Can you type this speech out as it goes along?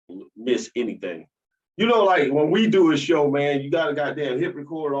miss anything. You know, like when we do a show, man, you gotta goddamn hit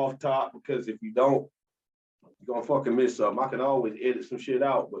record off top because if you don't, you're gonna fucking miss something. I can always edit some shit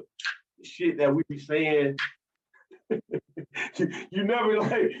out, but the shit that we be saying, you never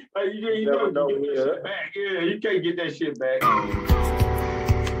you never know get that shit back. Yeah, you can't get that shit back.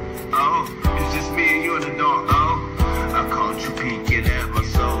 Oh, it's just me and you in the dark. Oh, I caught you peeking at my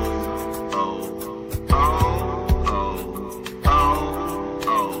soul.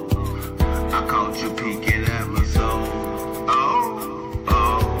 I caught you peeking at my soul.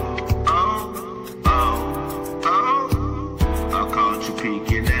 I caught you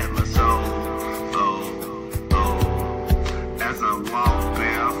peeking at my soul. As I walk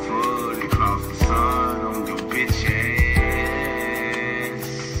barefoot across the sun on your bitch ass.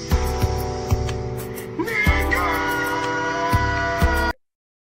 Nigga!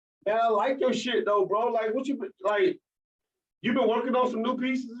 Man, I like your shit though, bro. Like, what you been, like? You been working on some new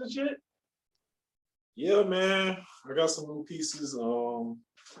pieces and shit? Yeah, man. I got some new pieces. I'll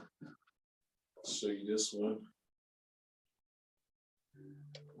show you this one.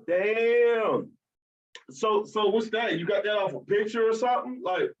 Damn. So what's that? You got that off a picture or something?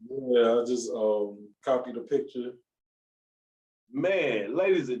 Like, yeah, I just copied the picture. Man,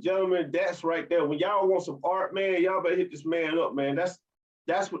 ladies and gentlemen, that's right there. When y'all want some art, man, y'all better hit this man up, man.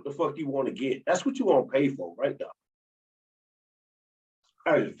 That's what the fuck you want to get. That's what you want to pay for right now.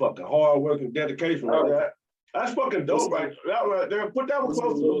 That is fucking hard work and dedication like that. That's fucking dope right there. Put that one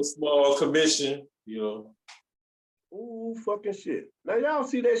close to a small commission, you know. Ooh, fucking shit. Now y'all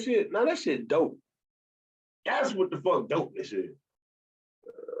see that shit? Now that shit dope. That's what the fuck dope this is.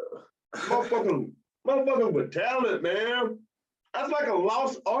 Motherfucker with talent, man. That's like a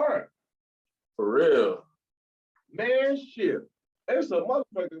lost art. For real. Man, shit. It's a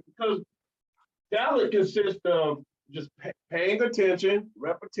motherfucker because talent consists of just paying attention,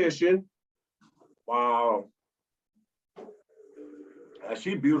 repetition. Wow.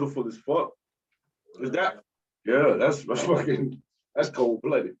 She beautiful as fuck. Is that? Yeah, that's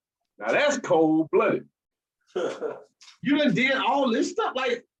cold-blooded. Now that's cold-blooded. You done did all this stuff?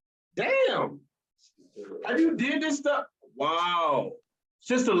 Like, damn. Have you did this stuff? Wow.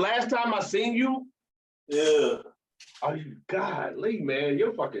 Since the last time I seen you? Yeah. Oh, golly, man.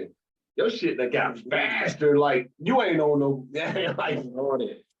 Your shit that got faster. Like, you ain't on no, like, on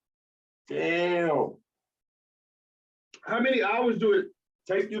it. Damn. How many hours do it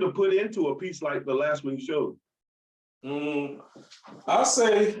take you to put into a piece like the last one you showed? I'll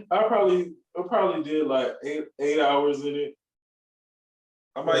say I probably did like eight hours in it.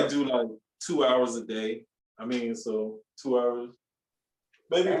 I might do like 2 hours a day. I mean, so 2 hours,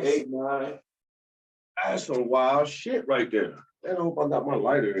 maybe 8, 9. That's some wild shit right there. Man, I hope I got my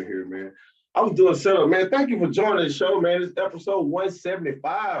lighter in here, man. I was doing setup, man. Thank you for joining the show, man. It's episode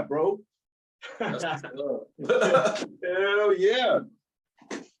 175, bro. Hell yeah.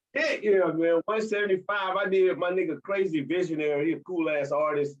 Heck yeah, man. 175. I did my nigga Crazy Visionary. He a cool ass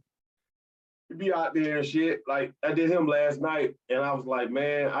artist. He be out there and shit. Like, I did him last night, and I was like,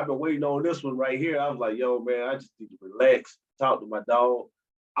 man, I've been waiting on this one right here. I was like, yo, man, I just need to relax, talk to my dog.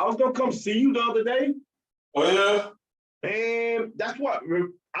 I was gonna come see you the other day. Oh, yeah? And that's what,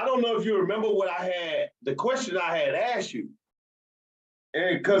 I don't know if you remember what the question I had asked you.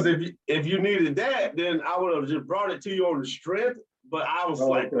 And because if you needed that, then I would have just brought it to you on the strength. But I was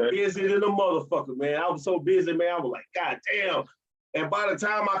busy than a motherfucker, man. I was so busy, man. I was like, God damn. And by the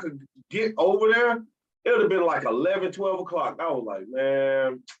time I could get over there, it would have been like 11, 12 o'clock. I was like,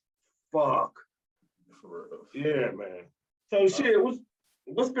 man, fuck. Yeah, man. So shit,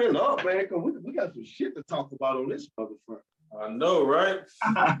 what's been up, man? Because we got some shit to talk about on this motherfucker. I know, right?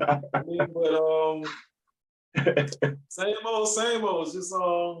 I mean, but same old. It's just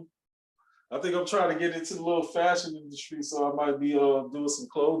I think I'm trying to get into the little fashion industry, so I might be doing some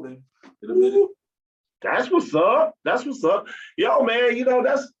clothing in a minute. That's what's up. That's what's up. Yo, man, you know,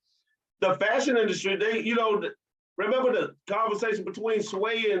 that's the fashion industry. They, you know, remember the conversation between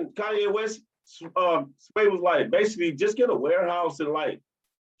Sway and Kanye West? Sway was like, basically, just get a warehouse and like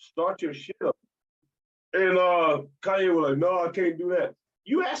start your shit up. And Kanye was like, no, I can't do that.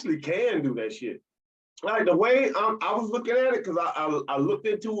 You actually can do that shit. Like the way I was looking at it, because I looked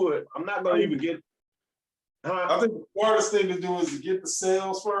into it. I'm not gonna even get. I think the smartest thing to do is to get the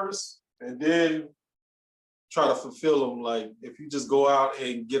sales first, and then try to fulfill them. Like if you just go out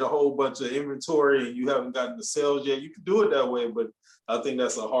and get a whole bunch of inventory and you haven't gotten the sales yet, you can do it that way. But I think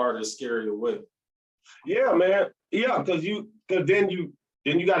that's a harder, scarier way. Yeah, man. Yeah, because then you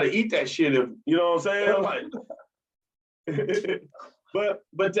got to eat that shit. If, you know what I'm saying? Like.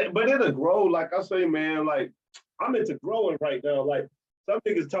 But it'll grow, like I say, man, like I'm into growing right now. Like some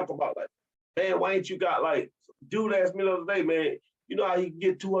niggas talk about like, man, why ain't you got like, dude asked me the other day, man, you know how he can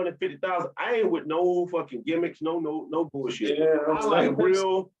get 250,000? I ain't with no fucking gimmicks, no bullshit. Yeah, I like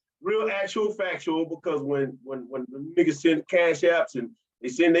real actual factual, because when the niggas send cash apps and they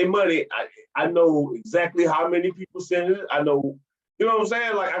send their money, I know exactly how many people send it. I know, you know what I'm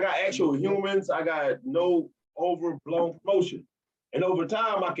saying? Like I got actual humans, I got no overblown promotion. And over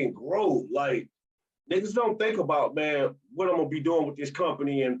time I can grow. Like niggas don't think about, man, what I'm gonna be doing with this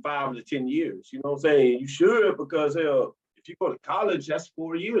company in 5 to 10 years. You know what I'm saying? You should, because hell, if you go to college, that's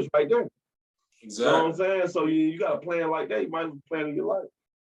 4 years right there. Exactly. You know what I'm saying? So you got a plan like that, you might as well plan in your life.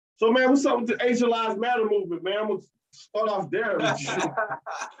 So man, what's up with the Asian Lives Matter movement, man? I'm gonna start off there.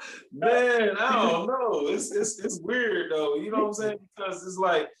 Man, I don't know. It's weird though. You know what I'm saying? Because it's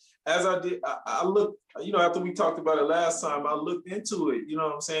like, as I looked, you know, after we talked about it last time, I looked into it. You know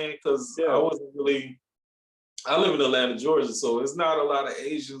what I'm saying? Because I wasn't really. I live in Atlanta, Georgia, so it's not a lot of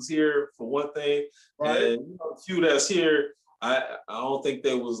Asians here for one thing, right. And you know, a few that's here, I don't think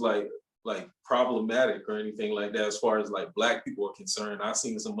they was like problematic or anything like that as far as like Black people are concerned. I've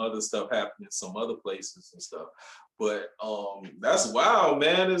seen some other stuff happen in some other places and stuff, but that's wild,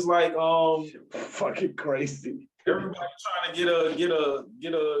 man. It's like fucking crazy. Everybody trying to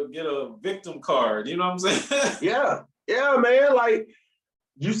get a victim card. You know what I'm saying? Yeah, man. Like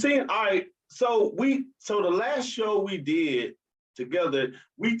you seen, all right. So the last show we did together,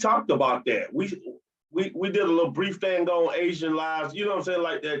 we talked about that. We did a little brief thing on Asian lives, you know what I'm saying,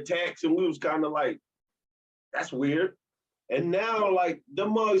 like the attacks, and we was kind of like, that's weird. And now, like, the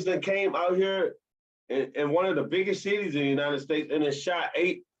mugs that came out here in one of the biggest cities in the United States, and it shot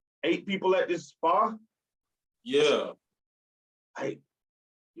eight people at this spa. Yeah. Like,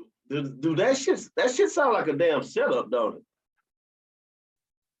 do that shit sound like a damn setup, don't it?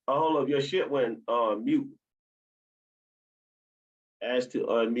 All of your shit went mute. Ask to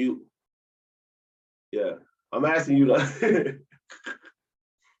unmute. Yeah, I'm asking you to.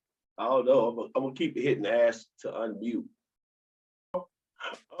 I don't know. I'm gonna keep hitting ask to unmute.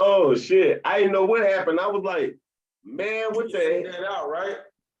 Oh shit! I didn't know what happened. I was like, man, what the heck? That out, right?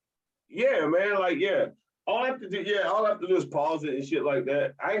 Yeah, man. Like, yeah. All I have to do is pause it and shit like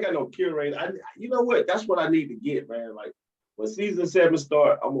that. I ain't got no curator. You know what? That's what I need to get, man. Like, when season 7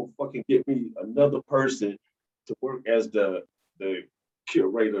 start, I'm gonna fucking get me another person to work as the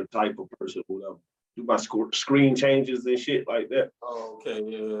curator type of person, whatever. Do my screen changes and shit like that. Oh, okay,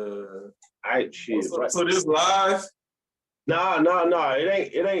 yeah. Shit. So this live? Nah.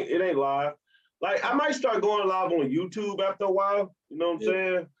 It ain't live. Like I might start going live on YouTube after a while. You know what I'm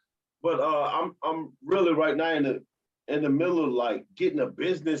saying? But I'm really right now in the middle of like getting the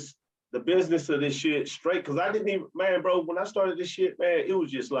business of this shit straight. Cause I didn't even, man, bro, when I started this shit, man, it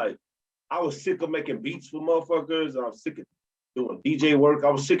was just like, I was sick of making beats for motherfuckers. I was sick of doing DJ work. I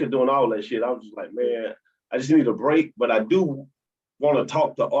was sick of doing all that shit. I was just like, man, I just need a break, but I do want to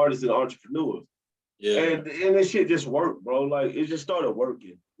talk to artists and entrepreneurs. Yeah. And this shit just worked, bro. Like it just started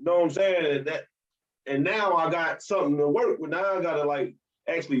working. You know what I'm saying? And now I got something to work with. Now I gotta like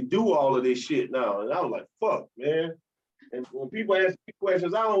actually do all of this shit now. And I was like, fuck, man. And when people ask me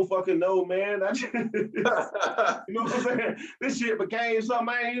questions, I don't fucking know, man. I just, you know what I'm saying? This shit became something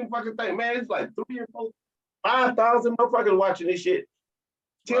I ain't even fucking think. Man, it's like 3 or 4, 5,000 motherfuckers watching this shit.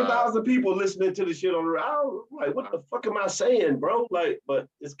 10,000 people listening to the shit on the radio. I'm like, what the fuck am I saying, bro? Like, but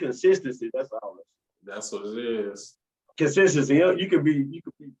it's consistency. That's all. That's what it is. Consistency. You could be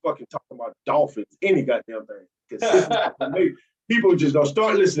fucking talking about dolphins, any goddamn thing. Consistency. People just gonna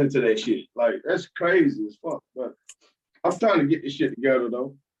start listening to that shit. Like, that's crazy as fuck. But I'm trying to get this shit together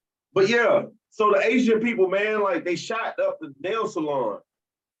though. But yeah, so the Asian people, man, like they shot up the nail salon.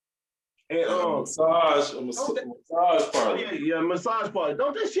 And massage parlor. Yeah, massage parlor.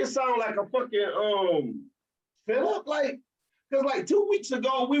 Don't that shit sound like a fucking fill up? Like, cause like 2 weeks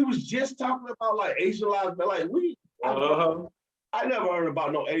ago we was just talking about like Asian lives, but like I never heard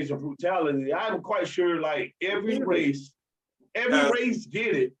about no Asian brutality. I'm quite sure like every race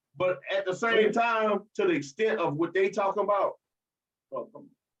get it, but at the same time, to the extent of what they talking about.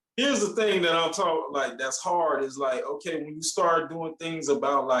 Here's the thing that I'm talking like that's hard is like, okay, when you start doing things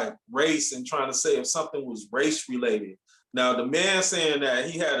about like race and trying to say if something was race related. Now the man saying that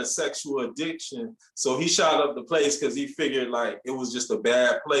he had a sexual addiction, so he shot up the place because he figured like it was just a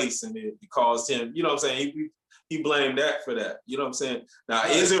bad place and it caused him, you know what I'm saying? He blamed that for that. You know what I'm saying? Now,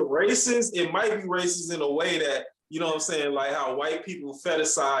 is it racist? It might be racist in a way that, you know what I'm saying, like how white people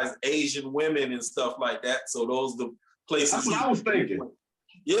fetishize Asian women and stuff like that. So those the places. That's what I was thinking.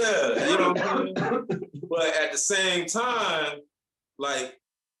 Yeah, you know what I'm saying? But at the same time, like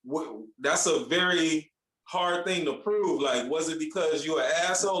that's a very hard thing to prove. Like, was it because you an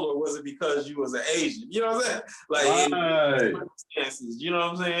asshole or was it because you was an Asian? You know what I'm saying? Like in circumstances, you know what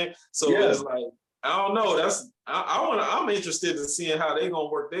I'm saying? So it's like, I don't know. I'm interested in seeing how they gonna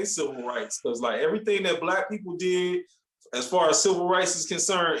work their civil rights, because like everything that Black people did as far as civil rights is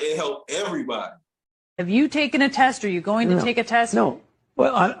concerned, it helped everybody. Have you taken a test? Are you going to take a test? No.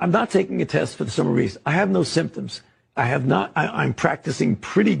 Well, I'm not taking a test for the summer reason. I have no symptoms. I have not. I'm practicing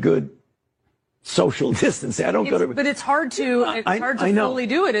pretty good social distancing. I don't go to. But it's hard to. It's hard to fully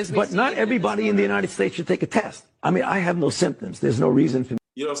do it. But not everybody in the United States should take a test. I mean, I have no symptoms. There's no reason for me.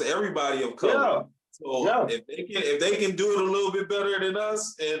 You know what I'm saying? Everybody of color. So if they can do it a little bit better than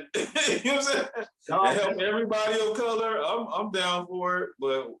us, and you know what I'm saying, and help everybody of color, I'm down for it.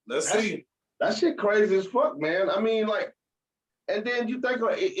 But let's see. That shit crazy as fuck, man. I mean, like, and then you think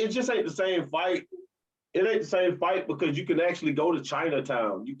like it just ain't the same fight. It ain't the same fight because you can actually go to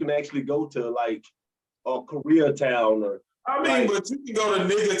Chinatown. You can actually go to like Koreatown or. I mean, but you can go to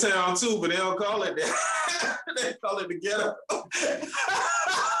Nigga Town too, but they don't call it that. They call it the ghetto.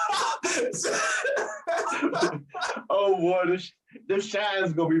 Oh boy, the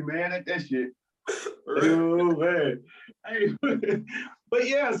Shine's gonna be mad at that shit. Oh man. Hey, but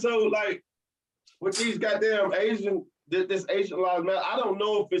yeah, so like with these goddamn this Asian lives, man, I don't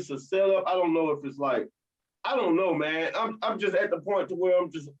know if it's a setup. I don't know if it's like, I don't know, man. I'm just at the point to where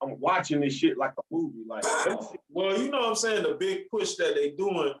I'm watching this shit like a movie. Like, well, you know what I'm saying? The big push that they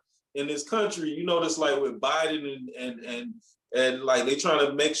doing in this country, you notice like with Biden and like they trying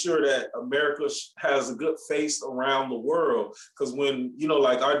to make sure that America has a good face around the world. Because when, you know,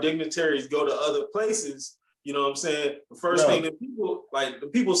 like our dignitaries go to other places, you know what I'm saying? The first thing that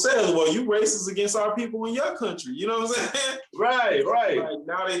people say is, well, you racist against our people in your country. You know what I'm saying? Right. Like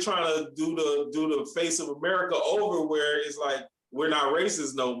now they trying to do the face of America over, where it's like, we're not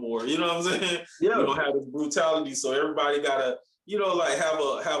racist no more. You know what I'm saying? Yeah. We don't have this brutality. So everybody gotta, you know, like have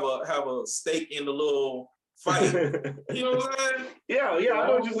a stake in the little fight. You know what I'm saying? Yeah, I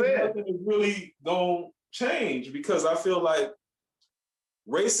know what you're saying. Nothing is really gonna change, because I feel like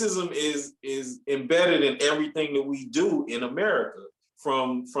racism is embedded in everything that we do in America,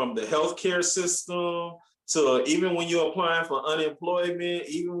 from the healthcare system to even when you're applying for unemployment,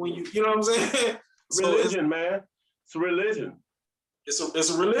 even when you know what I'm saying? Religion, man. It's a religion. It's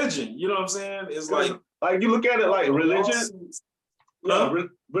a religion. You know what I'm saying? It's like you look at it like religion.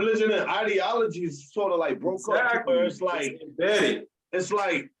 Religion and ideology is sort of like broke up. Where it's like embedded. It's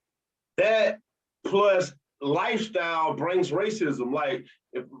like that plus lifestyle brings racism. Like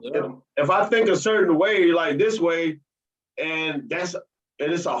if I think a certain way, like this way, and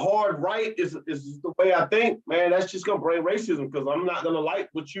it's a hard right, is the way I think, man, that's just gonna bring racism, because I'm not gonna like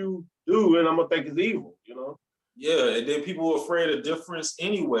what you do and I'm gonna think it's evil, you know? Yeah, and then people are afraid of difference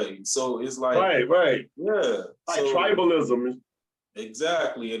anyway. So it's like right. Yeah. Like tribalism.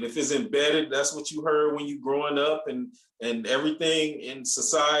 Exactly. And if it's embedded, that's what you heard when you growing up, and everything in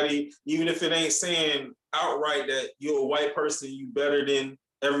society, even if it ain't saying outright that you're a white person, you better than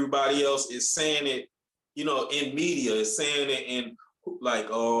everybody else, is saying it, you know, in media, is saying it in like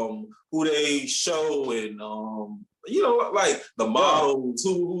who they show, and you know, like the models,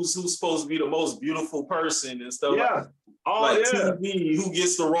 who's supposed to be the most beautiful person and stuff. Yeah. TV, who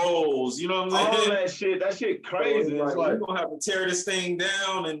gets the roles, you know what I'm saying? All that shit crazy. So it's like we're gonna have to tear this thing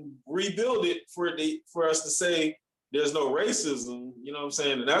down and rebuild it for us to say there's no racism, you know what I'm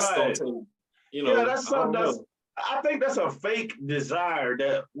saying? And that's gonna take, you know. Yeah, that's something I think that's a fake desire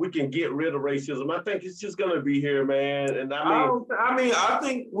that we can get rid of racism. I think it's just gonna be here, man. And I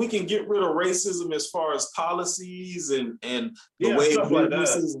think we can get rid of racism as far as policies and the way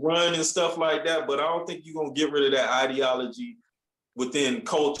businesses run and stuff like that. But I don't think you're gonna get rid of that ideology within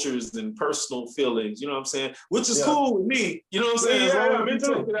cultures and personal feelings. You know what I'm saying? Which is cool with me. You know what I'm saying? As long as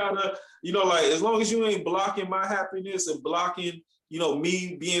you take it out of, you know, like as long as you ain't blocking my happiness and blocking, you know,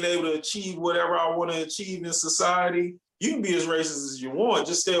 me being able to achieve whatever I want to achieve in society, you can be as racist as you want.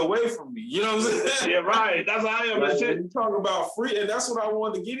 Just stay away from me. You know what I'm saying? Yeah, right. That's how I am. Like, when you talk about free, and that's what I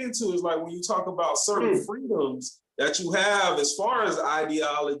wanted to get into, is like when you talk about certain freedoms that you have as far as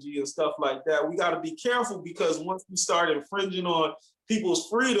ideology and stuff like that, we got to be careful, because once we start infringing on people's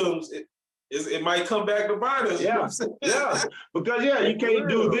freedoms, it might come back to bite us. Yeah, because you can't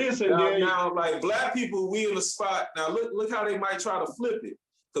do this and then now, like Black people, we in the spot now. Look how they might try to flip it,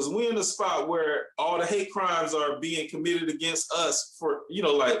 because we're in the spot where all the hate crimes are being committed against us, for, you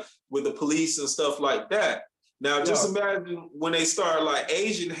know, like with the police and stuff like that. Now, just imagine when they start like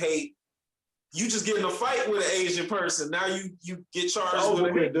Asian hate you just get in a fight with an Asian person. Now you get charged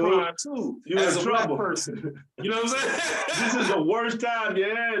with a hate dude. crime too. You're as in a trouble. black person. You know what I'm saying? This is the worst time,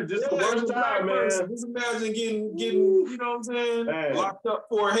 yeah. This is the worst time, man. Person. Just imagine getting, you know what I'm saying, locked up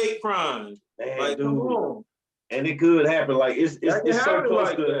for a hate crime. Man, like, dude. come on. And it could happen. Like it's so close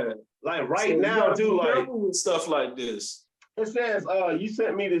like to that. like right now, too. Like with stuff like this. It says, you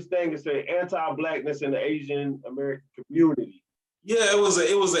sent me this thing that said anti-blackness in the Asian American community. Yeah, it was an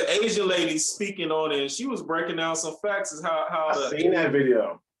Asian lady speaking on it, and she was breaking down some facts as how I seen that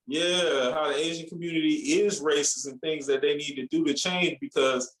video. Yeah, how the Asian community is racist and things that they need to do to change,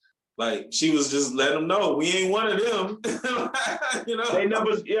 because like she was just letting them know we ain't one of them. You know, they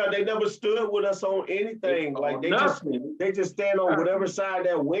never stood with us on anything. Like they just stand on whatever side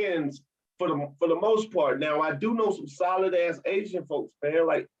that wins for the most part. Now I do know some solid ass Asian folks, man.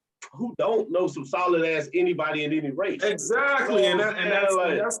 Like who don't know some solid ass anybody in any race? Exactly, and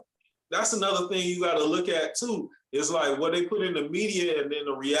that's another thing you got to look at too. It's like what they put in the media and then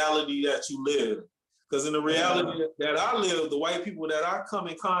the reality that you live. Because in the reality that I live, the white people that I come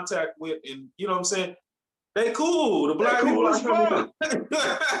in contact with, and you know what I'm saying, they cool. The black people are fun.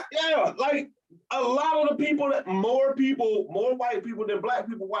 Yeah, like a lot of the people more white people than black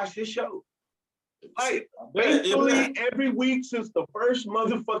people watch this show. Like basically every week since the first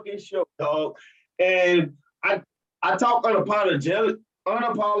motherfucking show, dog. And I talk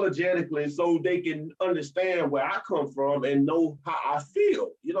unapologetically so they can understand where I come from and know how I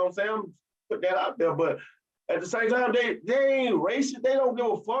feel. You know what I'm saying? I'm put that out there, but at the same time, they ain't racist. They don't give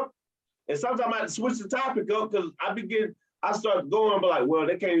a fuck. And sometimes I have to switch the topic up because I start going, but like, well,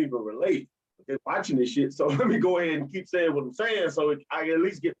 they can't even relate. They're watching this shit, so let me go ahead and keep saying what I'm saying, so I can at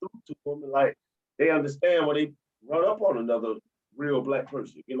least get through to them and like they understand when they run up on another real black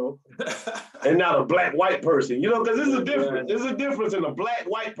person, you know, and not a black white person, you know, because there's a difference. There's a difference in a black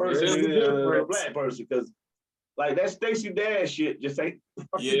white person and a black person, because like that Stacey Dash shit just ain't.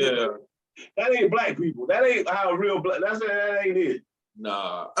 Yeah. That ain't black people. That ain't how real black. That ain't it.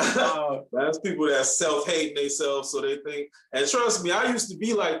 Nah, that's people that self-hate themselves, so they think. And trust me, I used to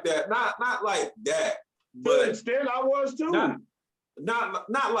be like that. Not like that, but to an extent I was too.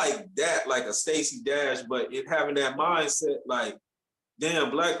 Not like that, like a Stacey Dash, but it having that mindset, like,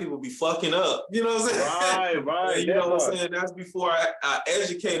 damn, black people be fucking up. You know what I'm saying? Right. And you know what I'm saying? That's before I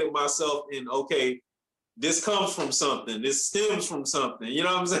educated myself in, okay, this comes from something. This stems from something. You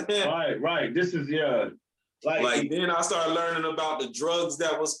know what I'm saying? Right. This is, Like then I started learning about the drugs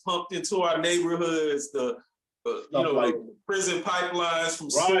that was pumped into our neighborhoods, the like prison pipelines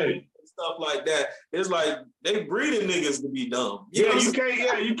from school and stuff like that. It's like they breeding niggas to be dumb. You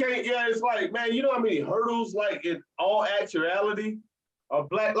can't. Yeah, it's like, man, you know how many hurdles, like in all actuality, are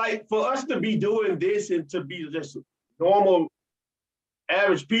black. Like for us to be doing this and to be just normal,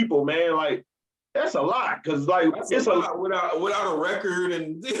 average people, man, like. That's a lot, cause like it's a lot without a record,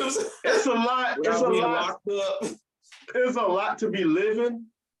 and you know it's a lot. It's a lot. Locked up. There's a lot to be living,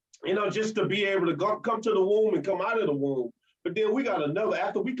 you know, just to be able to come to the womb and come out of the womb. But then we got another.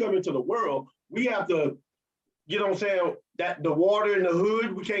 After we come into the world, we have to, you know what I'm saying, that the water in the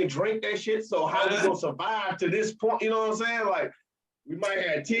hood, we can't drink that shit. So how we gonna survive to this point? You know what I'm saying? Like we might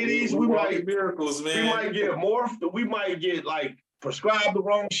have titties. We might miracles, man. We might get morphed. We might get like prescribed the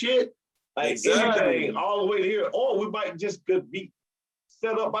wrong shit. Like anything all the way here, or we might just could be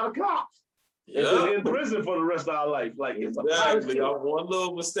set up by the cops in prison for the rest of our life. Like it's exactly. One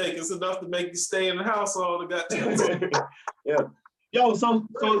little mistake is enough to make you stay in the house all the goddamn time. Yeah. Yo, so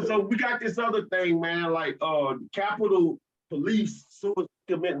we got this other thing, man. Like Capitol Police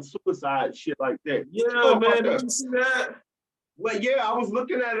committing suicide, shit like that. Yeah, man. Did you see that? Well, yeah, I was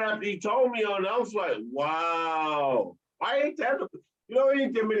looking at it after he told me on. I was like, wow. Why ain't that? You know, there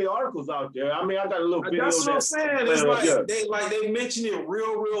ain't that many articles out there. I mean, I got a little video. That's what I'm saying. It's like they mention it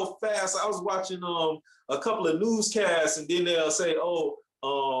real fast. I was watching a couple of newscasts, and then they'll say,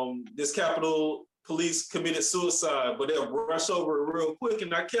 this Capitol Police committed suicide, but they'll brush over it real quick.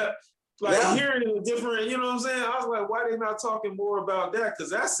 And I kept hearing it different, you know what I'm saying? I was like, why they not talking more about that?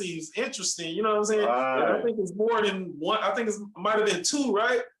 Because that seems interesting, you know what I'm saying? And I think it's more than one. I think it might have been two,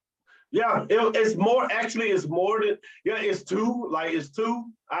 right? Yeah, it's more. Actually, it's more than. Yeah, it's two. Like it's two.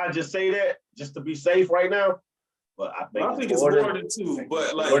 I just say that just to be safe right now. But I think it's more than two.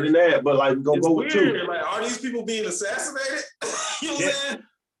 But like more than that. But like we're gonna go with two. Like, are these people being assassinated? You know what I'm saying?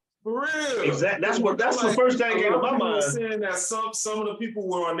 For real. Exactly. That's the first thing came to my mind. Saying that some of the people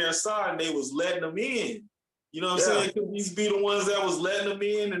were on their side and they was letting them in. You know what I'm saying? Could these be the ones that was letting them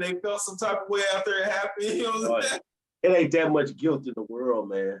in and they felt some type of way after it happened? You know what I'm saying? It ain't that much guilt in the world,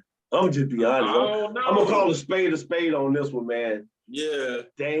 man. I'm just be honest. I'm gonna call a spade on this one, man. Yeah.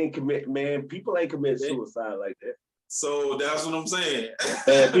 They ain't commit, man. People ain't commit suicide like that. So that's what I'm saying.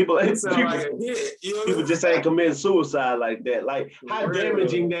 Man, people ain't sound like a hit. You know? People just ain't committing suicide like that. Like how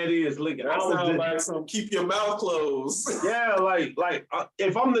damaging that is. Look, that sounds like some keep your mouth closed. Yeah, like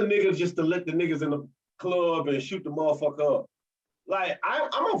if I'm the nigga just to let the niggas in the club and shoot the motherfucker up, like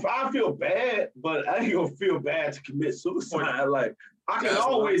I feel bad, but I ain't gonna feel bad to commit suicide. Like I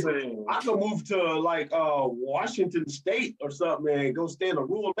can move to like Washington State or something and go stay in a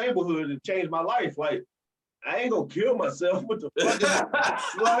rural neighborhood and change my life. Like I ain't gonna kill myself with the fucking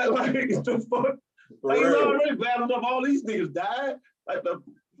like the fuck. Like it's already bad enough all these niggas died. Like the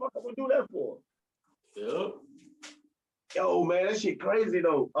fuck I'm gonna do that for? Yep. Yo, man, that shit crazy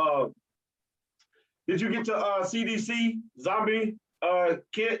though. Did you get your CDC zombie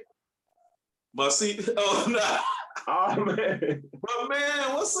kit? Oh no. Oh man. But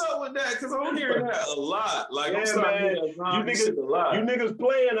man, what's up with that? Cause I'm hearing that a lot. Like I'm starting to hear that shit a lot. You niggas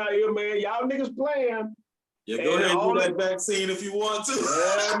playing out here, man. Y'all niggas playing. Yeah, go ahead and do that vaccine if you want to.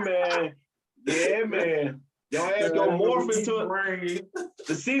 Yeah, man. Yeah, man. Your ass gonna morph into it.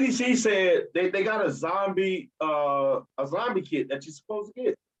 The CDC said they got a zombie kit that you're supposed to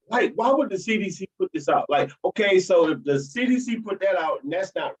get. Like, why would the CDC put this out? Like, okay, so if the CDC put that out and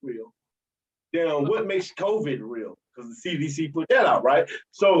that's not real, then what makes COVID real? Because the CDC put that out, right?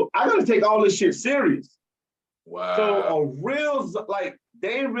 So I gotta take all this shit serious. Wow. So a real, like,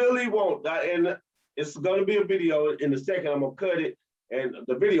 they really won't, and it's gonna be a video in a second. I'm gonna cut it and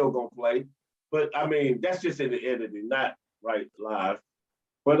the video gonna play. But I mean, that's just in the editing, not right live.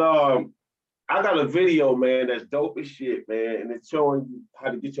 But I got a video, man, that's dope as shit, man, and it's showing you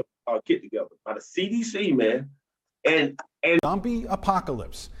how to get your kit together by the CDC, man. And zombie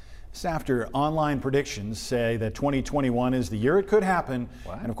apocalypse. This after online predictions say that 2021 is the year it could happen,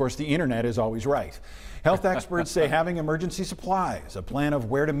 and of course the internet is always right. Health experts say having emergency supplies, a plan of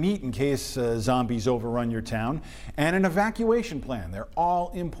where to meet in case zombies overrun your town, and an evacuation plan, they're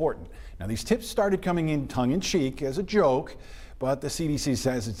all important. Now these tips started coming in tongue-in-cheek as a joke, but the CDC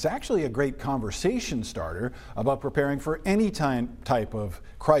says it's actually a great conversation starter about preparing for any type of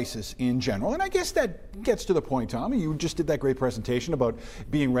crisis in general. And I guess that gets to the point, Tommy. You just did that great presentation about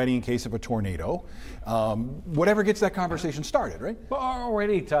being ready in case of a tornado. Whatever gets that conversation started, right? Well, or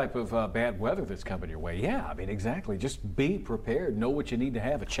any type of bad weather that's coming your way. Yeah, I mean, exactly. Just be prepared. Know what you need to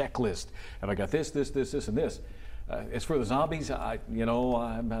have, a checklist. Have I got this, and this? As for the zombies,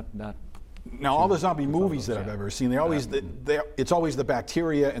 I'm not now, all the zombie movies that I've ever seen, it's always the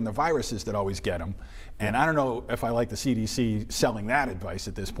bacteria and the viruses that always get them. And I don't know if I like the CDC selling that advice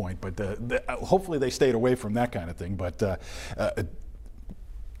at this point, but hopefully they stayed away from that kind of thing. But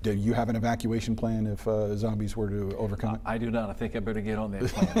do you have an evacuation plan if zombies were to overcome it? I do not. I think I better get on that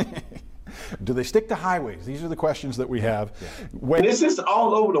plan. Do they stick to highways? These are the questions that we have. When this is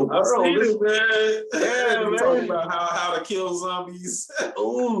all over the world. Yeah, man. Talking about how to kill zombies.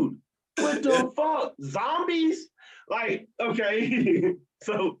 Ooh. What the fuck? Zombies? Like, okay.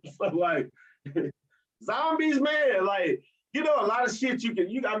 so like zombies, man, like, you know, a lot of shit look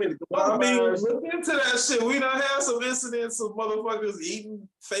into that shit. We done had some incidents of motherfuckers eating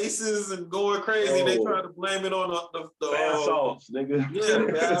faces and going crazy. They trying to blame it on the bath salts, nigga.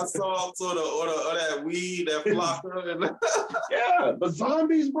 Yeah, bath salts or that weed, that flocker. Yeah, but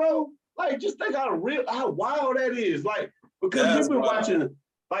zombies, bro, like, just think how wild that is. Like, because you've been watching.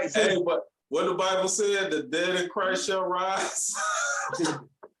 Like, hey, but what the Bible said, the dead in Christ shall rise.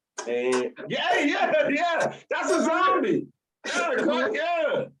 And yeah, that's a zombie.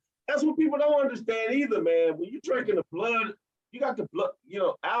 Yeah, that's what people don't understand either, man. When you're drinking the blood, you got the blood. You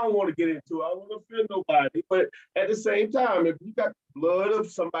know, I don't want to get into it. I don't want to offend nobody, but at the same time, if you got the blood of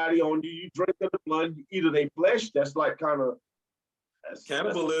somebody on you, you drink the blood, you eat of their flesh. That's like kind of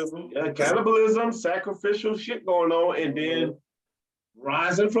cannibalism. Cannibalism, sacrificial shit going on, and then.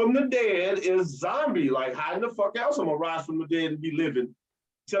 Rising from the dead is zombie. Like, how in the fuck else I'm gonna rise from the dead and be living?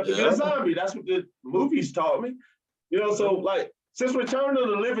 Except to be a zombie. That's what the movies taught me. You know, so like, since Return of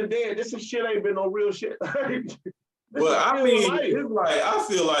the Living Dead, this shit ain't been no real shit. Well, I mean, it's like, I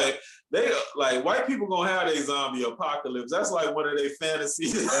feel like white people gonna have their zombie apocalypse. That's like one of their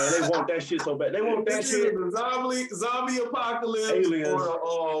fantasies. Man, they want that shit so bad. They want that shit. The zombie apocalypse. Aliens.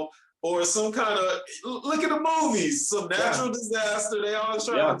 Or some kind of, look at the movies, some natural disaster. They always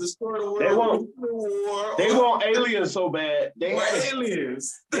try to destroy the world. They want aliens so bad. They had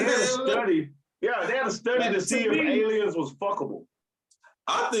aliens. They had a study. Yeah, they had a study to see if aliens was fuckable.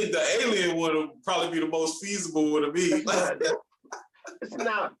 I think the alien would probably be the most feasible one to me. It's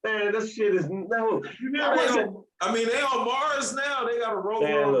not, man. This shit is no. I mean, they on Mars now. They got a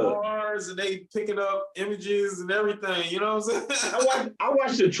rover on Mars, and they picking up images and everything. You know what I'm saying? I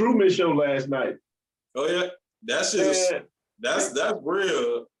watched the Truman Show last night. Oh yeah, that shit is that's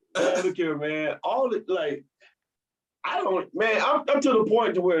real. Man, look here, man. All the like, I don't, man. I'm to the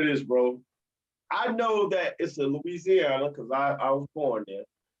point to where it is, bro. I know that it's in Louisiana because I was born there.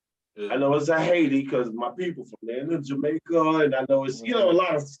 Yeah. I know it's in Haiti because my people from there, and in Jamaica, and I know it's, you know, a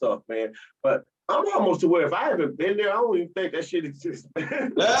lot of stuff, man. But I'm almost aware if I haven't been there, I don't even think that shit exists,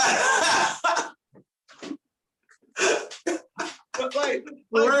 man. But like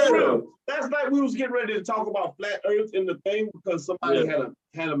real. Last night we was getting ready to talk about flat Earth in the thing because somebody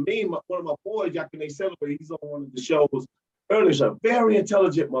had a meme. One of my boys, Yakin, they celebrate. He's on one of the shows. Earlier, a very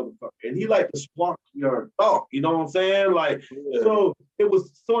intelligent motherfucker, and he like to spark your thought. You know what I'm saying? Like, so it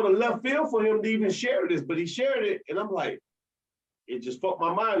was sort of left field for him to even share this, but he shared it, and I'm like, it just fucked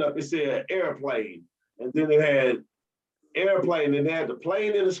my mind up. It said airplane, and then it had airplane, and it had the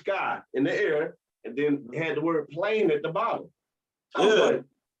plane in the sky, in the air, and then it had the word plane at the bottom. I was like,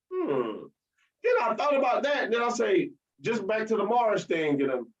 Then I thought about that, and then I say, just back to the Mars thing, you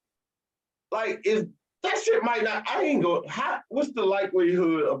know, like, is that shit might not, I ain't go, what's the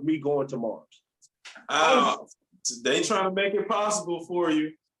likelihood of me going to Mars? They trying to make it possible for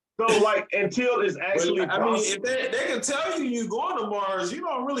you. So like, until it's actually possible. I mean, if they can tell you going to Mars, you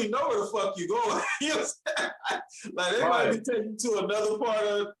don't really know where the fuck you going. You know what I'm saying? Like, they might be taking you to another part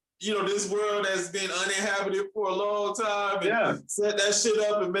of, you know, this world that's been uninhabited for a long time and set that shit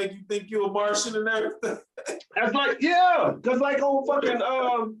up and make you think you're a Martian and everything. That's like, because like old fucking,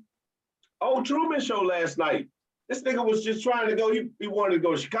 old Truman Show last night. This nigga was just trying to go. He wanted to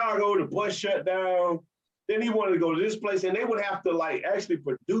go to Chicago. The bus shut down. Then he wanted to go to this place, and they would have to like actually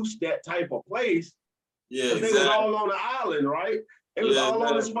produce that type of place. Yeah, exactly. They was all on the island, right? It was all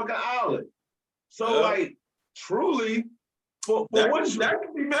on this fucking island. So like, truly, for that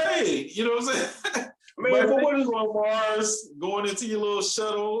can be made. You know what I'm saying? Man, for what is on Mars, going into your little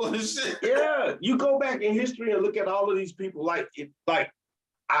shuttle and shit. Yeah, you go back in history and look at all of these people. I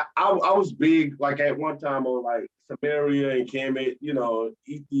was big, like at one time on like Samaria and Kemet, you know,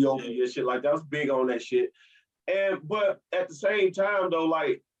 Ethiopia, shit like that. I was big on that shit. But at the same time though,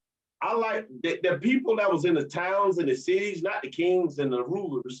 like I like the people that was in the towns and the cities, not the kings and the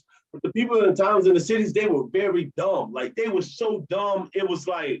rulers, but the people in the towns and the cities, they were very dumb. Like they were so dumb, it's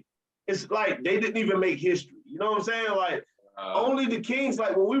like they didn't even make history. You know what I'm saying? Like only the kings,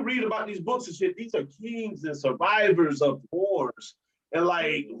 like when we read about these books and shit, these are kings and survivors of wars. And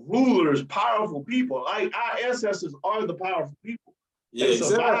like rulers, powerful people. Like our ancestors are the powerful people. Yeah,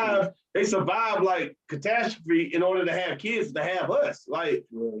 they survived like catastrophe in order to have kids, to have us. Like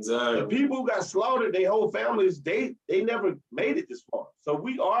the people who got slaughtered, their whole families, they never made it this far. So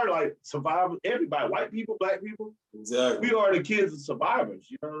we are like survivors, everybody, white people, black people. Exactly. We are the kids of survivors,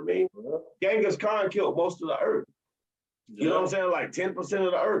 you know what I mean? Genghis Khan killed most of the earth. You know what I'm saying? Like 10%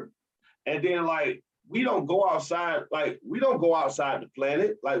 of the earth. And then like we don't go outside, like we don't go outside the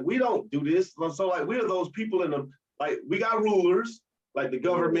planet. Like we don't do this. So like we're those people in the, like we got rulers, like the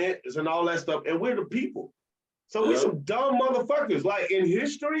government and all that stuff, and we're the people. So we're some dumb motherfuckers. Like in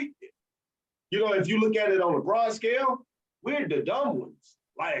history, you know, if you look at it on a broad scale, we're the dumb ones.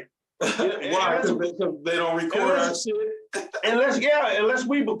 Like why? Because they don't record our shit. Unless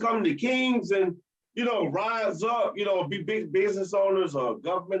we become the kings and, you know, rise up, you know, be big business owners or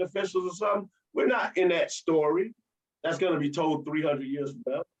government officials or something. We're not in that story. That's going to be told 300 years from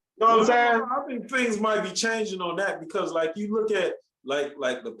now. You know what I'm saying? I think things might be changing on that because, like, you look at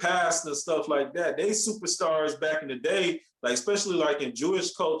like the past and stuff like that. They superstars back in the day, like especially like in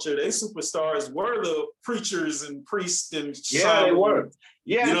Jewish culture, they superstars were the preachers and priests and they were.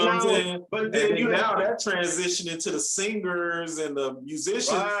 Yeah, you know what I'm saying? But then now that transition into the singers and the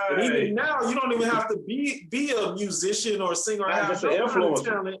musicians. Right. And even now, you don't even have to be a musician or singer or have no kind of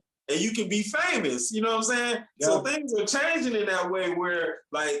talent. And you can be famous, you know what I'm saying? Yeah. So things are changing in that way where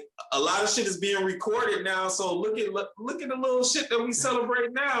like a lot of shit is being recorded now. So look at the little shit that we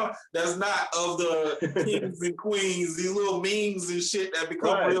celebrate now that's not of the kings and queens, these little memes and shit that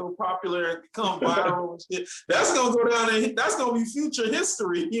become real popular and become viral and shit. That's gonna go down and that's gonna be future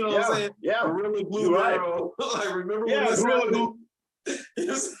history, you know what I'm saying? Yeah. Gorilla Glue Girl. Like remember when this happened?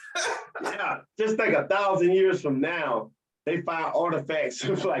 Yeah, just like 1,000 years from now. They find artifacts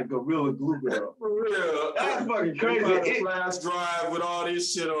of like Gorilla Glue Girl. For real. That's fucking crazy. Flash drive with all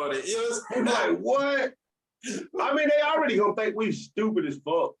this shit on it. I'm like, what? I mean, they already gonna think we stupid as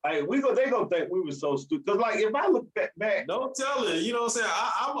fuck. Like they gonna think we were so stupid. Cause like if I look back, don't tell it. You know what I'm saying?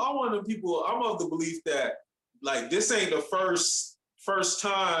 I'm one of the people. I'm of the belief that like this ain't the first first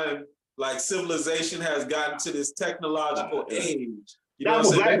time like civilization has gotten to this technological age. You Not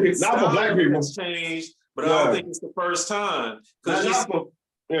know for what I'm saying? not for black people. Has changed, but I don't think it's the first time. Because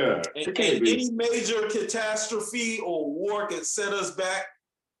any major catastrophe or war can set us back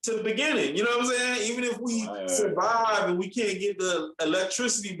to the beginning. You know what I'm saying? Even if we survive and we can't get the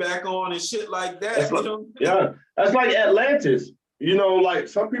electricity back on and shit like that. That's like Atlantis. You know, like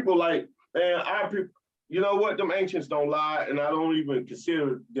some people like, man, our people, you know what? Them ancients don't lie, and I don't even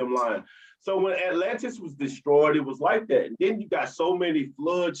consider them lying. So when Atlantis was destroyed, it was like that. And then you got so many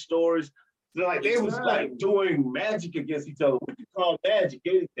flood stories. Like they was like doing magic against each other. We could call magic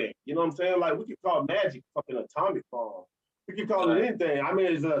anything. You know what I'm saying? Like we could call magic fucking atomic bomb. We could call it anything. I mean,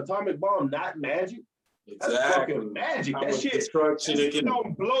 is an atomic bomb not magic? Exactly. That's fucking magic. That shit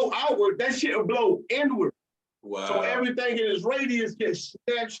don't blow outward. That shit will blow inward. Wow. So everything in its radius gets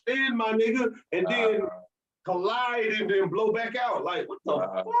snatched in, my nigga, and then collide and then blow back out. Like, what the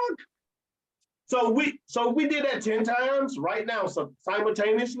fuck? So we did that 10 times right now, so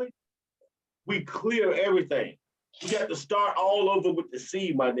simultaneously. We clear everything. We got to start all over with the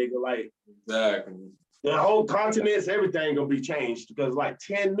sea, my nigga. Like, exactly. The whole continents, everything gonna be changed because like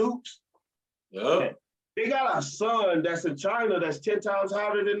 10 nukes. Yeah. They got a sun that's in China that's 10 times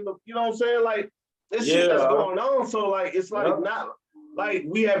hotter than the, you know what I'm saying? Like, this shit that's going on. So like, it's like not like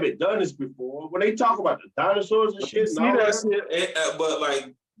we haven't done this before. When they talk about the dinosaurs and shit, and all that shit, but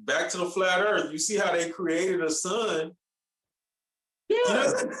like back to the flat Earth, you see how they created a sun. Yeah. You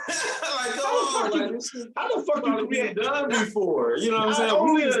know, like, how the fuck you create done before? You know what I'm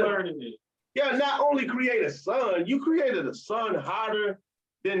saying? We just learning it. Yeah, not only create a sun, you created a sun hotter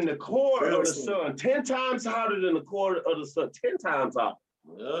than the core of the sun, 10 times hotter than the core of the sun, 10 times hotter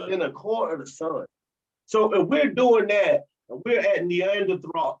than the core of the sun. So if we're doing that, and we're at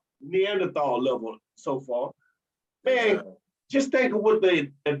Neanderthal level so far, man, just think of what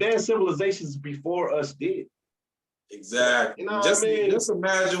the advanced civilizations before us did. Exactly. You know what I mean? Just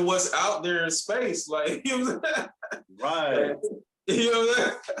imagine what's out there in space, like right. You know,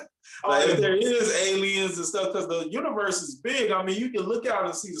 like if there is aliens and stuff, because the universe is big. I mean, you can look out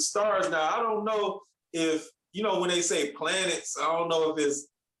and see the stars now. I don't know if, you know, when they say planets, I don't know if it's,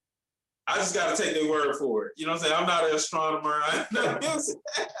 I just got to take their word for it. You know what I'm saying? I'm not an astronomer.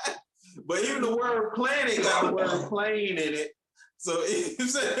 But even the word planet got the word plane in it. So you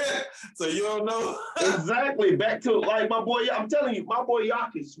don't know. Exactly. Back to like my boy. I'm telling you, my boy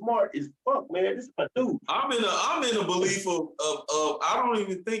Yak is smart as fuck, man. This is my dude. I'm in a belief of I don't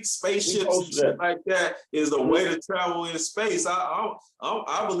even think spaceships and shit like that is a way to travel in space. I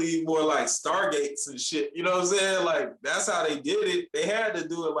believe more like Stargates and shit. You know what I'm saying? Like that's how they did it. They had to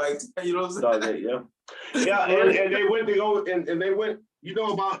do it like that, you know what I'm saying? Stargate, yeah. And they went to go and they went, you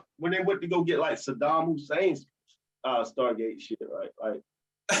know, about when they went to go get like Saddam Hussein's Stargate shit, right? Like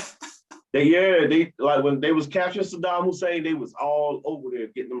they like when they was capturing Saddam Hussein, they was all over there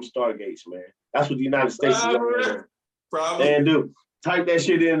getting them Stargates, man. That's what the United States is doing. Probably. And dude, type that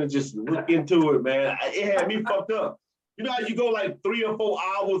shit in and just look into it, man. It had me fucked up. You know how you go like 3 or 4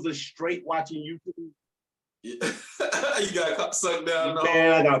 hours of straight watching YouTube? Yeah. You got sucked down.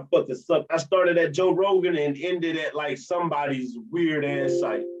 Man, I got fucking sucked. I started at Joe Rogan and ended at like somebody's weird ass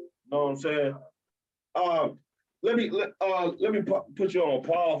site. You know what I'm saying? Let me put you on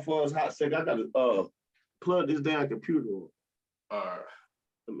pause for a hot second. I gotta plug this damn computer on. All right.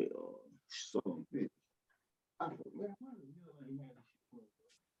 Let me so big. I'm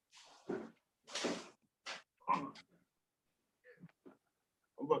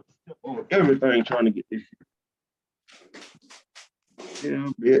about to step on everything trying to get this shit. Yeah,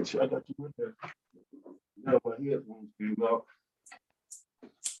 bitch. I got you with that. Now my headphones came out.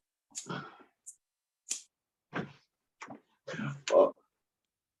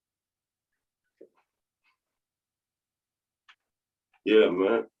 Yeah,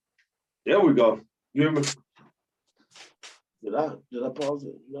 man. There we go. You hear me? Did I pause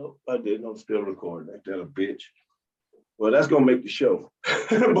it? No, I didn't. I'm still recording. Ain't that a bitch? Well, that's gonna make the show.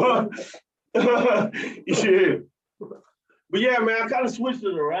 But yeah. But yeah, man, I kind of switched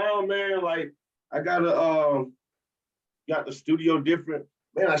it around, man. Like I got the studio different.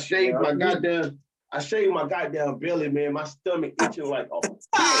 Man, I shaved my goddamn belly, man. My stomach itching like a bitch.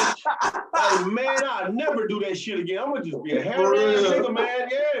 Like, man, I'll never do that shit again. I'm gonna just be a hair-ass nigga, man.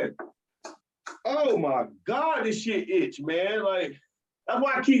 Yeah. Oh my God, this shit itch, man. Like, that's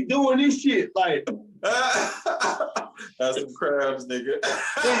why I keep doing this shit. Like, that's some crabs, nigga.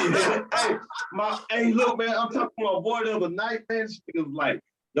 Hey, look, man, I'm talking to my boy the other night, man. This nigga was like,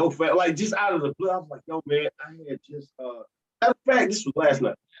 yo, fat, like just out of the blue. I was like, yo, man, I had just matter of fact, this was last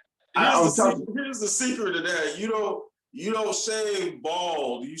night. Here's the secret to that. you don't shave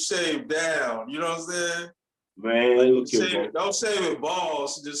bald, you shave down. You know what I'm saying? Man, Like, look here, bro. don't shave it bald,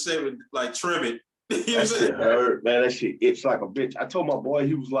 just shave it, like trim it. You know That what I'm shit saying? hurt, man. That shit itch like a bitch. I told my boy,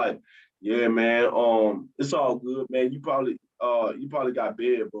 he was like, "Yeah, man, it's all good, man. You probably got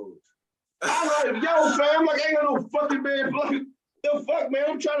bed bugs." I'm like, "Yo, fam, like, I ain't got no fucking bed bugs. The fuck, man.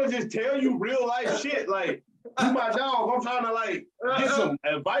 I'm trying to just tell you real life shit. Like, you my dog. I'm trying to like get some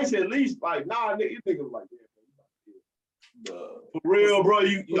advice at least. Like, nah, nigga, you niggas like, yeah, for real, bro.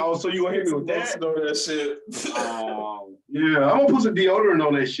 So you gonna hit me with that? Know that shit. Yeah, I'm gonna put some deodorant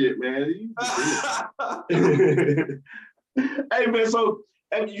on that shit, man. Hey, man, so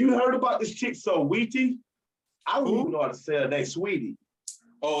have you heard about this chick, so Sweetie? I don't even know how to say her name, Sweetie.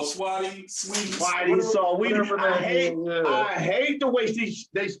 Oh, Sweetie. So Sweetie. I hate the way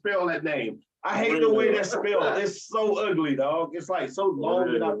they spell that name. I hate the way that's spelled. It's so ugly, dog. It's like so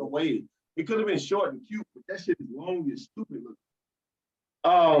long and out the way. It could have been short and cute, but that shit is long and stupid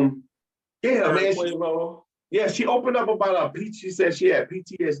looking. Yeah, man. She opened up about she said she had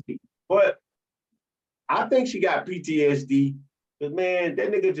PTSD, but I think she got PTSD. But man,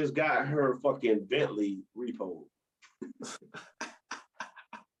 that nigga just got her fucking Bentley repo.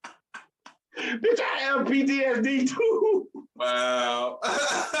 Bitch, I have PTSD too. Wow.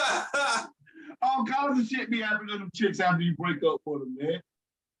 All kinds of shit be happening to them chicks after you break up for them, man.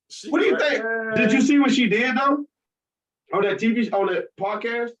 What do you think? Did you see what she did though? On that on that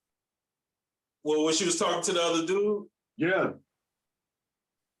podcast? Well, when she was talking to the other dude? Yeah.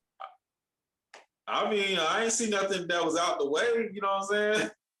 I mean, I ain't seen nothing that was out the way, you know what I'm saying?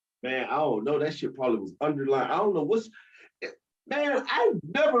 Man, I don't know. That shit probably was underlined. I don't know man, I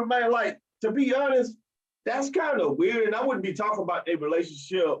never, man, like, to be honest, that's kind of weird. And I wouldn't be talking about a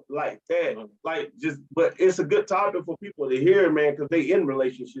relationship like that. Like, but it's a good topic for people to hear, man, because they in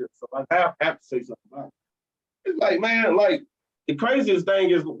relationships. So like, I have to say something about it. It's like, man, like, the craziest thing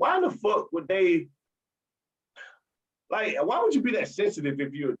is, why the fuck would they, like, why would you be that sensitive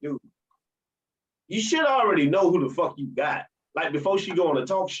if you're a dude? You should already know who the fuck you got. Like, before she go on a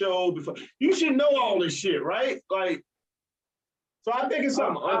talk show, you should know all this shit, right? Like, so I think it's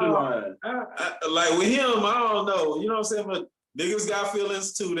something underlying. Like with him, I don't know. You know what I'm saying? But niggas got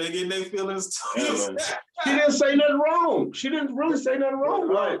feelings too. They getting their feelings too. Yeah, she didn't say nothing wrong. She didn't really say nothing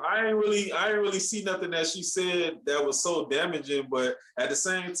wrong. Like, I ain't really see nothing that she said that was so damaging. But at the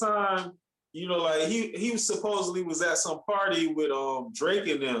same time, you know, like he supposedly was at some party with Drake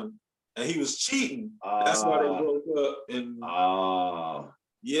and them, and he was cheating. That's why they broke up. And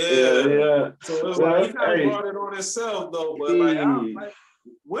yeah. So it was like he kind of brought it on himself though. But like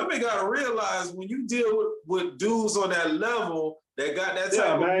women gotta realize when you deal with dudes on that level that got that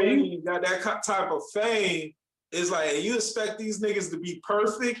type of money, got that type of fame, it's like you expect these niggas to be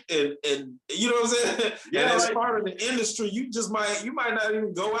perfect and you know what I'm saying? Yeah, and as part of the industry, you might not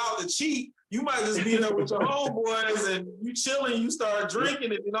even go out to cheat. You might just be there with your homeboys and you chilling, you start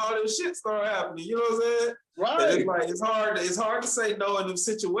drinking and all this shit start happening. You know what I'm saying? Right. And it's like it's hard to say no in them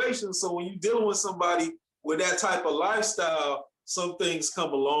situations. So when you're dealing with somebody with that type of lifestyle, some things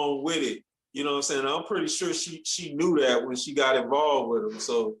come along with it. You know what I'm saying? I'm pretty sure she knew that when she got involved with him.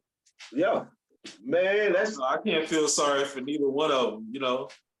 So yeah. Man, I can't feel sorry for neither one of them, you know.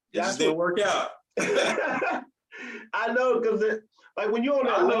 It just didn't work out. I know, because like when you're on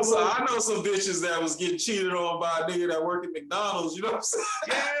that level, I know some bitches that was getting cheated on by a nigga that worked at McDonald's. You know what I'm saying?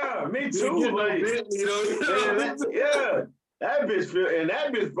 Yeah, me too. Like, that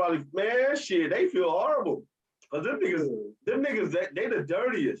bitch probably, man, shit, they feel horrible. Cause them niggas, they the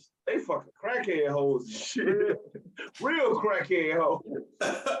dirtiest. They fucking crackhead hoes and shit. Real crackhead hoes.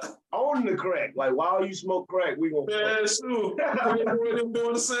 On the crack. Like, while you smoke crack, we gonna shoot. Them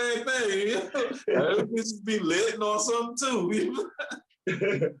doing the same thing. Them bitches be litting or something too.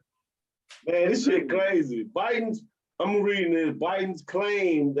 Man, this shit crazy. I'm reading this. Biden's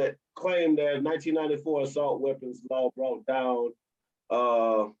claimed that 1994 assault weapons law brought down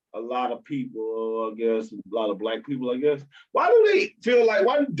a lot of people, I guess, a lot of black people, I guess. Why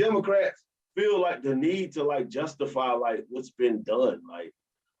do Democrats feel like the need to like justify like what's been done? Like,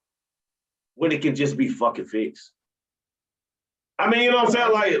 when it can just be fucking fixed. I mean, you know what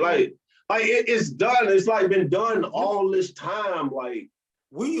I'm saying? Like it's done. It's like been done all this time. Like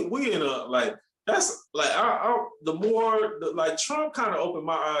we in a like that's like the more like Trump kind of opened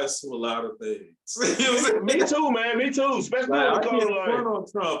my eyes to a lot of things. Me too, man. Me too. Especially like, I can't front on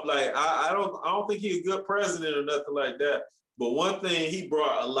Trump. Like I don't think he's a good president or nothing like that. But one thing, he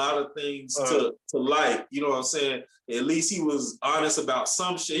brought a lot of things to light. You know what I'm saying? At least he was honest about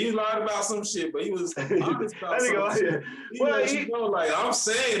some shit. He lied about some shit, but he was honest about some shit. You know, like, I'm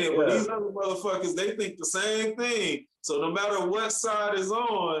saying it, but these other motherfuckers, they think the same thing. So no matter what side is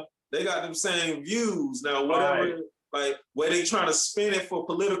on, they got them same views. Now, whatever, like, where they trying to spin it for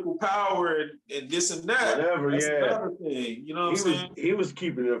political power and this and that. Whatever, that's another thing. You know what I'm saying? He was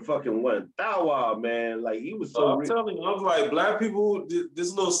keeping it fucking $1,000, man. Like, he was so I'm telling you, I was like, black people,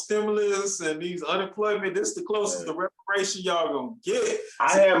 this little stimulus and these unemployment, this the closest to reparation y'all gonna get.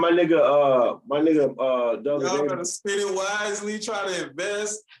 I had my nigga, the other y'all day. gotta spend it wisely, try to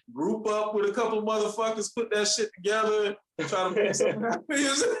invest, group up with a couple motherfuckers, put that shit together, and try to make something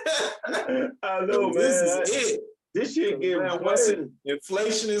happen. I know, man. This is it. This shit getting once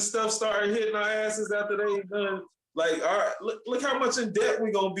inflation and stuff started hitting our asses after they done. Like, all right, look how much in debt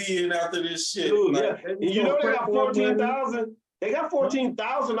we gonna be in after this shit. Dude, like, you know they got 14,000. They got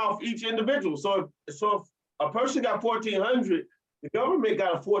 14,000 off each individual. So if a person got 1,400, the government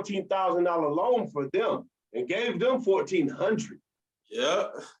got a $14,000 loan for them and gave them 1,400. Yeah,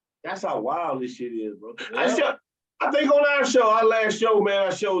 that's how wild this shit is, bro. Yeah. I think on our last show, man,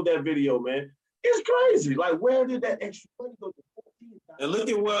 I showed that video, man. It's crazy. Like, where did that extra money go to? 14,000? And look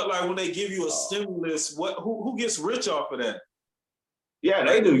at what, like, when they give you a stimulus, who gets rich off of that? Yeah,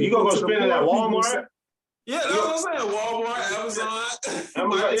 they do. You gonna go spend it at Walmart? Yeah, that's what I'm saying. Walmart,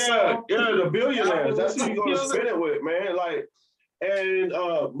 Amazon. The billionaires. That's who you gonna spend it with, man. Like, and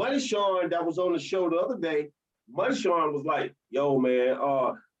Money Sean, that was on the show the other day. Money Sean was like, "Yo, man,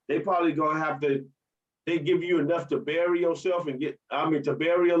 they probably gonna have to. They give you enough to bury yourself and to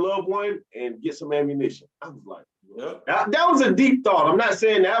bury a loved one and get some ammunition." I was like, that was a deep thought. I'm not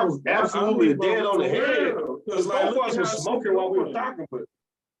saying that was absolutely dead on the head. Because both of us were smoking while we were talking, but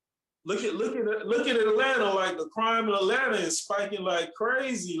look at Atlanta. Like, the crime in Atlanta is spiking like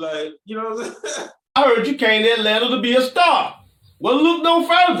crazy. Like, you know what I'm saying? I heard you came to Atlanta to be a star. Well, look no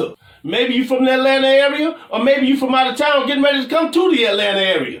further. Maybe you from the Atlanta area, or maybe you from out of town getting ready to come to the Atlanta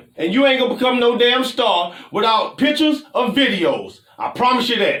area. And you ain't gonna become no damn star without pictures or videos. I promise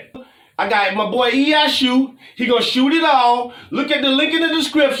you that. I got my boy E.I. Shoot. He gonna shoot it all. Look at the link in the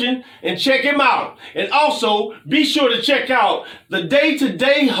description and check him out. And also, be sure to check out the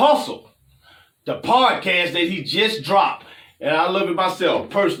Day-to-Day Hustle, the podcast that he just dropped. And I love it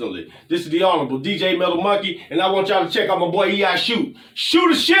myself, personally. This is the Honorable DJ Metal Monkey, and I want y'all to check out my boy E.I. Shoot. Shoot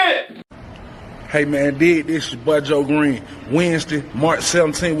the shit! Hey man, this is your boy Joe Green. Wednesday, March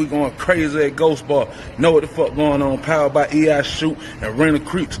 17th, we going crazy at Ghost Bar. Know what the fuck going on, powered by E.I. Shoot and Rental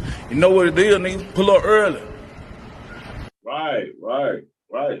Creeps. You know what it is, nigga? Pull up early. Right.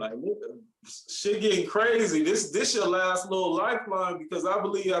 Like, shit getting crazy. This your last little lifeline, because I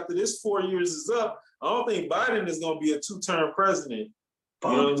believe after this 4 years is up, I don't think Biden is gonna be a 2-term president. You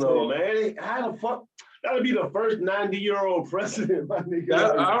know what I'm saying? Man. How the fuck? That'll be the first 90-year-old president, my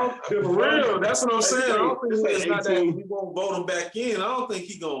nigga. For real, that's what I'm saying. I don't think it's not that we won't vote him back in. I don't think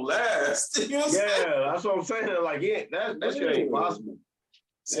he gonna last. You know what I'm saying? That's what I'm saying. Like, that shit ain't possible.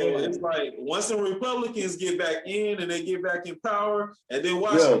 So it's like, once the Republicans get back in and they get back in power, and then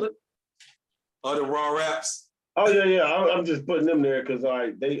watch the raw raps. Oh yeah. I'm just putting them there because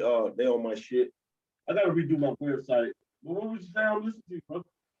they on my shit. I gotta redo my website. But what was you saying? Listen to you, bro.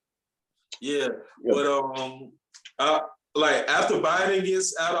 Yeah, but like, after Biden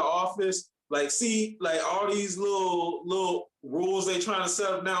gets out of office, like, see, like, all these little rules they trying to set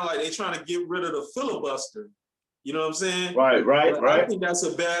up now, like, they trying to get rid of the filibuster. You know what I'm saying? Right. I think that's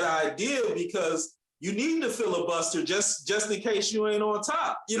a bad idea, because you need the filibuster just in case you ain't on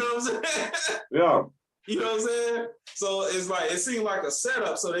top. You know what I'm saying? Yeah. You know what I'm saying? So it's like, it seemed like a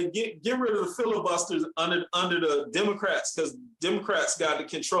setup. So they get rid of the filibusters under the Democrats, because Democrats got the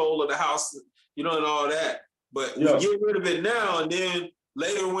control of the House, you know, and all that. But we get rid of it now, and then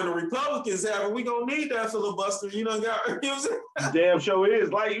later when the Republicans have it, we gonna need that filibuster. You know what I'm saying? Damn sure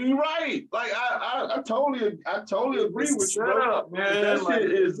is. Like, you're right. Like, I totally agree with you, bro. Man. That like,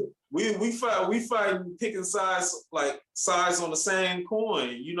 shit is. We fighting picking sides on the same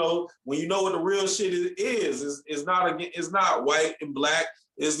coin. You know, when you know what the real shit is, it's not white and black.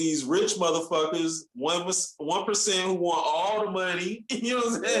 It's these rich motherfuckers, 1% who want all the money, you know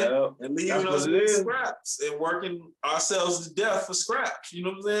what I'm saying? Yeah, and leaving us with scraps and working ourselves to death for scraps. You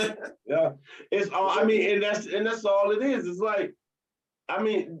know what I'm saying? Yeah. It's all, I mean, and that's all it is. It's like, I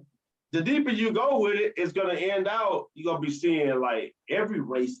mean, the deeper you go with it, it's gonna end out, you're gonna be seeing like every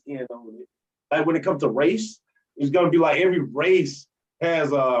race end on it. Like, when it comes to race, it's gonna be like every race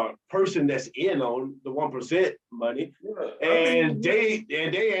has a person that's in on the 1% money. Yeah, and they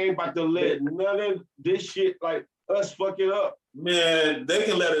ain't about to let none of this shit, like us fuck it up. Man, they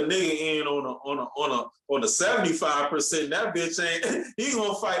can let a nigga in on a 75%. That bitch ain't. He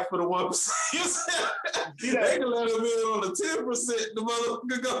gonna fight for the 1%. They can let him in on the 10%. The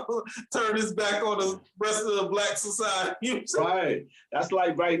motherfucker gonna turn his back on the rest of the black society. You know what I'm saying? Right. That's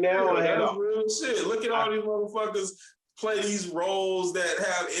like right now. That's real shit. Look at all these motherfuckers play these roles that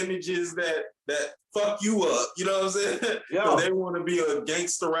have images that fuck you up. You know what I'm saying? Yeah. They want to be a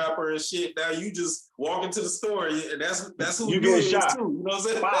gangster rapper and shit. Now you just walk into the store and that's who you get shot too. You know what I'm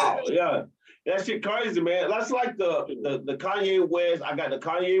saying? Wow. Yeah. That shit crazy, man. That's like the Kanye West. I got the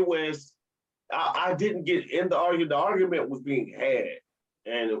Kanye West. I didn't get in the argument. The argument was being had,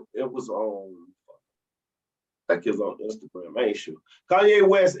 and it was on. I think it's on Instagram. I ain't sure. Kanye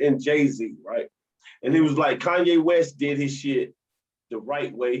West and Jay-Z, right? And he was like, Kanye West did his shit the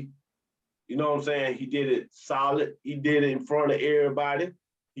right way. You know what I'm saying? He did it solid. He did it in front of everybody.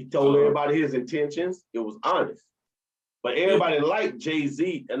 He told everybody his intentions. It was honest. But everybody liked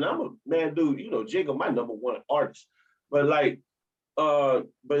Jay-Z, and I'm a man, dude, you know, Jigga, my #1 artist. But like, but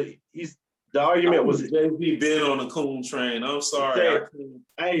the argument was Jay-Z been on the coon train. I'm sorry.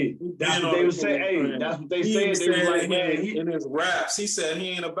 Hey, that's what they would say. Hey, that's what they said. They was like, man, in his raps, he said he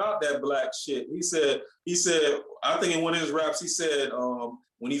ain't about that black shit. He said, I think in one of his raps, he said,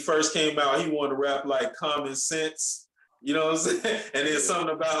 when he first came out, he wanted to rap like common sense. You know what I'm saying? And then something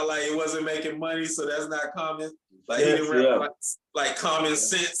about like it wasn't making money, so that's not common. Like he didn't rap like common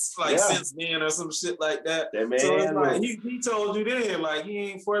sense, like since then or some shit like that. So it's like he told you then, like he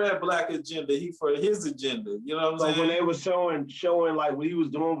ain't for that black agenda, he for his agenda. You know what I'm saying? When they were showing like what he was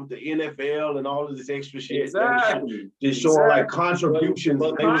doing with the NFL and all of this extra shit, exactly. Just showing like contributions.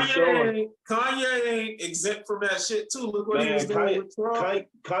 But Kanye ain't exempt from that shit too. Look what he was doing with Trump.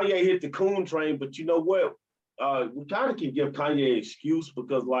 Kanye hit the coon train, but you know what? We kind of can give Kanye an excuse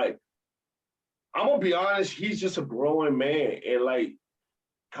because, like, I'm gonna be honest, he's just a growing man, and like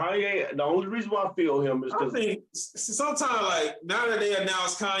Kanye, the only reason why I feel him is because I think sometimes, like now that they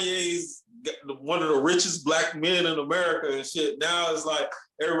announced Kanye's one of the richest black men in America and shit, now it's like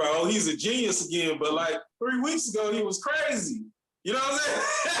everybody, oh, he's a genius again. But like 3 weeks ago, he was crazy. You know what I'm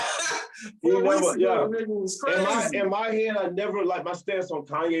saying? 4 weeks ago, the nigga was crazy. In my head, I never, like, my stance on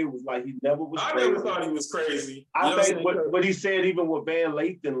Kanye was like, he never was crazy. I never thought he was crazy. I think what he said, even with Van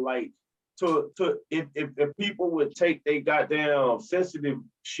Lathan, like, if people would take their goddamn sensitive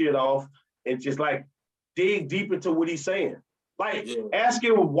shit off and just, like, dig deep into what he's saying. Like, ask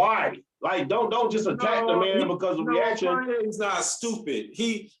him why. Like, don't just attack the man because of reaction. Kanye's not stupid.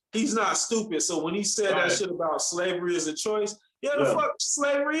 He's not stupid. So when he said that shit about slavery is a choice, the fuck,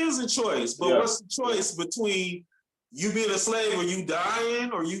 slavery is a choice. But what's the choice between you being a slave or you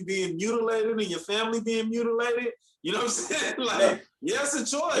dying or you being mutilated and your family being mutilated? You know what I'm saying? Like, it's a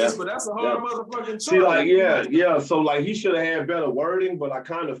choice, but that's a hard motherfucking choice. See, like, So, like, he should have had better wording, but I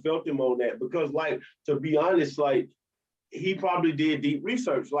kind of felt him on that because, like, to be honest, like, he probably did deep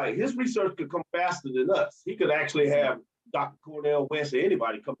research. Like, his research could come faster than us. He could actually have Dr. Cornell West or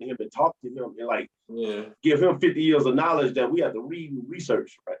anybody come to him and talk to him and like give him 50 years of knowledge that we have to read and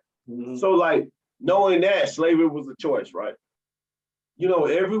research, right? Mm-hmm. So like knowing that slavery was a choice, right? You know,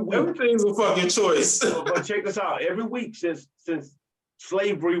 every week everything's a fucking choice. But check this out. Every week since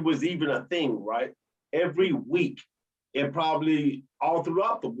slavery was even a thing, right? Every week and probably all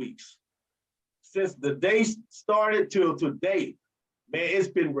throughout the weeks since the day started till today, man, it's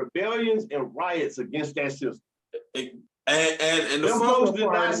been rebellions and riots against that system. And the folks did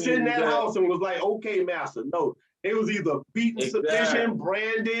not sit in that house and was like, okay, master. No, it was either beaten, sufficient,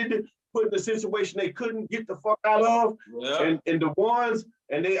 branded, put in a situation they couldn't get the fuck out of. Yeah. And the ones,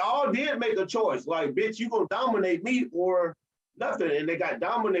 and they all did make a choice. Like, bitch, you gonna dominate me or nothing. And they got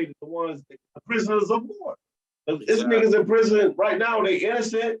dominated, the ones, the prisoners of war. This niggas in prison right now, they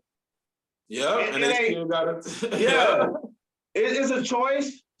innocent. Yeah, and they still got it. It's a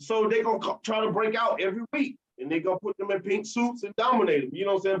choice. So they gonna try to break out every week. And they gonna put them in pink suits and dominate them. You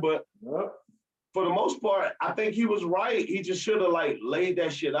know what I'm saying? But for the most part, I think he was right. He just should have like laid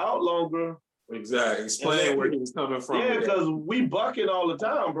that shit out longer. Exactly. Explain where he was coming from. Yeah, because we bucket all the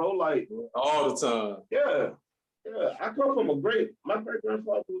time, bro. Like all the time. Yeah. I come from my great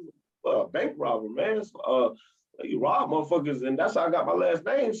grandfather was a bank robber, man. So, he robbed motherfuckers, and that's how I got my last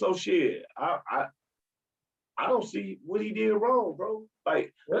name. So shit, I don't see what he did wrong, bro.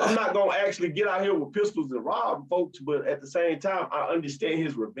 Like, I'm not gonna actually get out here with pistols and rob folks, but at the same time, I understand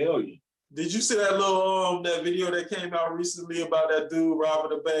his rebellion. Did you see that little that video that came out recently about that dude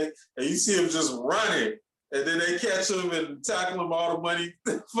robbing a bank? And you see him just running, And then they catch him and tackle him, all the money.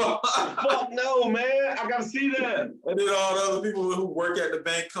 Fuck no, man. I gotta see that. And then all the other people who work at the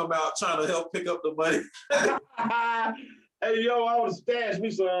bank come out trying to help pick up the money. Hey, yo, I would stash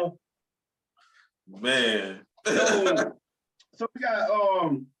me some. Man. So we got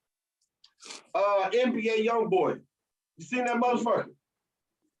NBA young boy. You seen that motherfucker?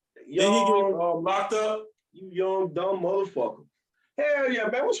 Then he get locked up. You young dumb motherfucker. Hell yeah,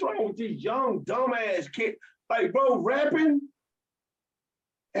 man. What's wrong with these young dumbass kids? Like, bro, rapping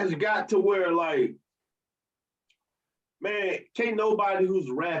has got to where, like, man, can't nobody who's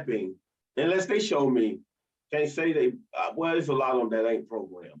rapping, unless they show me, can't say they, well, there's a lot of them that ain't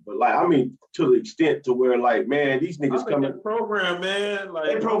programmed. But, like, I mean, to the extent to where, like, man, these niggas coming. Program, man. Like,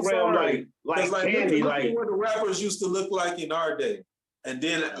 they program like candy. Look like at what the rappers used to look like in our day. And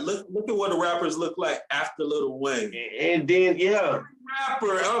then look at what the rappers look like after Lil Wayne. And then, yeah.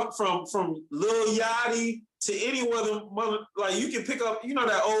 Rapper up from Lil Yachty to any other mother, like you can pick up, you know,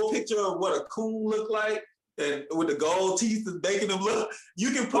 that old picture of what a coon look like, and with the gold teeth and making them look.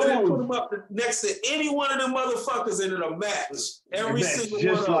 You can put them up next to any one of them motherfuckers and it'll match. Every single one.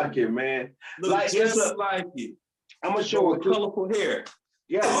 Just like it, man. Look like just like it. I'm gonna show a colorful hair.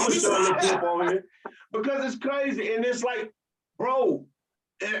 Yeah, I'm gonna show a little clip on here because it's crazy, and it's like, bro,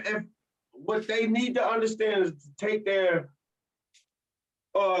 if what they need to understand is to take their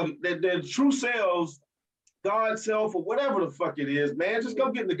true selves, God's self, or whatever the fuck it is, man. Just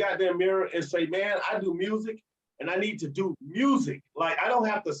go get in the goddamn mirror and say, man, I do music and I need to do music. Like, I don't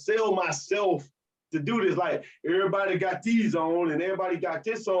have to sell myself to do this. Like, everybody got these on and everybody got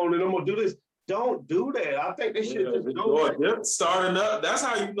this on and I'm gonna do this. Don't do that. I think they should just go. Starting up. That's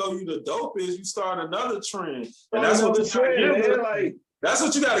how you know you the dope is. You start another trend. And that's what the trend, man. Like, that's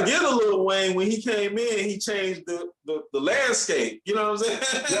what you got to give to Lil Wayne. When he came in, he changed the landscape. You know what I'm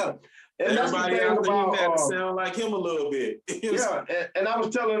saying? Yeah. And everybody out there had to sound like him a little bit. Yeah. And I was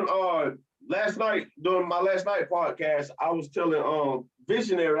telling last night, during my last night podcast, I was telling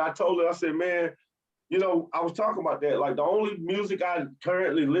Visionary, I told her, I said, man, you know, I was talking about that. Like, the only music I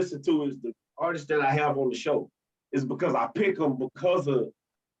currently listen to is the artists that I have on the show. Is because I pick them because of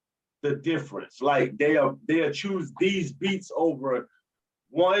the difference. Like, they'll choose these beats over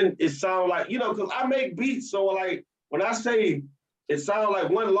one. It sounds like, you know, because I make beats. So, like, when I say it sounds like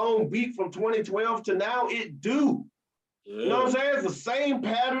one long beat from 2012 to now, it do. Yeah. You know what I'm saying? It's the same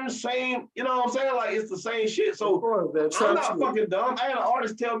pattern, same, you know what I'm saying? Like, it's the same shit. So I'm not fucking dumb. I had an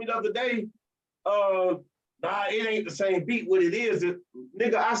artist tell me the other day, nah, it ain't the same beat. What it is,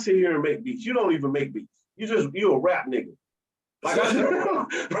 nigga, I sit here and make beats. You don't even make beats. You a rap nigga. Like, like,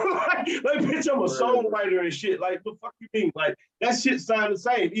 bitch, I'm a songwriter and shit. Like, the fuck you mean? Like, that shit sound the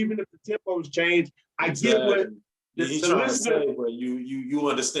same, even if the tempos change. I get what the listener, say, but you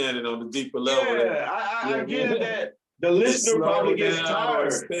understand it on the deeper level. Yeah, I get that the listener probably gets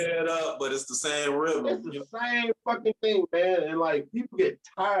tired. Sped up, but it's the same rhythm. It's the same fucking thing, man. And like, people get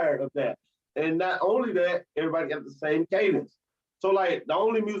tired of that. And not only that, everybody got the same cadence. So, like, the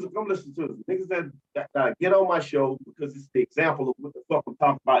only music I'm listening to is niggas that get on my show because it's the example of what the fuck I'm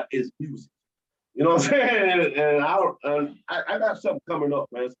talking about is music. You know what I'm saying? And I got something coming up,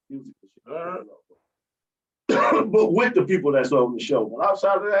 man. It's music and shit. But with the people that's on the show. But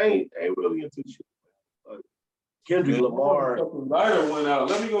outside of that, I ain't really into shit. Like, Kendrick Lamar. Lighter went out.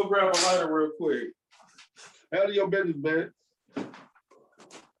 Let me go grab a lighter real quick. Hell of your business, man.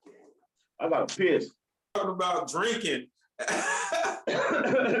 I got to piss. Talking about drinking.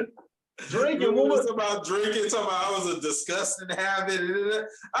 Drinking, what was about drinking? Talking about I was a disgusting habit.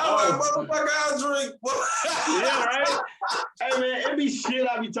 I'm like, motherfucker, I'll drink. Yeah, right? Hey, man, it be shit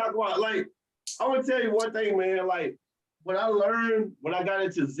I be talking about. Like, I want to tell you one thing, man. Like, when I got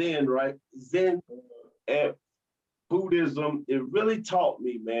into Zen, right? Zen and Buddhism, it really taught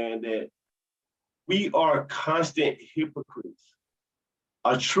me, man, that we are constant hypocrites.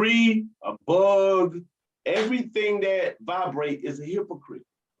 A tree, a bug, everything that vibrates is a hypocrite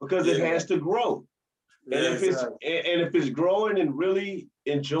because it has to grow. And if it's growing and really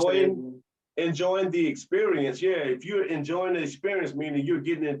enjoying the experience, if you're enjoying the experience, meaning you're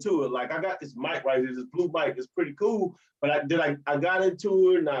getting into it. Like, I got this mic right here, this blue mic, it's pretty cool, but I got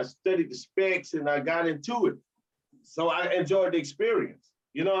into it and I studied the specs and I got into it. So I enjoyed the experience.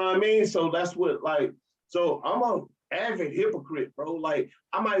 You know what I mean? So that's what, like, so I'm a avid hypocrite, bro. Like,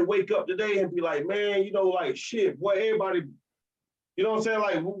 I might wake up today and be like, man, you know, like, shit, boy, everybody, you know what I'm saying?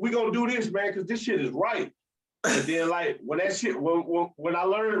 Like, we gonna do this, man, because this shit is right. And then, like, when that shit, when I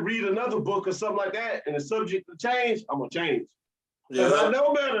learn to read another book or something like that, and the subject to change, I'm gonna change. Because I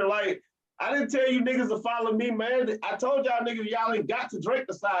know better. Like, I didn't tell you niggas to follow me, man. I told y'all niggas, y'all ain't got to drink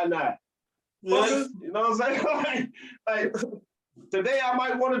the cyanide. fuckers. You know what I'm saying? like today I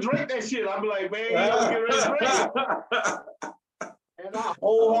might want to drink that shit. I'll be like, man, you know, get ready to drink. And I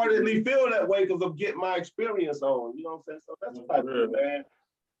wholeheartedly feel that way because I'm getting my experience on. You know what I'm saying? So that's what I do, man.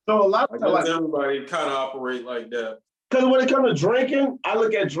 So a lot of times, everybody kind of operate like that. Because when it comes to drinking, I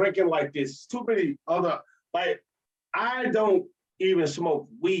look at drinking like this. Too many other, like, I don't even smoke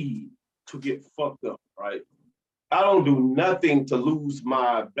weed to get fucked up, right? I don't do nothing to lose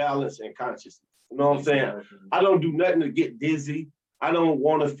my balance and consciousness. You know what I'm saying? I don't do nothing to get dizzy. I don't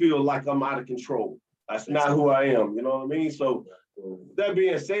want to feel like I'm out of control. That's not who I am. You know what I mean? So that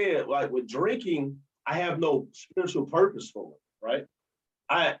being said, like with drinking, I have no spiritual purpose for it, right?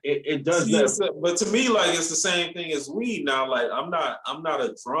 It does that. But to me, like it's the same thing as weed now. Like I'm not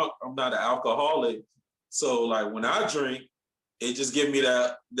a drunk, I'm not an alcoholic. So like when I drink, it just gives me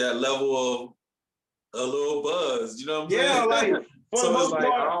that level of a little buzz. You know what I'm saying? Yeah, like so it's like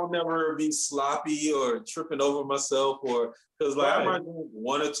I'll never be sloppy or tripping over myself, or because like I might drink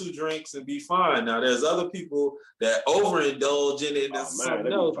 1 or 2 drinks and be fine. Now there's other people that overindulge in it. And it's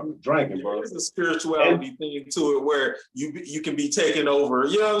something else. Drinking, bro. There's a spirituality thing to it where you can be taken over.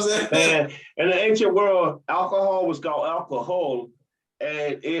 You know what I'm saying? Man, in the ancient world, alcohol was called alcohol,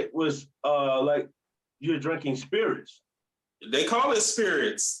 and it was like you're drinking spirits. They call it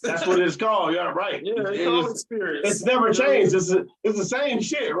spirits. That's what it's called. Yeah, right. Yeah, they call it spirits. It's never changed. It's the same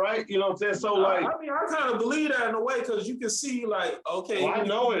shit, right? You know what I'm saying? So like, I mean, I kind of believe that in a way because you can see like, okay, I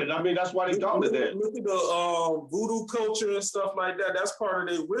know it. I mean, that's why they call it that. Look at the voodoo culture and stuff like that. That's part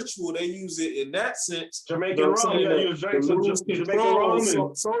of their ritual. They use it in that sense. Jamaican rum, yeah, you drink some Jamaican rum,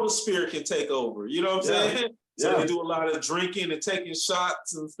 so the spirit can take over. You know what I'm saying? So they do a lot of drinking and taking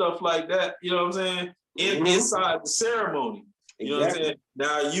shots and stuff like that. You know what I'm saying? Inside the ceremony. You know what I'm saying?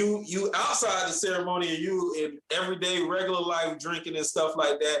 Now you outside the ceremony and you in everyday regular life drinking and stuff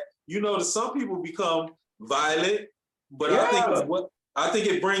like that, you know that some people become violent, but I think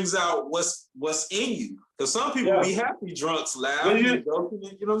it brings out what's in you. Because some people be happy drunks, loud, you know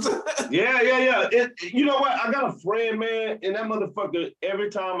what I'm saying? Yeah. You know what? I got a friend, man, and that motherfucker, every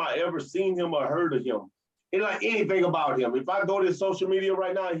time I ever seen him or heard of him, it's like anything about him. If I go to social media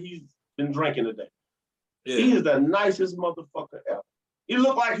right now, he's been drinking today. Yeah. He is the nicest motherfucker ever. He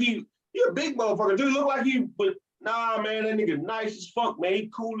look like he a big motherfucker. Dude, look like but nah, man, that nigga nice as fuck, man. He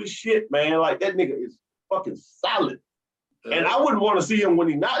cool as shit, man. Like that nigga is fucking solid. And I wouldn't want to see him when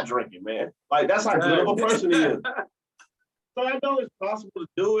he's not drinking, man. Like that's how good of a person he is. So I know it's possible to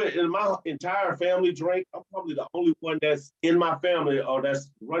do it. And my entire family drink. I'm probably the only one that's in my family or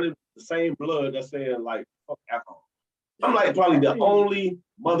that's running the same blood that's saying like fuck alcohol. I'm like probably the only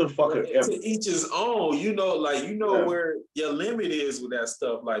motherfucker ever. To each his own, you know where your limit is with that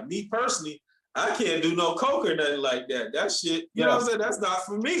stuff. Like me personally, I can't do no coke or nothing like that. That shit, you know what I'm saying? That's not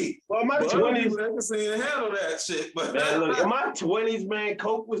for me. Well, in my 20s, I can see and handle that shit. But man, look, in my 20s, man,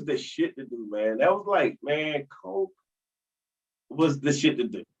 coke was the shit to do, man. That was like, man, coke was the shit to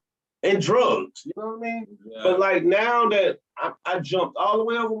do. And drugs, you know what I mean? Yeah. But like now that I jumped all the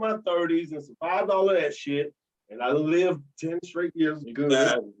way over my 30s and survived all of that shit, and I lived 10 straight years good.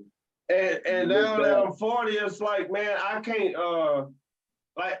 And now that I'm 40, it's like, man, I can't,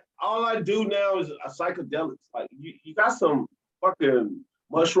 like, all I do now is psychedelics. Like, you got some fucking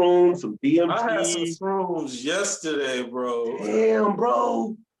mushrooms, some DMT. I had some shrooms yesterday, bro. Damn,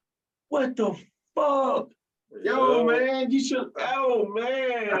 bro. What the fuck? Yo, man, you should,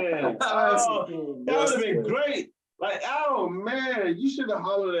 man. Oh, that would have been great. Like, oh, man, you should have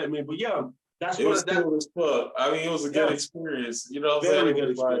hollered at me. But yeah. It was cool as fuck. I mean, it was a good experience. You know what I'm saying? Very good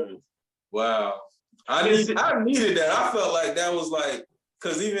experience. Wow. I needed that. I felt like that was like,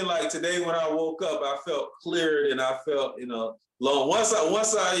 because even like today when I woke up, I felt cleared and I felt, long. Once I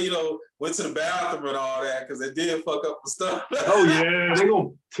went to the bathroom and all that, because it did fuck up the stuff. Oh, yeah. They gonna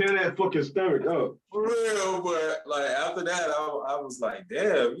tear that fucking stomach up. For real, but like after that, I was like,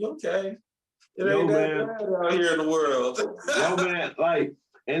 damn, you okay? It ain't that bad out here in the world. Yo, man, like,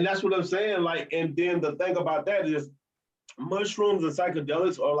 and that's what I'm saying. Like, and then the thing about that is mushrooms and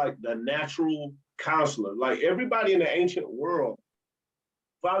psychedelics are like the natural counselor. Like everybody in the ancient world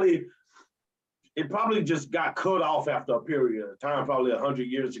probably just got cut off after a period of time, probably 100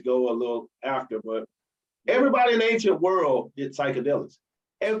 years ago, a little after, but everybody in the ancient world did psychedelics.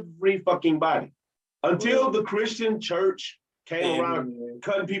 Every fucking body. Until the Christian church came around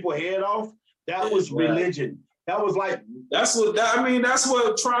cutting people's head off, that was religion. That was like that's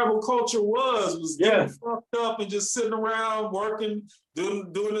what tribal culture was getting fucked up and just sitting around working,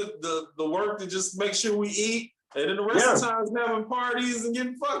 doing the work to just make sure we eat, and then the rest of the time having parties and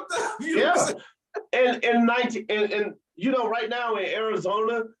getting fucked up. And right now in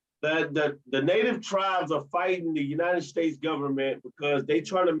Arizona, the native tribes are fighting the United States government because they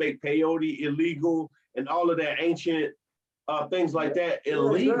trying to make peyote illegal and all of that ancient things like that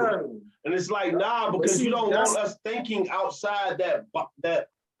illegal. Yeah. And it's like, nah, because you don't want us thinking outside that.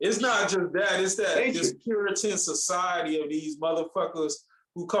 It's not just that, it's that this Puritan society of these motherfuckers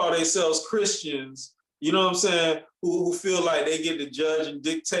who call themselves Christians, you know what I'm saying, who feel like they get to judge and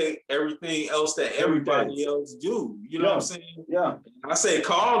dictate everything else that everybody else do. You know what I'm saying? Yeah. I say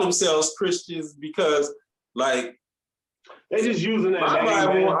call themselves Christians because, like, they just using that name,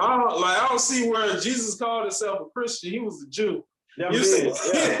 Bible, I don't see where Jesus called himself a Christian. He was a Jew. Never did.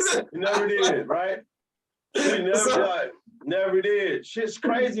 Yeah. He never did, right? He never did. Shit's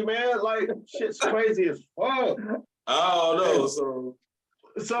crazy, man. Like, shit's crazy as fuck. I don't know.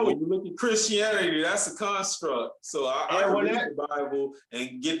 So when you look at Christianity, that's a construct. So I read the Bible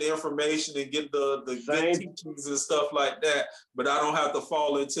and get the information and get the good teachings and stuff like that, but I don't have to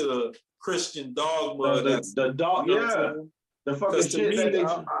fall into the Christian dogma. The fucking shit.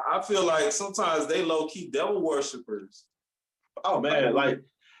 I feel like sometimes they low key devil worshippers. Oh man, we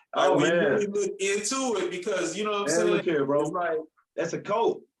really look into it because you know what I'm saying. Look here, bro. It's like that's a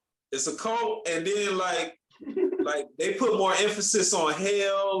cult. It's a cult, and then like they put more emphasis on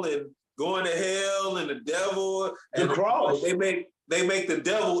hell and going to hell and the devil and the cross. They make the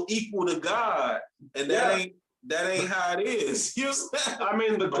devil equal to God, and that ain't how it is. You know what I'm saying? I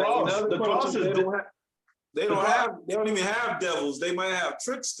mean, the cross. The cross is. They don't even have devils. They might have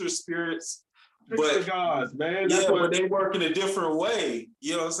trickster spirits. But gods, man. But they work in a different way.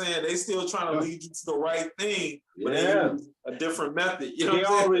 You know what I'm saying? They still trying to lead you to the right thing, but they use a different method. You know what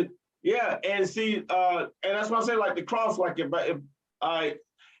I'm saying? Yeah, and see, and that's why I say like the cross. Like if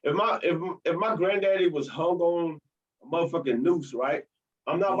my granddaddy was hung on a motherfucking noose, right?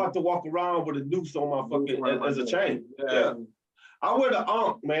 I'm not about to walk around with a noose on my fucking as a chain. Yeah. I wear the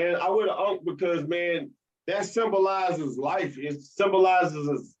ankh, man. I wear the ankh because, man, that symbolizes life. It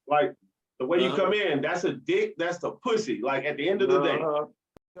symbolizes like the way you come in. That's a dick. That's the pussy. Like at the end of the day.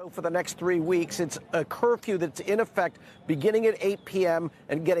 For the next 3 weeks, it's a curfew that's in effect beginning at 8 p.m.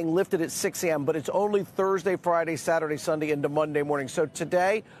 and getting lifted at 6 a.m., but it's only Thursday, Friday, Saturday, Sunday, into Monday morning. So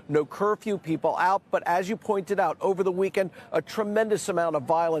today, no curfew, people out. But as you pointed out, over the weekend, a tremendous amount of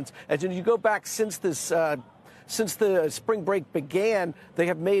violence. As you go back since the spring break began, they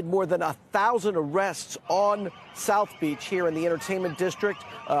have made more than 1,000 arrests on South Beach here in the entertainment district.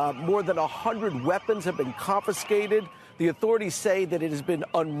 More than 100 weapons have been confiscated. The authorities say that it has been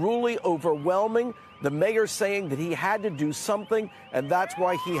unruly, overwhelming. The mayor saying that he had to do something, and that's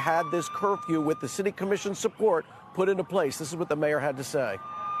why he had this curfew with the city commission support put into place. This is what the mayor had to say.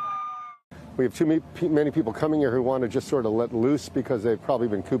 We have too many people coming here who want to just sort of let loose because they've probably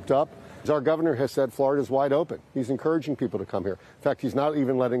been cooped up. As our governor has said, Florida's wide open. He's encouraging people to come here. In fact, he's not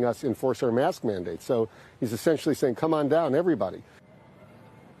even letting us enforce our mask mandate. So he's essentially saying, come on down, everybody.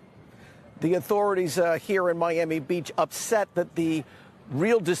 The authorities here in Miami Beach upset that the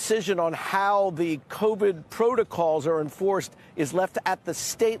real decision on how the COVID protocols are enforced is left at the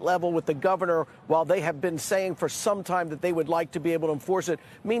state level with the governor, while they have been saying for some time that they would like to be able to enforce it.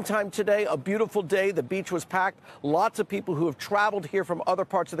 Meantime, today, a beautiful day. The beach was packed. Lots of people who have traveled here from other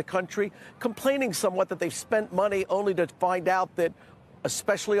parts of the country complaining somewhat that they've spent money only to find out that,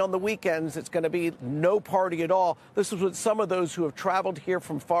 especially on the weekends, it's going to be no party at all. This is what some of those who have traveled here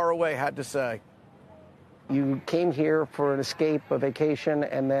from far away had to say. You came here for an escape, a vacation,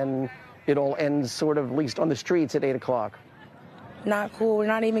 and then it all ends sort of, at least on the streets, at 8 o'clock. Not cool. We're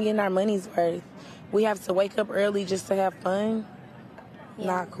not even getting our money's worth. We have to wake up early just to have fun.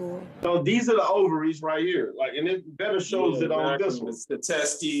 Not cool. So these are the ovaries right here. Like, and it better shows it on this one. It's the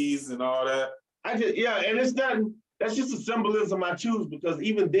testes and all that. And it's not. That's just a symbolism I choose because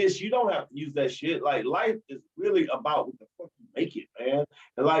even this, you don't have to use that shit. Like, life is really about what the fuck you make it, man.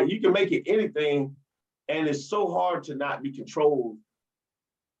 And like, you can make it anything, and it's so hard to not be controlled,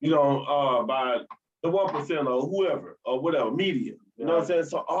 by the 1% or whoever or whatever, media. You know what I'm saying?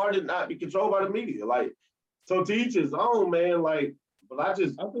 So hard to not be controlled by the media. Like, so to each his own, man. Like, but I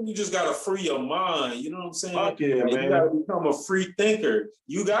think you just gotta free your mind. You know what I'm saying? Fuck yeah, man. You gotta become a free thinker.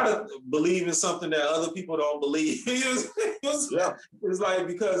 You gotta believe in something that other people don't believe. It's like,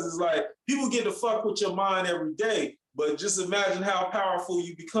 because it's like people get to fuck with your mind every day, but just imagine how powerful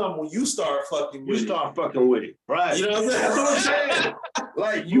you become when you start fucking with it. You start fucking with it, right? You know what I'm saying? That's what I'm saying.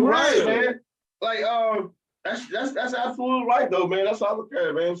 Like, you right, man. Like, that's absolutely right though, man. That's all I look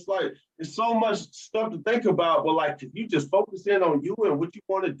at, man. It's like there's so much stuff to think about, but like if you just focus in on you and what you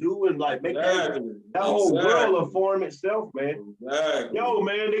want to do and like make that whole world will form itself, man. Exactly. Yo,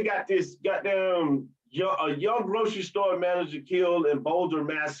 man, they got this goddamn A young grocery store manager killed in Boulder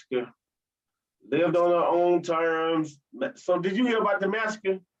massacre. Lived on her own terms. So did you hear about the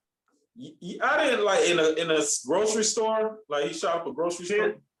massacre? I didn't like in a grocery store. Like he shot up a grocery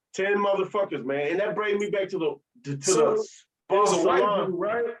store. 10 motherfuckers, man. And that brings me back to the So, spa it was a white salon. dude,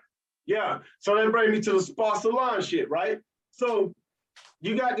 right? Yeah. So that brings me to the spa salon shit, right? So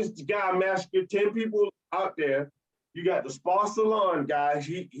you got this guy massacred, 10 people out there. You got the spa salon guy.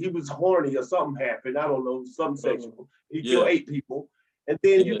 He was horny or something happened. I don't know, something sexual. He killed 8 people. And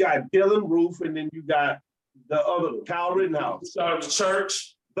then you got Dylan Roof, and then you got the other Kyle Rittenhouse. Shot up the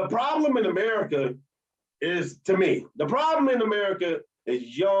church. The problem in America is, to me, the problem in America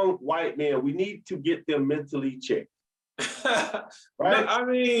is young white men. We need to get them mentally checked. Right?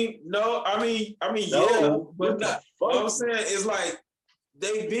 No, yeah, but not, what I'm saying is like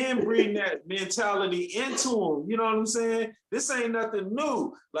they've been bringing that mentality into them. You know what I'm saying? This ain't nothing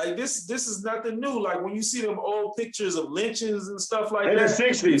new. Like this is nothing new. Like when you see them old pictures of lynchings and stuff like in that. the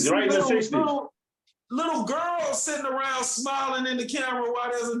 60s, right? In the 60s. Little girls sitting around smiling in the camera while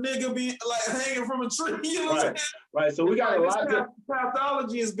there's a nigga be like hanging from a tree. You know what I'm saying? Right. So we got a lot of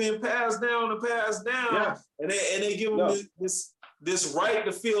pathology has been passed down. Yeah. And they give them this right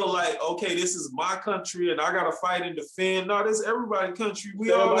to feel like, okay, this is my country and I gotta fight and defend. No, this is everybody's country.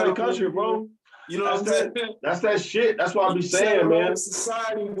 We all everybody's country, bro. You know what I'm saying? That's that shit. That's what I be saying, man.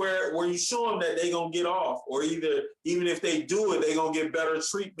 Society where you show them that they gonna get off, or even if they do it, they gonna get better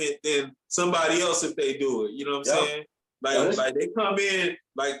treatment than somebody else if they do it. You know what I'm saying? Like they come in,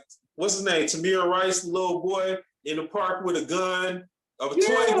 like what's his name? Tamir Rice, little boy in the park with a gun, a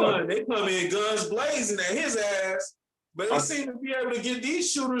toy gun. They come in guns blazing at his ass. But they seem to be able to get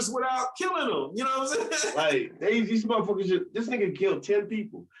these shooters without killing them. You know what I'm saying? Like, these motherfuckers, this nigga killed 10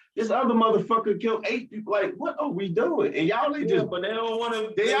 people. This other motherfucker killed 8 people. Like, what are we doing? And y'all ain't just, but they don't want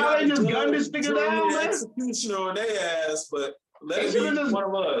to. Y'all ain't just gun this nigga down, man. Executioner on their ass, but let it be one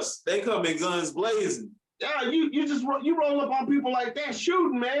of us. They come in guns blazing. Yeah, you roll up on people like that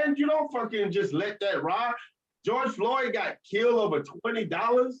shooting, man. You don't fucking just let that ride. George Floyd got killed over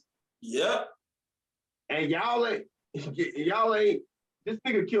 $20. Yep. And y'all ain't. This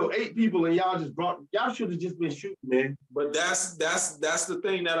nigga killed 8 people and y'all should have just been shooting, man. But that's the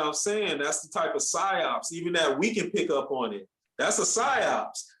thing that I'm saying. That's the type of psyops, even that we can pick up on it. That's a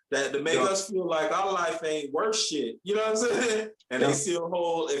psyops that to make us feel like our life ain't worth shit. You know what I'm saying? And they still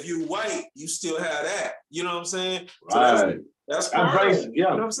hold, if you white, you still have that. You know what I'm saying? Right. So that's crazy. You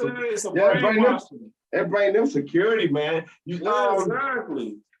know what I'm saying? It's a brainwashing. That bring them security, man.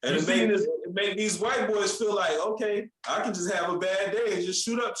 Exactly. And it make these white boys feel like, okay, I can just have a bad day and just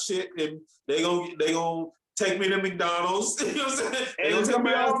shoot up shit, and they gonna take me to McDonald's. You know what I'm saying? They gonna take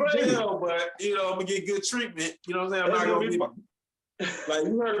me out of jail, but I'm gonna get good treatment. You know what I'm saying? I'm not gonna be like,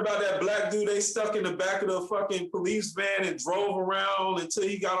 you heard about that black dude they stuck in the back of the fucking police van and drove around until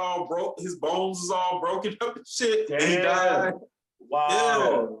he got all broke, his bones was all broken up and shit. Damn. And he died. Wow.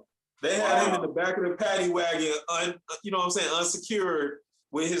 Yeah. They had him in the back of the paddy wagon, unsecured,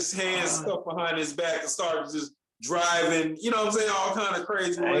 with his hands stuck behind his back and started just driving, all kind of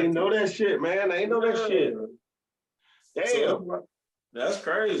crazy. I ain't know that shit, man. I ain't know that shit. Damn. So, that's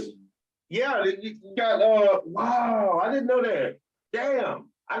crazy. Yeah, you got, wow, I didn't know that. Damn,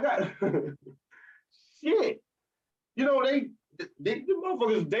 I got, shit. The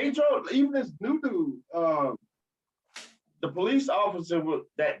motherfuckers, they drove, even this new dude, the police officer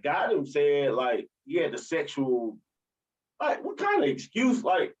that got him said, like, he had the sexual, like, what kind of excuse?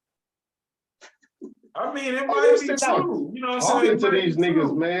 Like, I mean, it might be true. You know what I'm saying? To these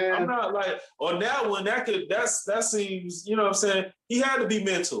niggas, man. I'm not like, on that one, that seems, you know what I'm saying? He had to be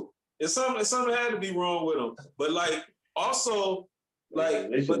mental. Something had to be wrong with him. But like, also,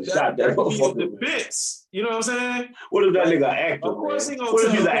 like, but that could be a defense. You know what I'm saying? What if that nigga actor? Of course he gonna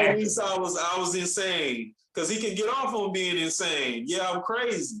tell the police I was insane. Because he can get off on being insane. Yeah, I'm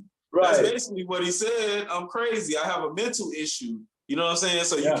crazy. Right. That's basically what he said. I'm crazy. I have a mental issue. You know what I'm saying?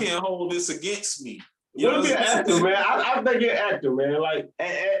 So you can't hold this against me. You know what I'm saying? Actor, man. I think you're an actor, man. Like,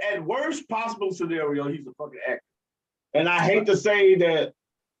 at worst possible scenario, he's a fucking actor. And I hate to say that.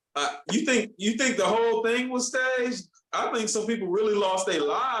 You think the whole thing was staged? I think some people really lost their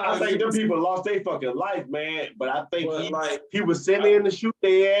lives. I think them people lost their fucking life, man. But I think he was sitting in to shoot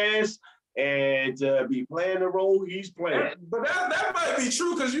their ass and be playing the role he's playing. But that might be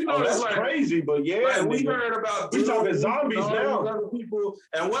true because that's it's like crazy. But yeah, like we heard about we talking zombies now. Other people,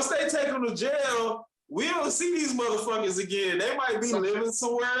 and once they take them to jail, we don't see these motherfuckers again. They might be living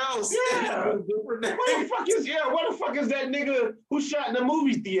somewhere else. Yeah. Where the fuck is that nigga who shot in the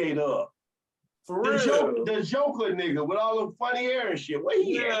movie theater up? For the real. The Joker nigga with all the funny hair and shit. Where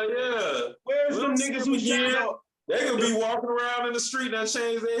he at? Yeah. Where's some niggas who shot up? They could be walking around in the street and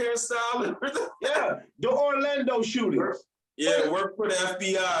change their hairstyle and everything. Yeah, the Orlando shootings. Yeah, work for the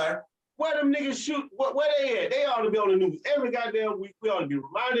FBI. Where them niggas shoot? Where they at? They ought to be on the news every goddamn week. We ought to be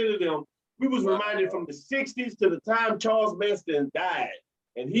reminded of them. We was reminded from the 60s to the time Charles Manson died.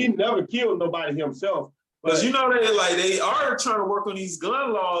 And he never killed nobody himself. But you know they are trying to work on these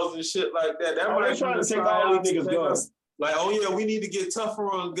gun laws and shit like that. That might trying to take all these niggas guns. Like, oh yeah, we need to get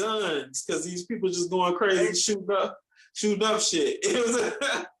tougher on guns because these people just going crazy shooting up shit.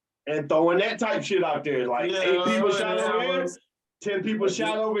 And throwing that type shit out there. Like 8 people shot over here, 10 people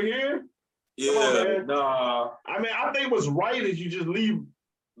shot over here. Yeah, on, nah. I mean, I think what's right is you just leave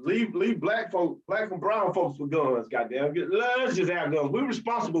black and brown folks with guns, goddamn. Let's just have guns. We're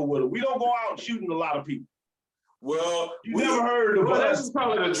responsible with it. We don't go out shooting a lot of people. Well, you never heard of us. That's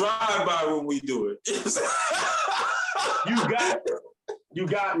probably the drive-by when we do it. You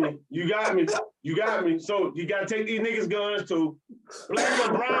got me. So you gotta take these niggas' guns too. Black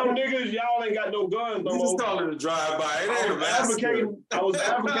and brown niggas, y'all ain't got no guns no more. You just call it a drive-by. I was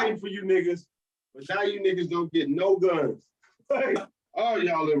advocating for you niggas, but now you niggas don't get no guns. All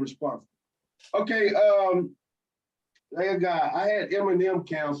y'all irresponsible. Okay, I had Eminem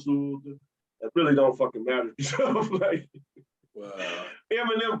canceled. That really don't fucking matter. Wow.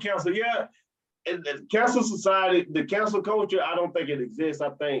 Eminem canceled, yeah. And the cancel society, the cancel culture, I don't think it exists.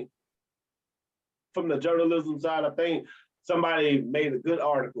 I think from the journalism side, I think somebody made a good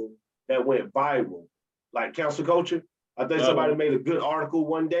article that went viral, like cancel culture. I think somebody made a good article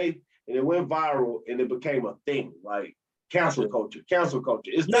one day and it went viral and it became a thing, like cancel culture.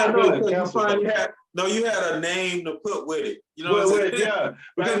 It's not really a cancel culture. You had a name to put with it. You know what I'm saying? Yeah,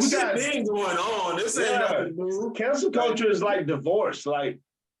 because we got things going on. This ain't nothing new. Cancel culture is like divorce. Like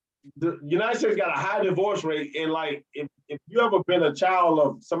the United States got a high divorce rate, and like if you ever been a child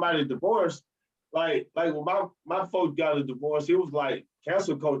of somebody divorced, like when my folks got a divorce, it was like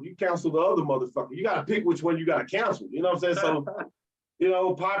cancel culture. You cancel the other motherfucker. You got to pick which one you got to cancel. You know what I'm saying?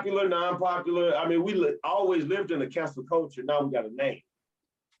 So, popular, non-popular. I mean, we always lived in a cancel culture. Now we got a name.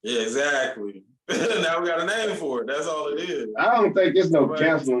 Yeah, exactly. Now we got a name for it. That's all it is. I don't think there's no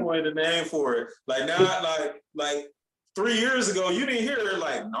canceling. Point a name for it. Like now, like 3 years ago, you didn't hear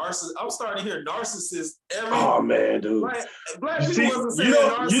like narcissist. I'm starting to hear narcissists every. Oh man, dude. Like, black people wasn't saying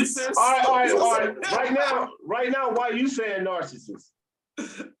narcissist. All right. Right now, why are you saying narcissist?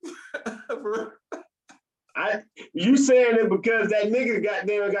 You saying it because that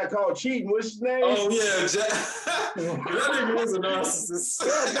nigga got called cheating. What's his name? Oh yeah, that nigga is a narcissist.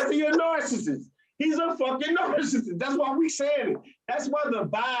 Yeah, that's a narcissist. He's a fucking narcissist. That's why we saying it. That's why the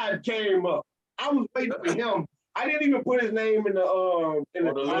vibe came up. I was waiting for him. I didn't even put his name in the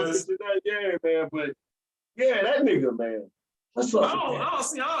list. Yeah, man. But yeah, that nigga, man. What's up?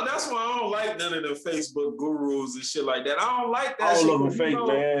 That's why I don't like none of the Facebook gurus and shit like that. I don't like that. All of them fake,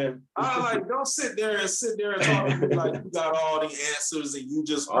 man. Don't sit there and talk to me like you got all the answers and you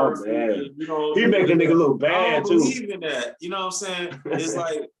just perfect. Man. He make a nigga look bad I don't too. believe in that. You know what I'm saying? It's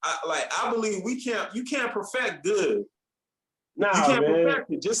I believe you can't perfect good. Nah, you can't man.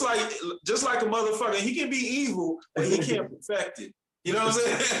 perfect it. Just like a motherfucker, he can be evil, but he can't perfect it. You know what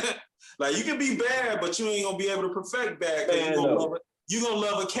I'm saying? Like you can be bad, but you ain't gonna be able to perfect bad. You gonna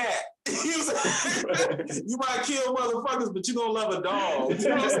love a cat. You might kill motherfuckers, but you gonna love a dog. You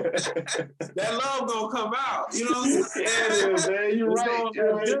know what I'm saying? That love gonna come out. You know what I'm saying? Yeah, man, you're right.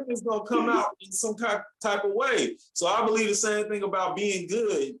 It's gonna come out in some type of way. So I believe the same thing about being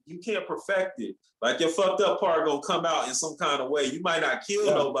good. You can't perfect it. Like your fucked up part gonna come out in some kind of way. You might not kill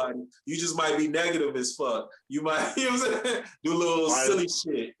nobody. You just might be negative as fuck. You might, you know what I'm saying? Do a little silly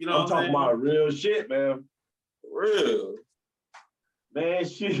shit. You know I'm talking about real shit, man. Real. Man,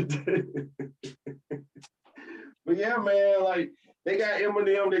 shit. But yeah, man, like they got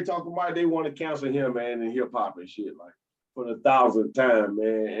Eminem, they talking about they want to cancel him, man, in hip hop and shit, like for the 1,000th time,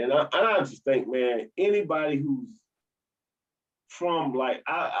 man. And I just think, man, anybody who's from like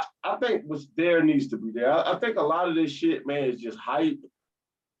I think what's there needs to be there. I think a lot of this shit, man, is just hype.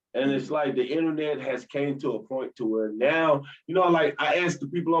 And it's like the internet has came to a point to where now, you know, like I asked the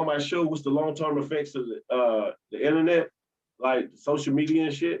people on my show, what's the long-term effects of the internet, like social media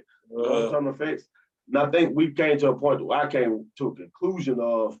and shit, long-term effects. And I think we came to a point where I came to a conclusion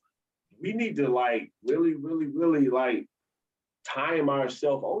of we need to like really, really, really like time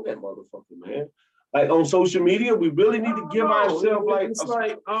ourselves on that motherfucker, man. Like on social media, we really need to give ourselves like. It's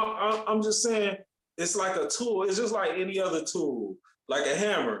like I'm just saying, it's like a tool. It's just like any other tool, like a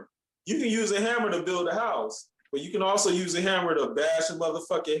hammer. You can use a hammer to build a house, but you can also use a hammer to bash a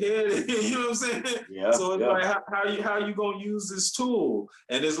motherfucking head. You know what I'm saying? Yeah. So it's like, how you gonna use this tool?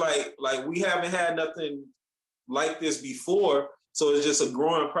 And it's like we haven't had nothing like this before. So it's just a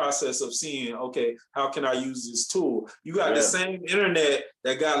growing process of seeing, okay, how can I use this tool? You got the same internet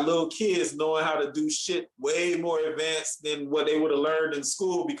that got little kids knowing how to do shit way more advanced than what they would have learned in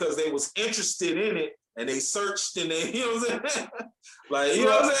school because they was interested in it and they searched and they, you know what I'm saying? Like, you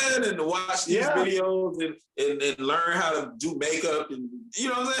know what I'm saying? And to watch these videos and learn how to do makeup and, you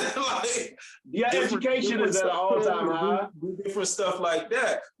know what I'm saying? Like, education is at an all-time high. Do different stuff like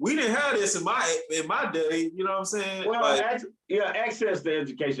that. We didn't have this in my day, you know what I'm saying? Well, like, access to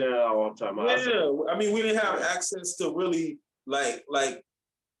education at an all-time high. Yeah, I mean, we didn't have access to really like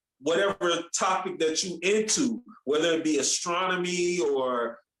whatever topic that you into, whether it be astronomy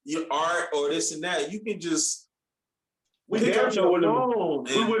or your art or this and that. You can just we wouldn't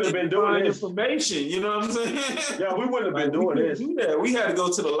have been doing this information. You know what I'm saying? Yeah, we wouldn't have been doing this. Do that. We had to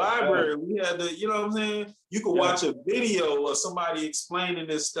go to the library. We had to, you know what I'm saying? You could watch a video of somebody explaining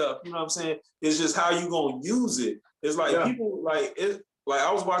this stuff. You know what I'm saying? It's just how you gonna use it. It's like people like it. Like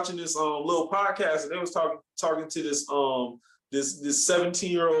I was watching this little podcast and they was talking to this this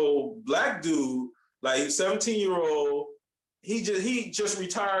 17-year-old black dude, like 17-year-old. He just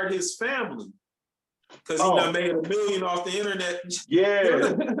retired his family because he done made $1 million off the internet.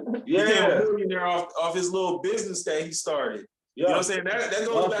 Yeah, he became a millionaire off his little business that he started. You know what I'm saying? That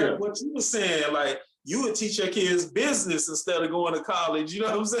goes back to what you were saying. Like you would teach your kids business instead of going to college. You know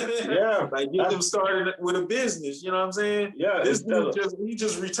what I'm saying? Yeah, like get them started with a business. You know what I'm saying? Yeah, this dude he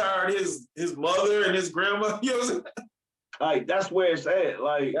just retired his mother and his grandma. You know what I'm saying? Like that's where it's at.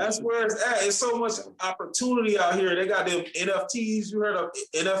 Like that's where it's at. It's so much opportunity out here. They got them NFTs. You heard of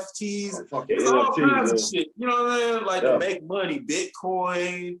NFTs? It's all kinds of shit. You know what I'm saying? Like to make money,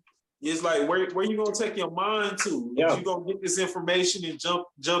 Bitcoin. It's like where you gonna take your mind to? Yeah. You gonna get this information and jump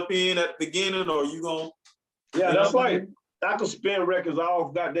in at the beginning, or you gonna? Yeah, that's like I could spin records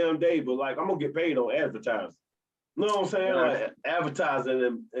all goddamn day, but like I'm gonna get paid on advertising. You know what I'm saying? Yeah. Like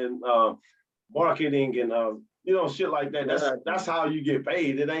advertising and marketing and you know, shit like that. That's how you get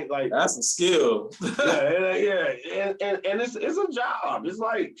paid. It ain't like that's a skill. And it's a job. It's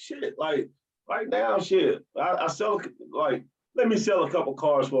like shit. Like right now, shit. I sell like let me sell a couple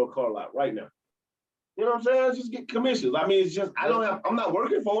cars for a car lot right now. You know what I'm saying? I just get commissions. I mean, it's just I'm not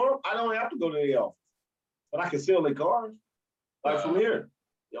working for them. I don't have to go to the office, but I can sell their cars like from here,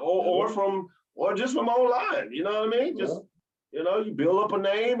 or just from online. You know what I mean? Just. You know, you build up a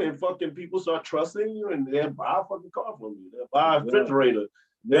name and fucking people start trusting you and they'll buy a fucking car from you. They'll buy a refrigerator.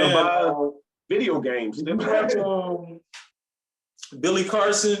 They'll buy video games. Billy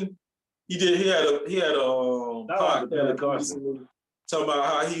Carson, he had a podcast Billy Carson talking about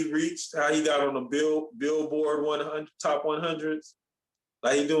how he got on the Billboard 100 top 100s.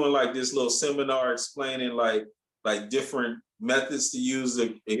 Like he doing like this little seminar explaining like different methods to use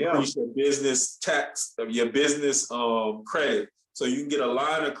to increase your business tax, your business credit. So you can get a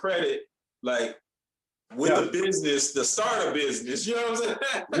line of credit like with the business, to start a business. You know what I'm saying?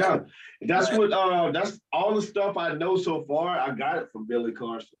 Yeah. That's what that's all the stuff I know so far. I got it from Billy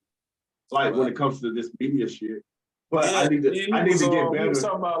Carson. Like when it comes to this media shit. But I need to get better. He was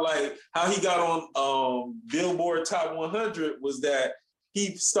talking about like how he got on Billboard Top 100 was that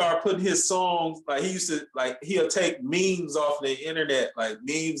he started putting his songs, like he used to, like he'll take memes off the internet, like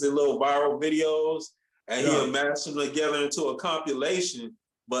memes and little viral videos, and he'll mash them together into a compilation.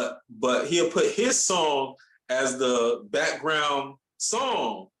 But he'll put his song as the background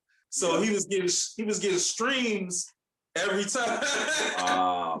song. So he was getting streams every time.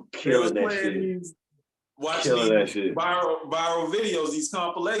 Killing that shit. Watching these viral videos, these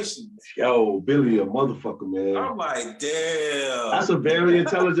compilations. Yo, Billy a motherfucker, man. I'm like, damn. That's a very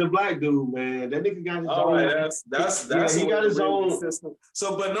intelligent black dude, man. That nigga got his own. Right, that's he got his own system.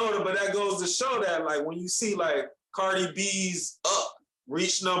 So, but that goes to show that, like, when you see like Cardi B's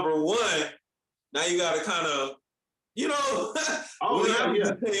reach #1, now you got to kind of, you know, now.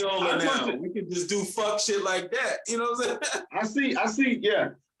 We can just do fuck shit like that. You know what I'm saying? I see.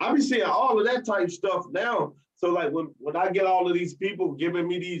 Yeah. I be seeing all of that type stuff now. So like when I get all of these people giving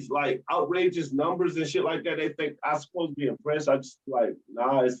me these like outrageous numbers and shit like that, they think I'm supposed to be impressed. I just like,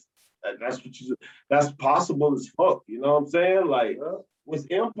 nah, that's possible as fuck. You know what I'm saying? Like what's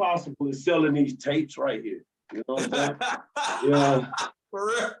impossible is selling these tapes right here. You know what I'm saying? Yeah. For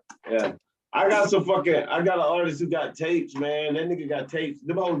real? Yeah. I got an artist who got tapes, man. That nigga got tapes.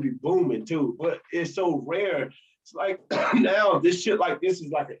 Them all be booming too, but it's so rare. It's like now this shit like this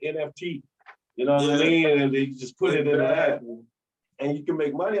is like an NFT, you know what I mean? And they just put it in the app and you can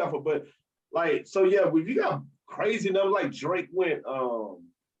make money off it. But like, so yeah, if you got crazy numbers. Like Drake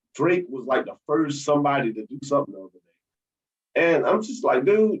Drake was like the first somebody to do something the other day. And I'm just like,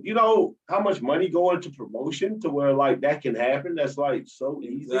 dude, you know how much money go into promotion to where like that can happen? That's like so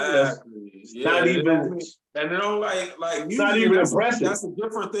easy. Exactly. It's not even, and they don't like music. Not even impressive. That's a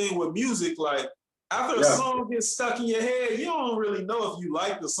different thing with music. Like after a song gets stuck in your head, you don't really know if you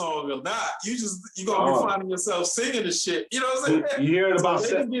like the song or not. You're gonna be finding yourself singing the shit. You know what I'm saying? You hear it about so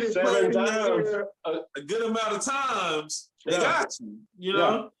seven times. A good amount of times. They got you. You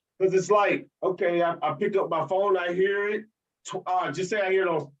know? Because it's like, okay, I pick up my phone, I hear it. Just say I hear it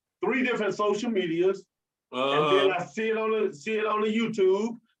on 3 different social medias, and then I see it on the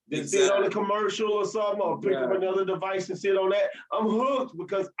YouTube, then see it on the commercial or something, or pick up another device and see it on that. I'm hooked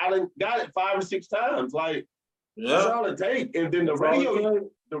because I done got it 5 or 6 times. Like that's all it takes. And then the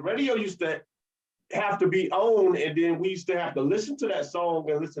radio used to have to be on, and then we used to have to listen to that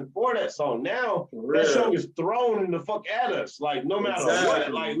song and listen for that song. Now that song is thrown the fuck at us. Like no matter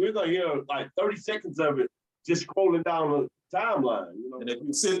what, like we're gonna hear like 30 seconds of it just scrolling down the timeline, you know. And if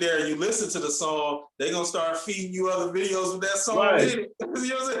you sit there and you listen to the song, they're gonna start feeding you other videos with that song in it. You know what I'm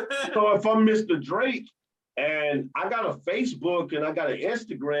saying? So if I'm Mr. Drake and I got a Facebook and I got an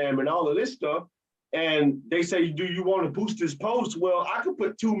Instagram and all of this stuff, and they say, do you want to boost this post? Well, I could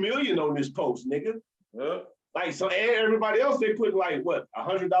put 2 million on this post, nigga. Yeah. Like, so everybody else, they put like, what,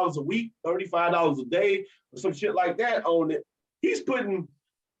 $100 a week, $35 a day, or some shit like that on it. He's putting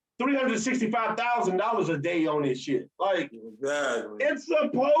 $365,000 a day on this shit. Like, it's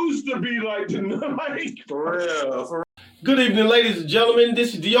supposed to be like, for real. Good evening, ladies and gentlemen.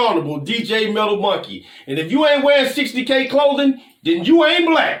 This is the Honorable DJ Metal Monkey. And if you ain't wearing 60K clothing, then you ain't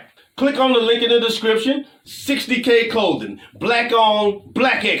black. Click on the link in the description. 60K clothing. Black on,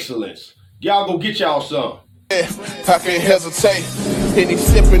 black excellence. Y'all go get y'all some. I can't hesitate. Penny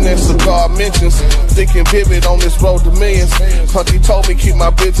sipping and cigar mentions. Thinking vivid on this road to millions. Hunty told me keep my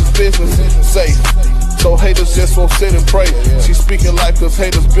business safe. So haters just won't sit and pray. She speaking like cause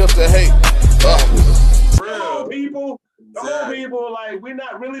haters built to hate. People, like we're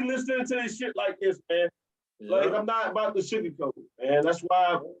not really listening to this shit like this, man. Like I'm not about the sugarcoat, man. That's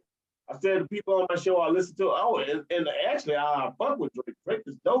why I said to people on my show I listen to. And actually I fuck with Drake. Drake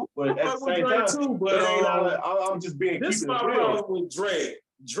is dope, but at the same time, too, but I'm just being this keeping is it my real. problem with Drake.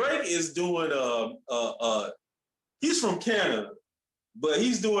 Drake is doing he's from Canada, but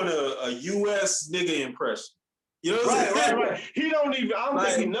he's doing a US nigga impression. You know what I'm saying? Right. He don't even, I don't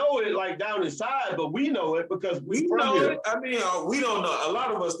think he know it like down inside, but we know it because we know here. it. I mean, we don't know. A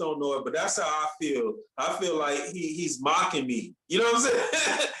lot of us don't know it, but that's how I feel. I feel like he's mocking me. You know what I'm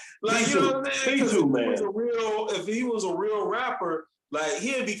saying? Like, you know what I'm saying? Me too, man. If he was a real rapper, like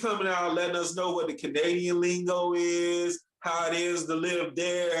he'd be coming out letting us know what the Canadian lingo is, how it is to live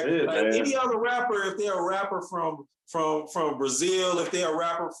there. Like any other rapper, if they're a rapper from Brazil, if they're a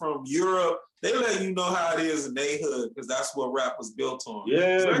rapper from Europe, they let you know how it is in their hood because that's what rap was built on.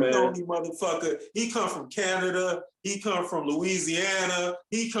 Yeah, Drake, man. the only motherfucker. He come from Canada. He come from Louisiana.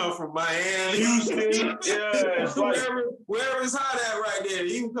 He come from Miami. Houston. Yeah, wherever it's hot at right there.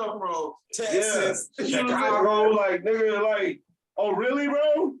 He can come from Texas. Yeah. Chicago, like nigga, like, oh really,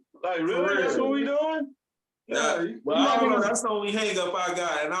 bro? Like really? That's what we doing? Yeah, well, I don't know. That's the only hang up I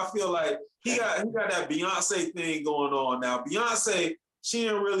got, and I feel like he got that Beyonce thing going on now. Beyonce, she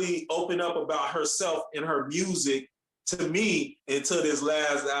didn't really open up about herself and her music to me until this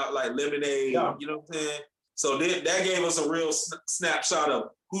last out, like Lemonade. Yeah. You know what I'm saying? So that gave us a real snapshot of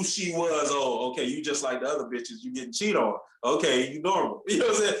who she was. Oh, okay, you just like the other bitches, you getting cheated on. Okay, you normal. You know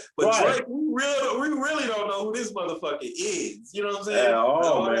what I'm saying? But Drake, we really don't know who this motherfucker is. You know what I'm saying?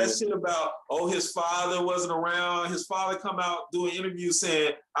 All that shit about, his father wasn't around. His father come out do an interview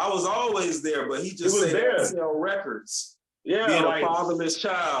saying, I was always there, but he just said I sell records. Yeah, being a fatherless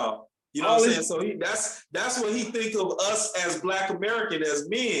child. You know what I'm saying? So that's what he think of us as Black American, as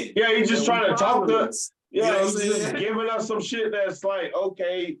men. Yeah, he's just trying to talk to us. Yeah, you know he's just giving us some shit that's like,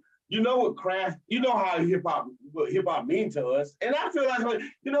 okay, you know what craft, you know how what hip hop mean to us. And I feel like,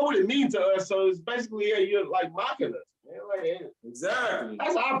 you know what it means to us. So it's basically, you're like mocking us. Man. Like, exactly.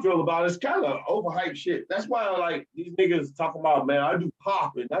 That's how I feel about it. It's kind of overhyped shit. That's why like these niggas talking about, man, I do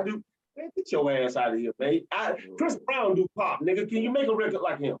pop and I do, man, get your ass out of here, man. Chris Brown do pop, nigga. Can you make a record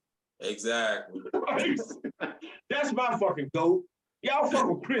like him? Exactly. That's my fucking goat. Y'all fuck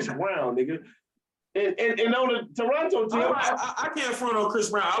with Chris Brown, nigga. And on the Toronto team, I can't front on Chris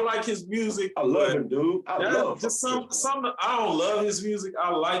Brown. I like his music. I love him, dude. I love just some. I don't love his music. I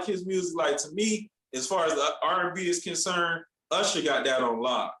like his music. Like to me, as far as the R&B is concerned, Usher got that on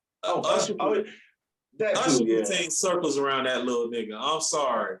lock. That Usher too, yeah. contains circles around that little nigga. I'm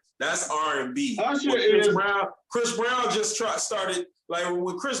sorry. That's R&B. Usher Chris is Brown. Chris Brown just started, like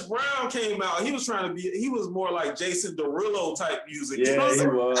when Chris Brown came out, he was more like Jason Derulo type music. Yeah, he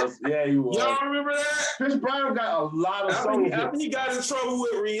was. Yeah, he was. Y'all remember that? Chris Brown got a lot of songs. After he got in trouble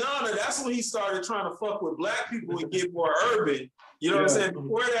with Rihanna, that's when he started trying to fuck with black people and get more urban. You know what I'm saying?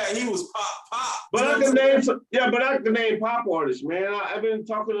 Before that, he was pop. But I can name pop artists, man. I've been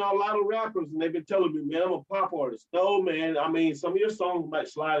talking to a lot of rappers, and they've been telling me, man, I'm a pop artist. No, man. I mean, some of your songs might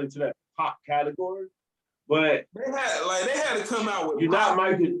slide into that pop category, but they had to come out with you're pop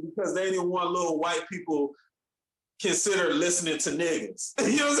not because they didn't want little white people consider listening to niggas.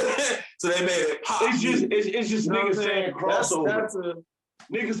 You know what I'm saying? So they made it pop. It's just niggas saying crossover.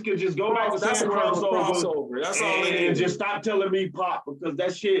 Niggas could just go back to saying crossover. That's all it is. And just stop telling me pop, because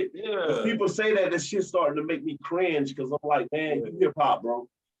that shit, when people say that shit's starting to make me cringe, because I'm like, man, you hip hop, bro.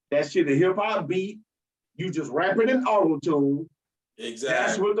 That shit, a hip hop beat, you just rap it in auto-tune. Exactly.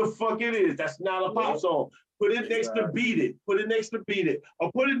 That's what the fuck it is. That's not a pop song. Put it next to Beat It. Put it next to Beat It.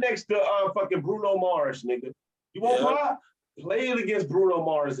 Or put it next to fucking Bruno Mars, nigga. You want pop? Play it against Bruno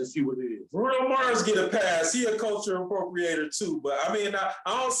Mars and see what it is. Bruno Mars get a pass. He a culture appropriator too, but I mean, I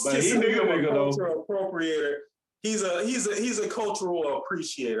don't consider him a culture appropriator. He's a cultural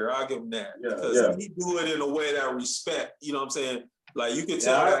appreciator. I'll give him that, because he do it in a way that respect. You know what I'm saying? Like you can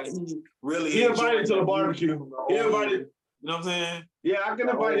tell that he really. He invited to the barbecue. He invited. You know what I'm saying? Yeah, I can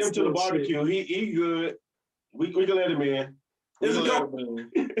invite him to the barbecue. He good. We can let him in.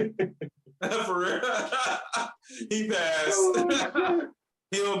 For real. He passed.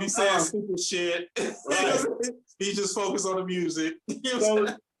 He don't be saying stupid shit. Right. He just focused on the music.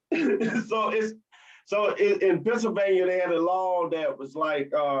 So in Pennsylvania, they had a law that was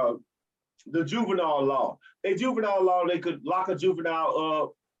like the juvenile law. They could lock a juvenile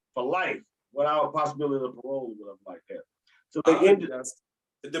up for life without possibility of parole or whatever like that. So they ended.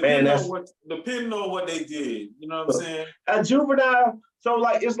 Depending on what they did, you know what I'm saying? A juvenile. So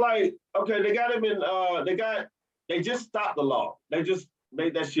like it's like, okay, they got him in. They just stopped the law. They just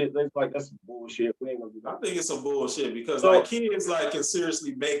made that shit. They like, that's some bullshit. We ain't gonna do that. I think it's some bullshit because like kids like can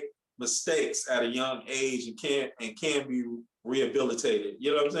seriously make mistakes at a young age and can be rehabilitated.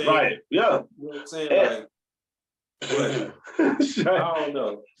 You know what I'm saying? Right. Yeah. You know what I'm saying? I don't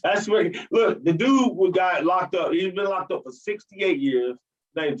know. That's what. Look, the dude got locked up. He's been locked up for 68 years.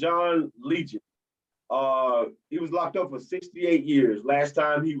 Named John Legion. He was locked up for 68 years. Last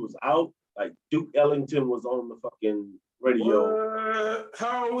time he was out, like Duke Ellington was on the fucking radio.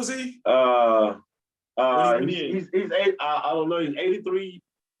 How old was he? He's I don't know. He's 83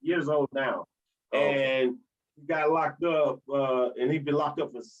 years old now, and he got locked up. And he's been locked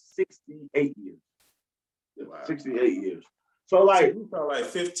up for 68 years. Wow. 68 years. So like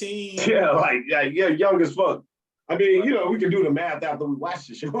 15. Yeah, young as fuck. I mean, you know, we can do the math after we watch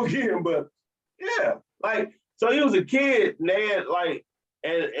the show again, but yeah, like, so he was a kid, and they had like,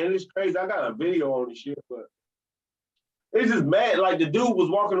 and it's crazy. I got a video on the shit, but it's just mad. Like the dude was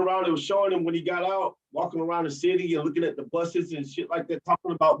walking around, it was showing him when he got out, walking around the city and looking at the buses and shit like that,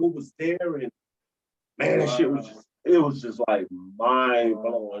 talking about what was there, and man, that shit was just like mind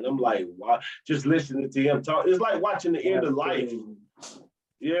blowing. I'm like, wow, just listening to him talk. It's like watching the end of life.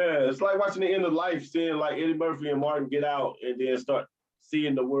 Yeah, it's like watching the end of life, seeing like Eddie Murphy and Martin get out and then start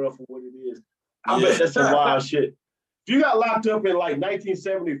seeing the world for what it is. I bet that's some wild shit. If you got locked up in like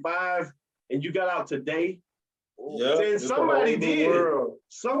 1975 and you got out today, then somebody did.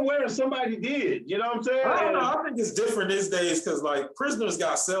 Somewhere somebody did. You know what I'm saying? I don't know. I think it's different these days because like prisoners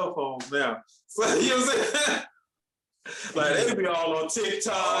got cell phones now. So, you know what I'm saying? Like they be all on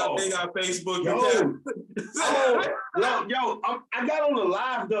TikTok, they got Facebook. I got on the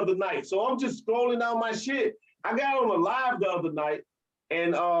live the other night, so I'm just scrolling down my shit. I got on the live the other night,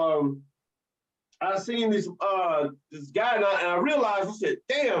 and I seen this guy, and I realized, I said,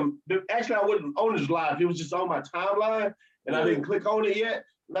 "Damn!" Actually, I wasn't on his live; it was just on my timeline, and I didn't click on it yet.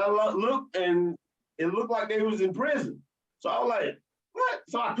 And I looked, and it looked like they was in prison. So I was like, "What?"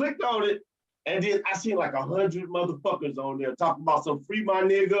 So I clicked on it. And then I seen like 100 motherfuckers on there talking about some free my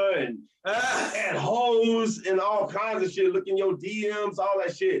nigga and hoes and all kinds of shit, looking your DMs, all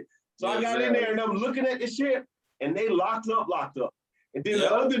that shit. So I got in there and I'm looking at this shit and they locked up. And then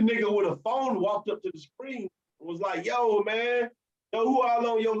the other nigga with a phone walked up to the screen and was like, yo, man, who all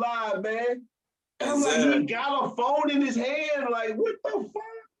on your live, man? And I'm like, he got a phone in his hand. Like, what the fuck?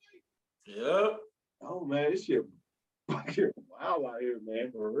 Yep. Oh, man, this shit fucking wild out here,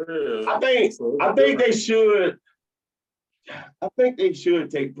 man. For real. I think they should. I think they should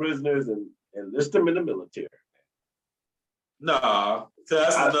take prisoners and enlist them in the military. Nah, So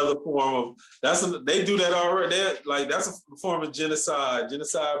that's another form of they do that already. That's a form of genocide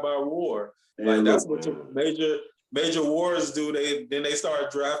by war. Like that's what your major wars do. They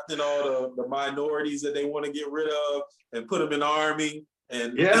start drafting all the minorities that they want to get rid of and put them in the army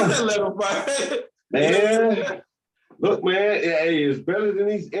and let them fight. Man, look, man, hey, it's better than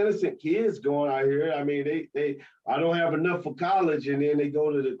these innocent kids going out here. I mean, I don't have enough for college, and then they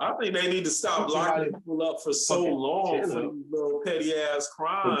go to the. I think they need to stop locking people up for so long for these little petty ass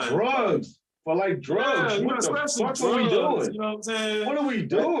crimes. For drugs. For drugs. Yeah, what the fuck drugs, are we doing? You know what I'm saying? What are we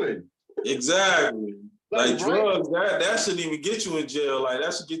doing? Exactly. Like drugs, that shouldn't even get you in jail. Like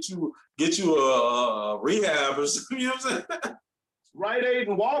that should get you a rehab or something. You know what I'm saying? Rite Aid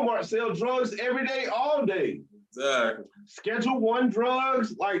and Walmart sell drugs every day, all day. Exactly. Schedule I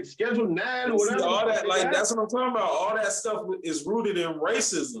drugs, like Schedule 9 or whatever. See, all that, that's what I'm talking about. All that stuff is rooted in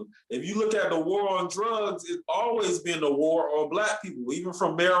racism. If you look at the war on drugs, it's always been the war on black people, even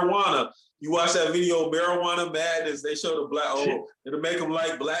from marijuana. You watch that video, Marijuana Madness, they show the black, it'll make them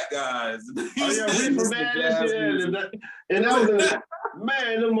like black guys. Oh, yeah, Reefer Madness, and that was,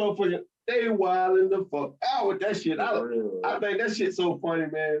 man, them motherfuckers, they wilding the fuck out with that shit. I think that shit's so funny,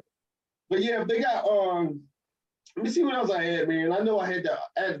 man. But yeah, they got, let me see what else I had, man. I know I had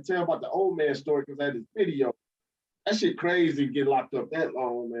to tell about the old man story because I had this video. That shit crazy to get locked up that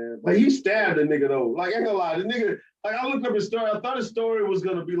long, man. But he stabbed a nigga though. Like, I ain't gonna lie, the nigga, like I looked up his story. I thought his story was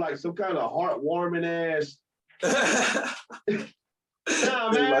gonna be like some kind of heartwarming ass.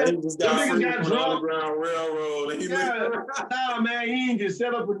 Nah, man. Like he just got free from the Underground Railroad. Nah, man, he didn't get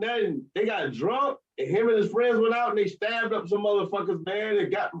set up with nothing. They got drunk, and him and his friends went out and they stabbed up some motherfuckers, man,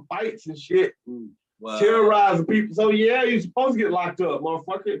 and got in fights and shit. Wow. Terrorizing people. So yeah, you're supposed to get locked up,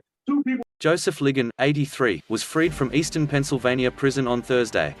 motherfucker. 2 people. Joseph Ligon, 83, was freed from Eastern Pennsylvania prison on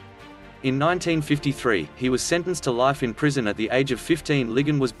Thursday. In 1953, he was sentenced to life in prison at the age of 15.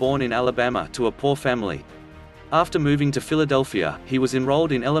 Ligon was born in Alabama to a poor family. After moving to Philadelphia, he was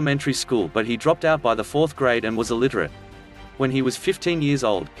enrolled in elementary school, but he dropped out by the 4th grade and was illiterate. When he was 15 years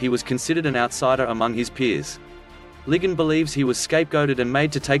old, he was considered an outsider among his peers. Ligon believes he was scapegoated and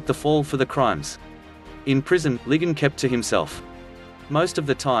made to take the fall for the crimes. In prison, Ligon kept to himself. Most of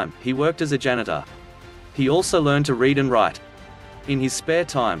the time, he worked as a janitor. He also learned to read and write. In his spare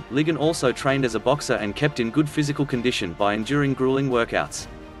time, Ligon also trained as a boxer and kept in good physical condition by enduring grueling workouts.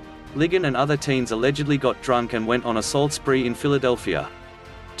 Ligon and other teens allegedly got drunk and went on an assault spree in Philadelphia.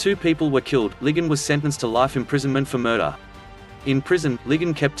 2 people were killed. Ligon was sentenced to life imprisonment for murder. In prison,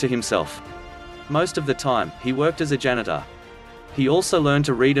 Ligon kept to himself. Most of the time, he worked as a janitor. He also learned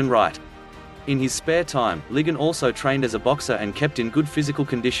to read and write. In his spare time, Ligon also trained as a boxer and kept in good physical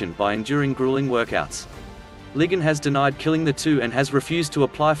condition by enduring grueling workouts. Ligon has denied killing the 2 and has refused to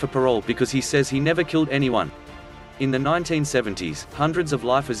apply for parole because he says he never killed anyone. In the 1970s, hundreds of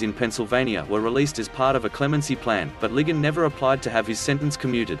lifers in Pennsylvania were released as part of a clemency plan, but Ligon never applied to have his sentence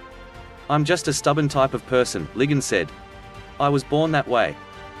commuted. "I'm just a stubborn type of person," Ligon said. "I was born that way."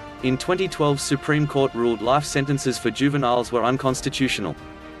 In 2012, Supreme Court ruled life sentences for juveniles were unconstitutional.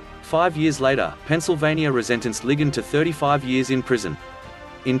 5 years later, Pennsylvania sentenced Ligon to 35 years in prison.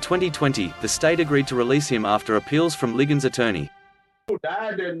 In 2020, the state agreed to release him after appeals from Ligon's attorney.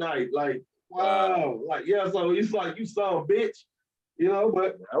 Died that night, like, wow, like, yeah, so it's like, you saw a bitch, you know,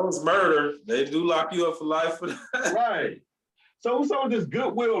 but. That was murder. They do lock you up for life for that. Right. So what's up with this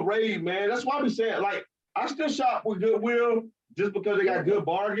Goodwill raid, man? That's why I'm saying, like, I still shop with Goodwill just because they got good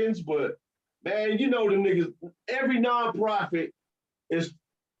bargains, but, man, you know the niggas, every nonprofit is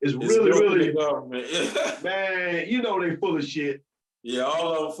really, man, you know they full of shit. Yeah,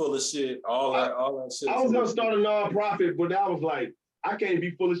 all of them full of shit. All that shit. I was gonna start a nonprofit, but I was like, I can't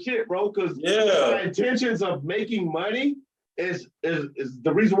be full of shit, bro, because my intentions of making money is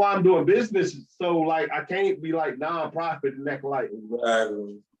the reason why I'm doing business. So like, I can't be like nonprofit and act like,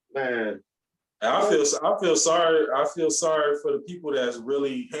 exactly, man. And I feel sorry. I feel sorry for the people that's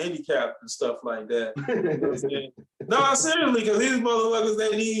really handicapped and stuff like that. You know what I'm saying? No, seriously, because these motherfuckers,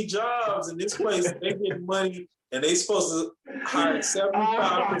 they need jobs in this place. They get money, and they supposed to hire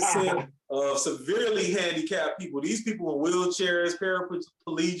 75% of severely handicapped people. These people in wheelchairs,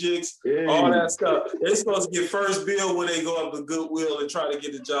 paraplegics, all that stuff. They're supposed to get first bill when they go up to Goodwill and try to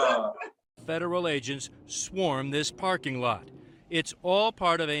get a job. Federal agents swarm this parking lot. It's all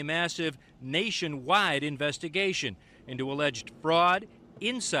part of a massive nationwide investigation into alleged fraud,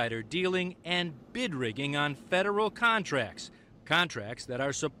 insider dealing, and bid rigging on federal contracts. Contracts that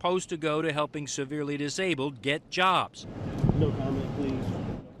are supposed to go to helping severely disabled get jobs. No comment, please.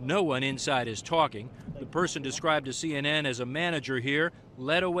 No one inside is talking. The person described to CNN as a manager here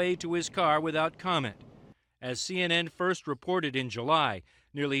led away to his car without comment. As CNN first reported in July,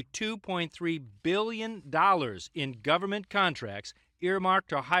 nearly $2.3 billion in government contracts earmarked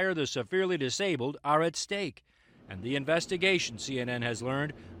to hire the severely disabled are at stake. And the investigation, CNN has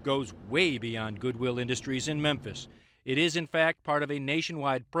learned, goes way beyond Goodwill Industries in Memphis. It is, in fact, part of a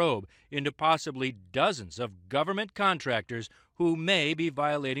nationwide probe into possibly dozens of government contractors who may be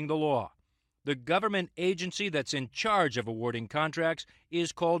violating the law. The government agency that's in charge of awarding contracts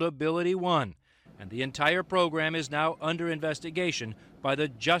is called Ability One, and the entire program is now under investigation by the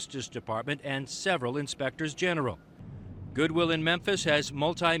Justice Department and several inspectors general. Goodwill in Memphis has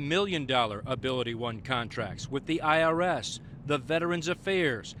multi-million-dollar Ability One contracts with the IRS, the Veterans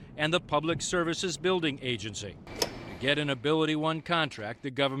Affairs, and the Public Services Building Agency. To get an Ability One contract, the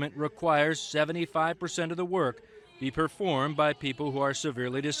government requires 75% of the work be performed by people who are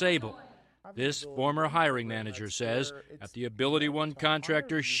severely disabled. This former hiring manager says at the Ability One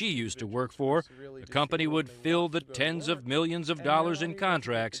contractor she used to work for, the company would fill the tens of millions of dollars in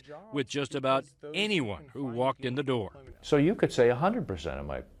contracts with just about anyone who walked in the door. So you could say 100% of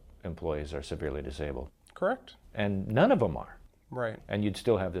my employees are severely disabled. Correct. And none of them are. Right. And you'd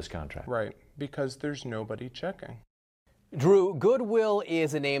still have this contract. Right. Because there's nobody checking. Drew, Goodwill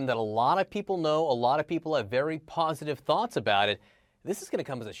is a name that a lot of people know. A lot of people have very positive thoughts about it. This is going to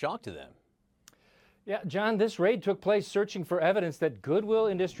come as a shock to them. Yeah, John, this raid took place searching for evidence that Goodwill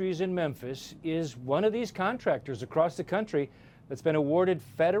Industries in Memphis is one of these contractors across the country that's been awarded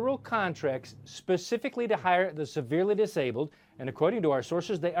federal contracts specifically to hire the severely disabled. And according to our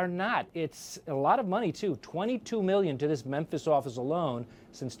sources, they are not. It's a lot of money, too. $22 million to this Memphis office alone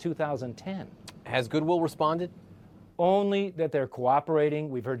since 2010. Has Goodwill responded? Only that they're cooperating.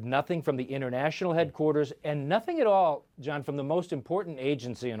 We've heard nothing from the international headquarters and nothing at all, John, from the most important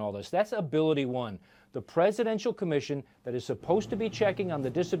agency in all this. That's Ability One, the presidential commission that is supposed to be checking on the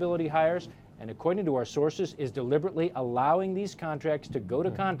disability hires and, according to our sources, is deliberately allowing these contracts to go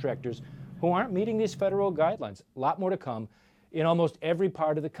to contractors who aren't meeting these federal guidelines. A lot more to come in almost every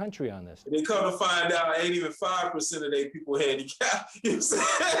part of the country on this. They come to find out ain't even 5% of their people handicapped. You know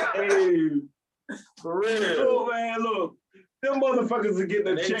what I'm saying? For real. Oh, man, look. Them motherfuckers are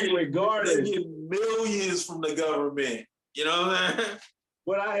getting a check regardless. They get millions from the government. You know what I'm saying?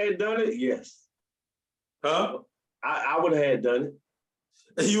 Would I have done it? Yes. Huh? I would have had done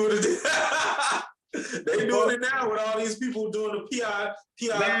it. You would have They doing it now with all these people doing the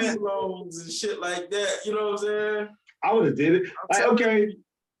PIP loans and shit like that. You know what I'm saying? I would have did it. Like,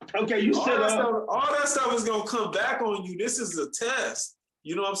 okay, you all said all that stuff is gonna come back on you. This is a test.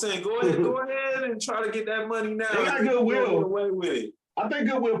 You know what I'm saying? Go ahead and try to get that money now. They got Goodwill. Away with it. I think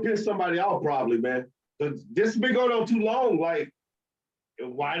Goodwill pissed somebody off probably, man. This has been going on too long. Like,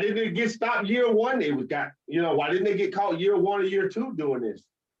 why didn't it get stopped year one? Why didn't they get caught year one or year two doing this?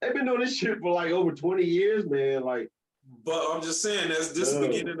 They've been doing this shit for like over 20 years, man. Like, but I'm just saying this is the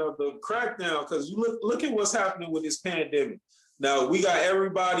beginning of the crackdown, because you look at what's happening with this pandemic. Now we got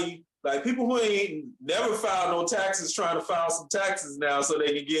everybody, like people who ain't never filed no taxes trying to file some taxes now so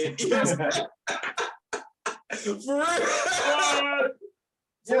they can get for real.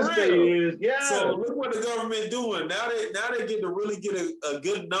 Yes, they is. Yeah. So look what the government doing. Now they get to really get a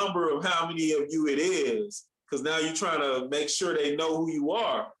good number of how many of you it is. Because now you're trying to make sure they know who you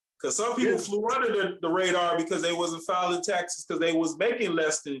are. Because some people flew under the radar because they wasn't filing taxes because they was making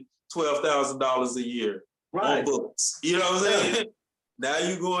less than $12,000 a year on books. You know what I'm saying? Now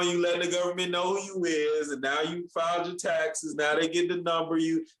you go and you let the government know who you is, and now you filed your taxes. Now they get to number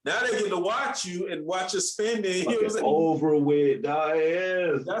you. Now they get to watch you and watch your spending. You know what I'm saying? Over with,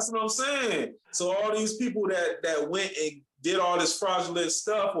 yes. That's what I'm saying. So all these people that went and did all this fraudulent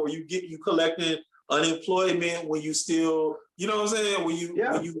stuff, or you collecting unemployment when you still, you know what I'm saying, when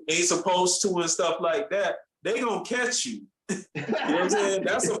you ain't supposed to and stuff like that, they gonna catch you. You know what I'm saying?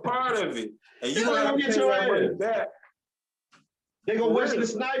 That's a part of it. And you don't have to get your money back. They gonna Wesley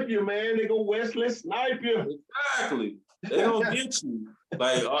snipe you, man. They gonna Wesley snipe you. Exactly. They gonna get you.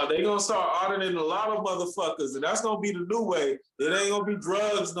 Like, they gonna start auditing a lot of motherfuckers, and that's gonna be the new way. It ain't gonna be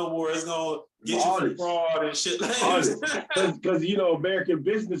drugs no more. It's gonna get you for fraud and shit like that. Because American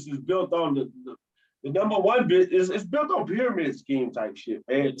business is built on the number one bit is it's built on pyramid scheme type shit,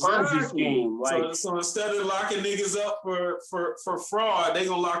 man. Exactly. Ponzi scheme. Like, so instead of locking niggas up for fraud, they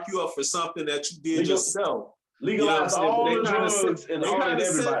gonna lock you up for something that you did yourself. Legalize all the drugs and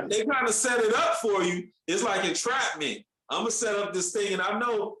everybody. They kind of set it up for you. It's like entrapment. I'm gonna set up this thing, and I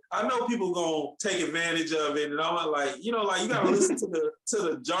know people gonna take advantage of it. And I'm like, you gotta listen to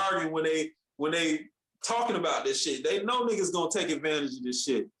the jargon when they talking about this shit. They know niggas gonna take advantage of this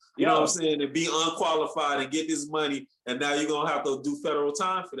shit. You know what I'm saying? And be unqualified and get this money, and now you're gonna have to do federal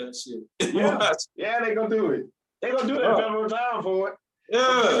time for that shit. Yeah, they gonna do it. They gonna do that federal time for it.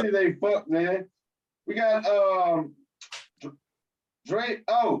 Yeah. They fuck, man. We got Drake.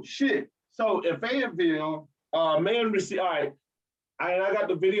 Oh shit. So in Fayetteville, man received. All right, I got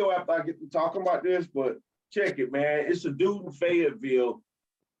the video after I get to talking about this, but check it, man. It's a dude in Fayetteville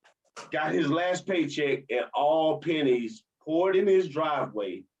got his last paycheck and all pennies poured in his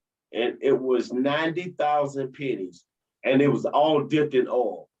driveway, and it was 90,000 pennies, and it was all dipped in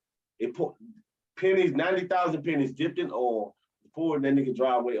oil. It put pennies, 90,000 pennies dipped in oil, poured in that nigga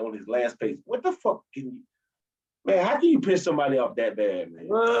driveway on his last paycheck. What the fuck can you, man? How can you piss somebody off that bad, man?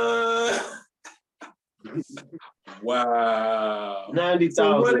 Wow. 90,000.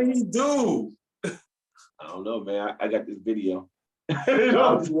 So what did he do? I don't know, man. I got this video.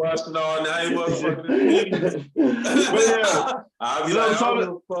 I was watching all night, motherfucking. I'll be like,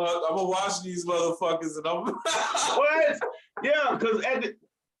 I'm gonna watch these motherfuckers, and I'm what? Yeah, because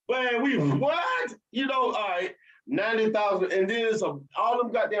man, we what? You know, all right, 90,000, and then all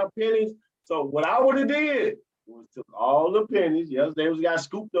them goddamn pennies. So what I would have did was took all the pennies. Yes, they got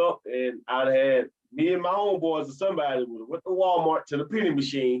scooped up, and I'd had me and my homeboys or somebody would have went to Walmart to the penny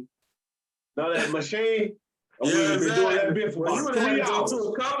machine. Now that machine. Yeah, been doing that bit for you about would 3 have hours. to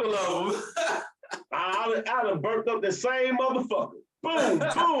a couple of them. I'd have burnt up the same motherfucker. Boom,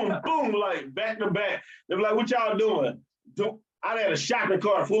 boom, boom, like back to back. They be like, what y'all doing? I'd had a shopping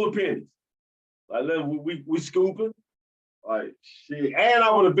cart full of pennies. Like, we scooping. Like, shit. And I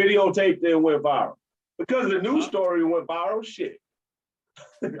would have videotaped it and went viral. Because the news story went viral, shit.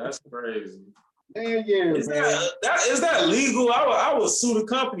 That's crazy. Man, yeah, is that legal? I would sue the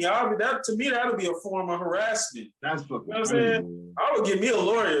company. To me, that would be a form of harassment. That's fucking, you know what I'm saying? I would give me a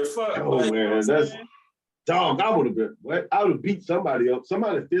lawyer. Fuck. Oh, man, you know that's dog. I would have been. What? I would have beat somebody up.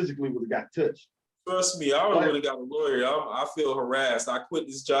 Somebody physically would have got touched. Trust me, I would have got a lawyer. I feel harassed. I quit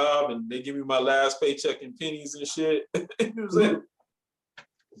this job and they give me my last paycheck in pennies and shit. You know what I'm saying?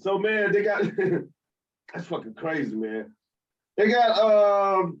 So man, they got that's fucking crazy, man. They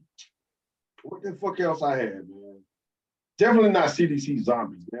got what the fuck else I had, man? Definitely not CDC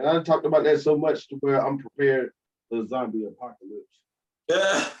zombies, man. I talked about that so much to where I'm prepared for the zombie apocalypse.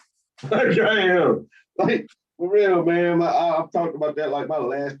 Yeah. Like I am. Like, for real, man. I've talked about that like my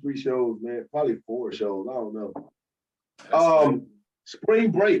last 3 shows, man. Probably 4 shows. I don't know.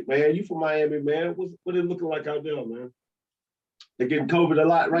 Spring break, man. You from Miami, man. What it looking like out there, man? They're getting COVID a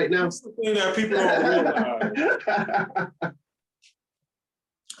lot right now. That's the thing that people don't realize.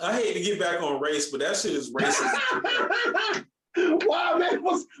 I hate to get back on race, but that shit is racist. Why, man?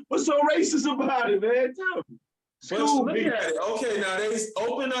 What's so racist about it, man? Tell me. Look at it. Okay, now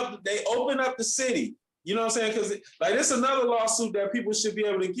they open up the city. You know what I'm saying? Because like this is another lawsuit that people should be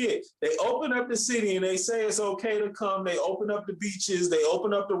able to get. They open up the city and they say it's okay to come. They open up the beaches. They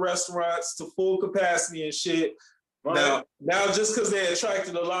open up the restaurants to full capacity and shit. Right. Now just because they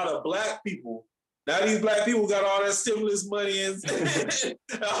attracted a lot of black people. Now these black people got all that stimulus money and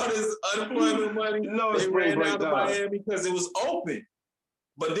all this unemployment money. They ran down to Miami because it was open.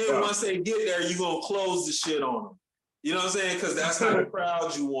 But then once they get there, you're going to close the shit on them. You know what I'm saying? Because that's how the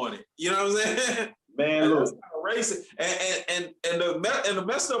crowd you want it. You know what I'm saying? Man, look. That's racist. And the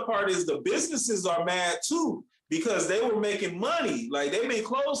messed up part is the businesses are mad too because they were making money. Like they've been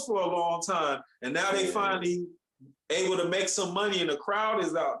closed for a long time. And now they finally able to make some money and the crowd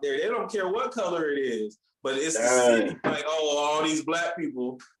is out there. They don't care what color it is, but it's the city. Like, all these black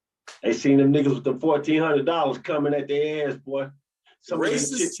people. They seen them niggas with the $1,400 coming at their ass, boy.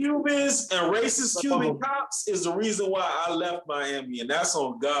 Racist Cubans and racist Cuban cops is the reason why I left Miami, and that's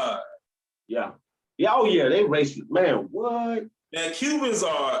on God. Yeah. Yeah, oh yeah, they racist. Man, what? Man, Cubans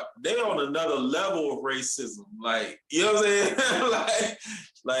they on another level of racism. Like, you know what I'm saying?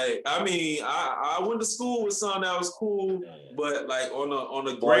 like, I mean, I went to school with someone that was cool, but like on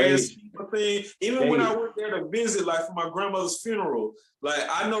a grand scheme of thing, even when I went there to visit, like for my grandmother's funeral, like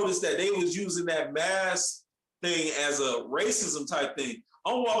I noticed that they was using that mask thing as a racism type thing.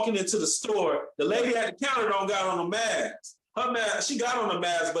 I'm walking into the store, the lady at the counter don't got on a mask. Her mask, she got on a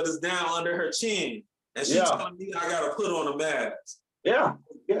mask, but it's down under her chin. And she's telling me I gotta put on a mask. Yeah.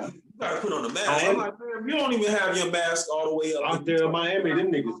 You gotta put on a mask. I'm like, man, you don't even have your mask all the way up. Out there in Miami,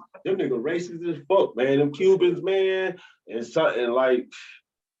 them niggas racist as fuck, man. Them Cubans, man, and something like,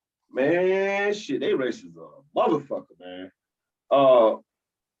 man, shit, they racist as a motherfucker, man.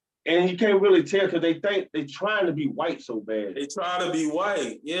 And you can't really tell because they think they trying to be white so bad. They try to be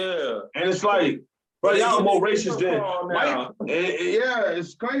white, yeah. And it's like, But y'all more racist than white. Yeah,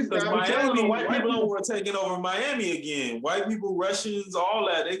 it's crazy. Because I'm telling you, white people were taking over Miami again. White people, Russians, all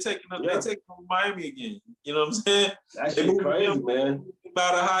that. They taking over Miami again. You know what I'm saying? That shit crazy, man.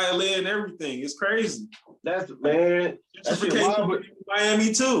 About a higher land and everything. It's crazy. That's man. That shit wild,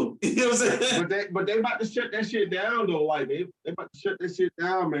 Miami too. You know what I'm saying? But they about to shut that shit down though. Like they about to shut that shit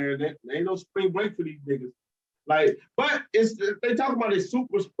down, man. There ain't no spring break for these niggas. Like, but they talk about these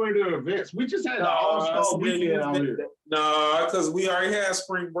super spreader events. We just had an all-star weekend out here. No, because we already had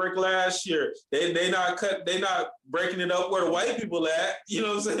spring break last year. They not breaking it up where the white people at. You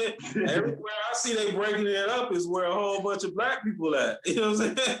know what I'm saying? Everywhere I see they breaking it up is where a whole bunch of black people at. You know what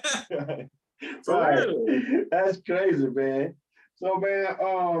I'm saying? For real. That's crazy, man. So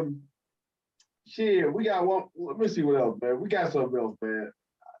man, shit, we got one. Let me see what else, man. We got something else, man.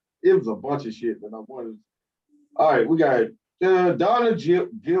 It was a bunch of shit that I wanted. All right, we got Donna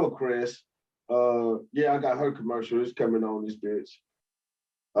Gilchrist. Yeah, I got her commercial. It's coming on this bitch.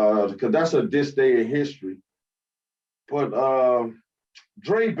 Because that's a this day in history. But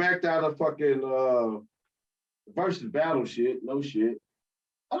Dre backed out of fucking versus battle shit. No shit.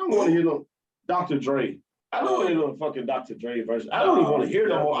 I don't want to hear no Dr. Dre. I don't want to hear no fucking Dr. Dre versus. I don't even want to hear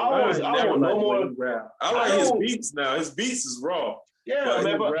no more. I want no more. I like his beats now. His beats is raw. Yeah,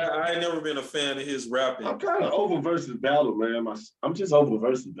 man. But I ain't never been a fan of his rapping. I'm kind of over versus battle, man. I'm just over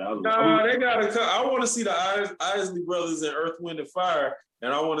versus battle. Nah, they gotta. I want to see the Isley Brothers in Earth, Wind, and Fire,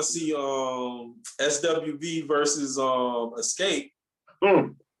 and I want to see SWV versus Escape.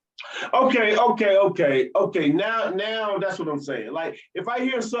 Okay. Now that's what I'm saying. Like, if I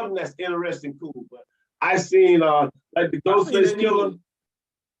hear something that's interesting, cool. But I seen like the Ghostface Killer.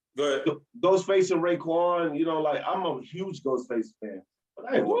 Go ahead. Ghostface and Raekwon, you know, like I'm a huge Ghostface fan, but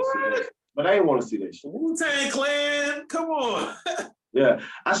I ain't want to see that. But I ain't want to see that shit. Wu-Tang Clan, come on. Yeah,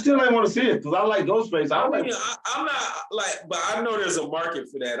 I still ain't want to see it because I like Ghostface. I'm not like, but I know there's a market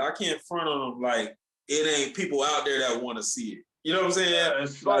for that. I can't front on them like it ain't people out there that want to see it. You know what I'm saying? Yeah,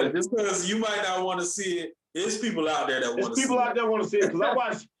 it's like just because you might not want to see it, there's people out there that want to see it. There's people out there want to see it because I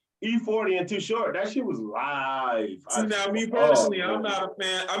watched E40 and Too Short. That shit was live. See, now me personally, I'm not a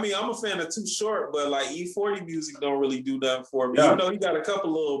fan. I mean, I'm a fan of Too Short, but like E40 music don't really do nothing for me. Yeah. Even though he got a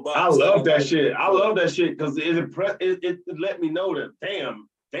couple little bops. I love that shit. I love that shit because it let me know that damn,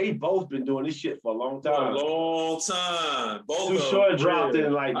 they both been doing this shit for a long time. Both Too Short dropped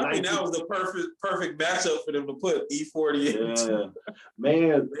in like. I think that was the perfect matchup for them to put E40 in. Yeah,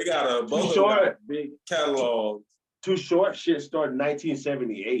 man. They got both of them got a big catalog. Too Short shit started in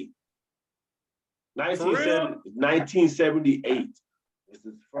 1978. 1978. It's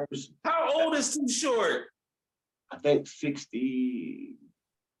his first. How old is Too Short? I think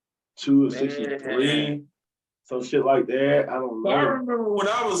 62 or 63. Some shit like that. I don't know. I remember when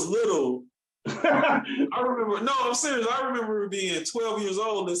I was little. I'm serious. I remember being 12 years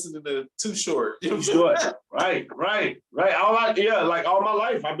old listening to Too Short. You know what I'm saying? Right. Like all my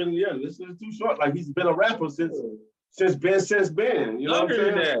life, I've been listening to Too Short. Like he's been a rapper since Ben. You know what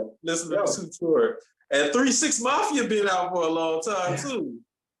I'm saying? Listening to Too Short. And 3-6 Mafia been out for a long time too.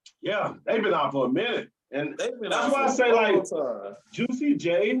 Yeah, they've been out for a minute. And that's why I say like Juicy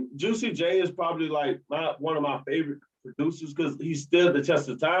J is probably like one of my favorite producers because he stood the test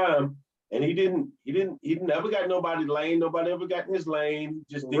of time and he never got nobody lane. Nobody ever got in his lane.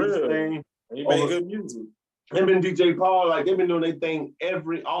 Just did his thing. He made good music. Him and DJ Paul, like they've been doing their thing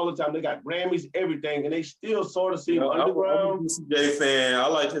all the time. They got Grammys, everything, and they still sort of seem underground. I'm a DJ fan. I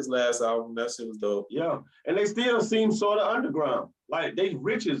like his last album. That shit was dope. Yeah, and they still seem sort of underground. Like they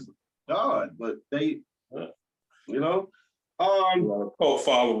rich as God, but they, you know, cult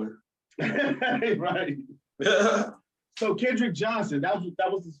following. Right. So Kendrick Johnson, that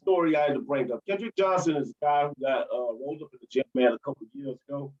was the story I had to bring up. Kendrick Johnson is a guy who got rolled up in the gym, man, a couple of years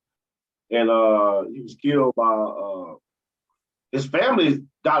ago. And he was killed by his family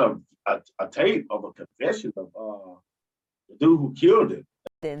got a tape of a confession of the dude who killed him.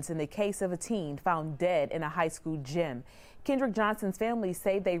 In the case of a teen found dead in a high school gym. Kendrick Johnson's family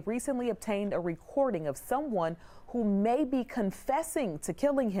say they recently obtained a recording of someone who may be confessing to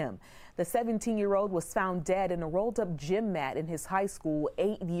killing him. The 17-year-old was found dead in a rolled-up gym mat in his high school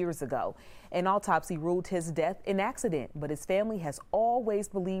 8 years ago. An autopsy ruled his death an accident, but his family has always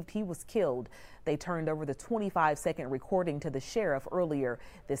believed he was killed. They turned over the 25-second recording to the sheriff earlier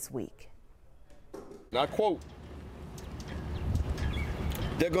this week. And I quote,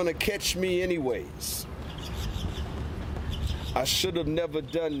 "They're gonna catch me anyways. I should have never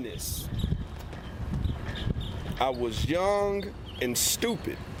done this. I was young and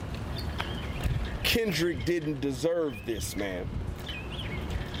stupid. Kendrick didn't deserve this, man.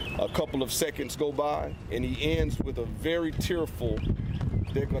 A couple of seconds go by, and he ends with a very tearful,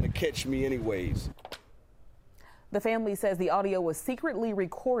 "They're gonna catch me anyways." The family says the audio was secretly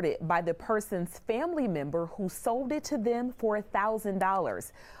recorded by the person's family member who sold it to them for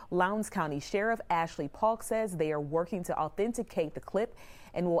 $1,000. Lowndes County Sheriff Ashley Polk says they are working to authenticate the clip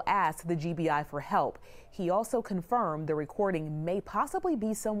and will ask the GBI for help. He also confirmed the recording may possibly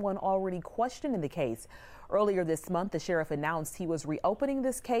be someone already questioned in the case. Earlier this month, the sheriff announced he was reopening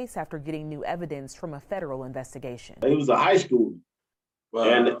this case after getting new evidence from a federal investigation. He was a high school,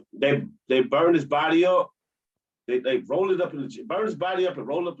 and they burned his body up. They rolled it up burned his body up and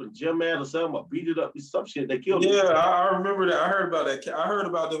rolled up in a gym mat or something, or beat it up. Some shit. They killed him. Yeah, I remember that. I heard about that. I heard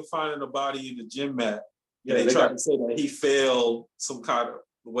about them finding the body in the gym mat. Yeah, they tried to say that he fell some kind of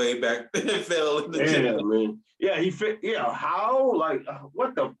way back. Fell in the gym mat. Man. Yeah, he fit. Yeah, how? Like,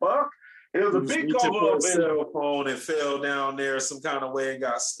 what the fuck? It was a big cover up. Cell phone and fell down there some kind of way and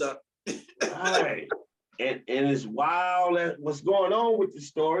got stuck. Right. And it's wild what's going on with the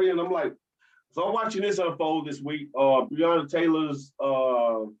story. And I'm like, so I'm watching this unfold this week. Breonna Taylor's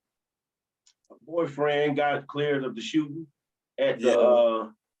boyfriend got cleared of the shooting at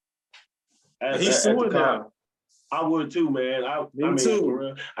the he's suing now. I would too, man. Me too. For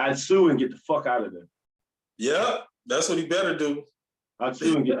real, I'd sue and get the fuck out of there. Yep, that's what he better do. I'd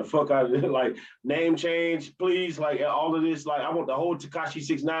sue and get the fuck out of there. Like, name change, please. Like, all of this. Like, I want the whole Tekashi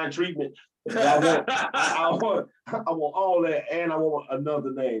 6ix9ine treatment. I want all that, and I want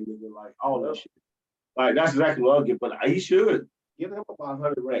another name, nigga. Like, all that shit. Like, that's exactly what I'll get. But he should give him about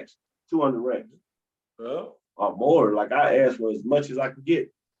 100 racks, 200 racks, well, or more. Like, I asked for as much as I could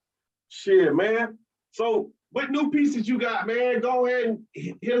get. Shit, man. So, what new pieces you got, man? Go ahead and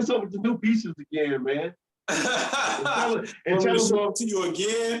hit us up with the new pieces again, man. and tell us up to you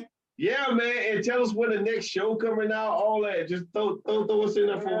again. Yeah, man, and tell us when the next show coming out, all that. Just throw us in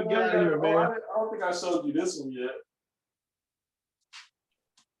there before we get out of here, man. I don't think I showed you this one yet.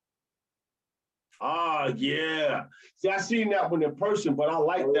 Yeah. See, I seen that one in person, but I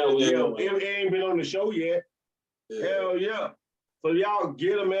like that one. Yeah, it ain't been on the show yet. Yeah. Hell yeah. So y'all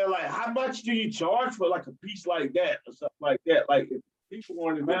get them, man. Like, how much do you charge for like a piece like that or something like that? Like, if people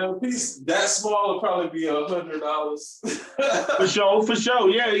wanted, man, a piece that small would probably be $100. For sure.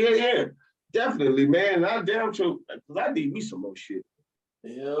 Yeah. Definitely, man. I damn sure, because I need me some more shit.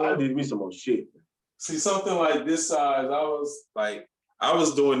 Yeah. I need me some more shit. See, something like this size, I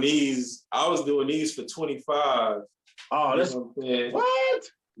was doing these for 25. Oh, that's what?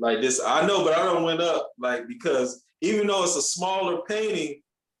 Like this, I know, but I don't went up, like, because even though it's a smaller painting,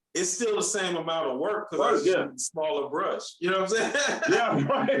 it's still the same amount of work because I use a smaller brush. You know what I'm saying? Yeah,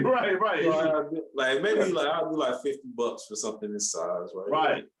 right. So like maybe I'll do like $50 for something this size, right?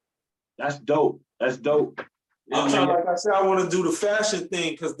 Right. That's dope. I'm trying, like I said, I want to do the fashion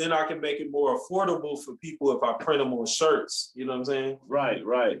thing because then I can make it more affordable for people if I print them on shirts. You know what I'm saying? Right.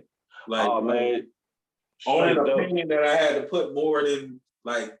 Like, oh man, only the painting that I had to put more than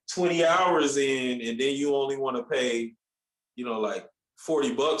like 20 hours in, and then you only want to pay, like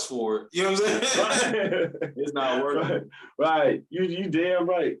 $40 for it. You know what I'm saying? Right. It's not worth it. Right. You damn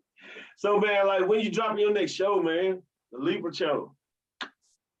right. So man, like, when you dropping your next show, man? The Libra channel.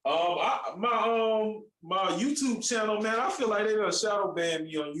 My YouTube channel, man, I feel like they're gonna shadow ban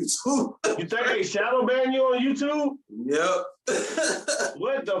me on YouTube. You think they shadow ban you on YouTube? Yep.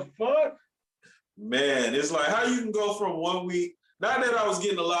 What the fuck? Man, it's like how you can go from 1 week. Not that I was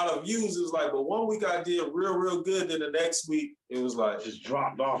getting a lot of views, it was like, but 1 week I did real good. Then the next week it was like just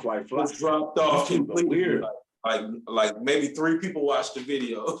dropped off like flies. Just dropped off completely. Weird. Like maybe 3 people watched the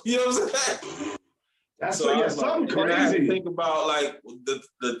video. You know what I'm saying? That's something crazy. I had to think about like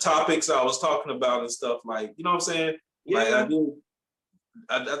the topics I was talking about and stuff. Like, you know what I'm saying? Yeah.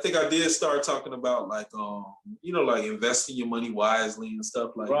 Like I think I did start talking about like like investing your money wisely and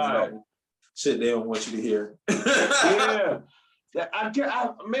stuff like shit they don't want you to hear. Yeah.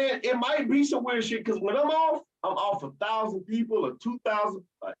 Man, it might be some weird shit because when I'm off 1,000 people or 2,000.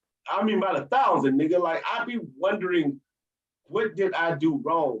 Like, I mean, about 1,000, nigga. Like, I be wondering, what did I do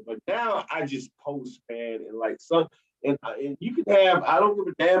wrong? But now I just post, man, and like and you can have. I don't give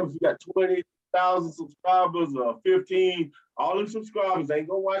a damn if you got 20,000 subscribers or 15. All them subscribers ain't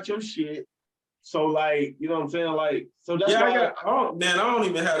gonna watch your shit. So like, you know what I'm saying? Like, so that's I don't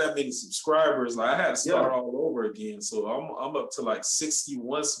even have that many subscribers. Like, I had to start all over again. So I'm up to like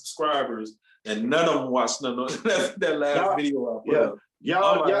 61 subscribers, and none of them watched none of that last video I put up.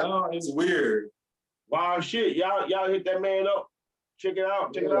 Y'all, it's weird. Wow, shit, y'all hit that man up. Check it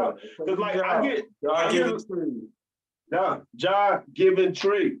out. Cause like I get Jah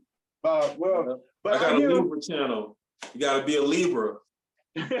Givingtree. But I got a Libra channel. You gotta be a Libra.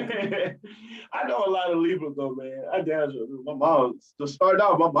 I know a lot of Libras though, man. I damn sure. My mom, to start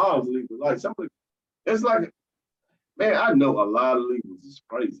out, my mom's Libra. Like somebody, it's like, man, I know a lot of Libras. It's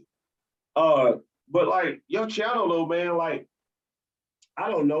crazy. But like your channel though, man, like I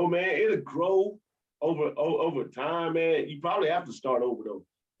don't know, man. It'll grow over time, man. You probably have to start over though.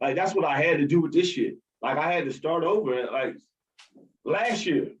 Like that's what I had to do with this shit. Like I had to start over. Like last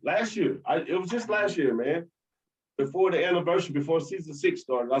year. It was just last year, man. Before the anniversary, before season 6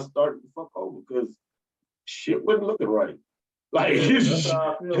 started, I started to fuck over because shit wasn't looking right. Like that's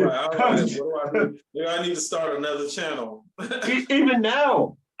how I feel. Like, what do I do? Maybe I need to start another channel. Even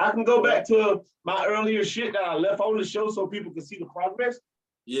now, I can go back to my earlier shit that I left on the show so people can see the progress.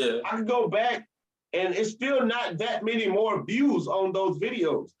 Yeah. I can go back and it's still not that many more views on those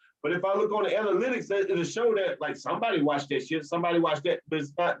videos. But if I look on the analytics, it'll show that like somebody watched that shit, somebody watched that, but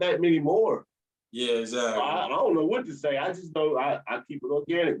it's not that many more. Yeah, exactly. So I don't know what to say. I just know I keep it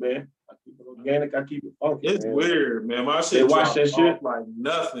organic, man. I keep it organic. I keep it funky. It's man. weird, man. My shit watch that shit like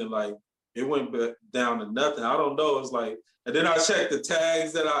nothing. Like it went down to nothing. I don't know. It's like, and then I checked the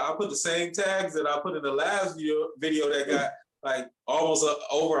tags that I put the same tags that I put in the last video that got like almost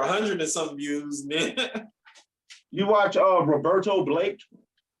over 100 and some views. Man. You watch Roberto Blake?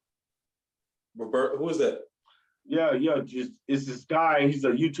 Who is that? Yeah, just it's this guy, he's a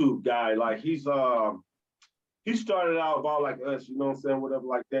YouTube guy. Like he started out about like us, you know what I'm saying, whatever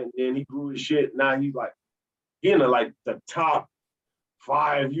like that. And then he grew his shit. Now he's like in like the top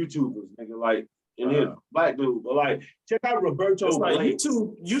 5 YouTubers, nigga, like in his black dude. But like check out Roberto Blake. Blake.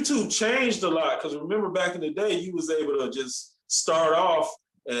 YouTube changed a lot because remember back in the day you was able to just start off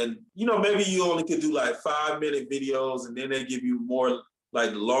and you know maybe you only could do like 5-minute videos and then they give you more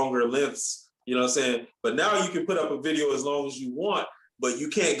like longer lengths. You know what I'm saying? But now you can put up a video as long as you want, but you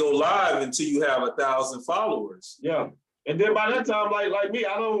can't go live until you have 1,000 followers. Yeah. And then by that time, like me,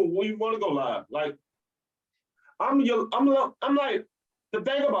 I don't even want to go live. Like I'm like, the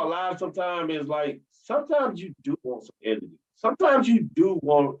thing about live sometimes is like, sometimes you do want some editing. Sometimes you do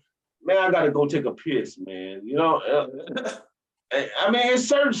want, man, I gotta go take a piss, man. You know, I mean, it's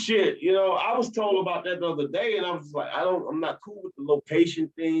certain shit, you know, I was told about that the other day and I was like, I'm not cool with the location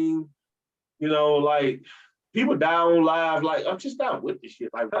thing. You know, like people die on live. Like I'm just not with this shit.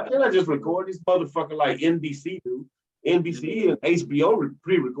 Like why can't I just record this motherfucker like NBC do? NBC and HBO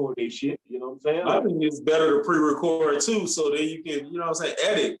pre-record their shit. You know what I'm saying? I think it's better to pre-record too, so that you can, you know what I'm saying,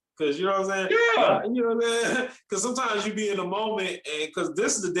 edit. Because you know what I'm saying? Yeah. You know what I'm saying? Because sometimes you be in the moment, and because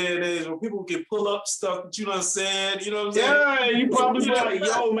this is the day and age where people can pull up stuff that you done said. You know what I'm saying? Yeah, you probably be like,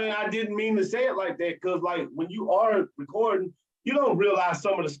 yo, man, I didn't mean to say it like that. Because like when you are recording, you don't realize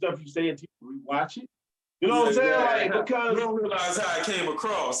some of the stuff you say until you rewatch it. You know what I'm saying? Like because you don't realize how it came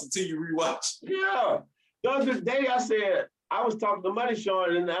across until you rewatch it. Yeah. The other day I said, I was talking to Money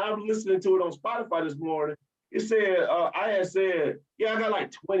Sean and I was listening to it on Spotify this morning. It said, I had said, yeah, I got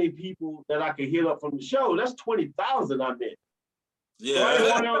like 20 people that I could hit up from the show. That's 20,000 I meant.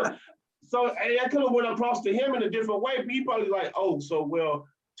 Yeah. So I could have went across to him in a different way, but he probably like, oh, so well,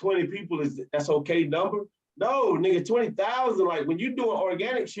 20 people that's okay number. No, nigga, 20,000. Like when you doing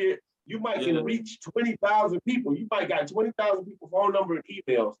organic shit, you might can reach 20,000 people. You might got 20,000 people phone number and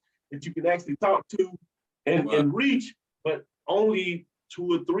emails that you can actually talk to and reach, but only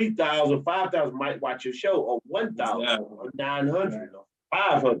 2,000 or 3,000, 5,000 might watch your show, or 1,000 or 900 or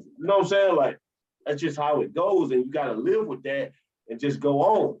 500. You know what I'm saying? Like that's just how it goes, and you got to live with that and just go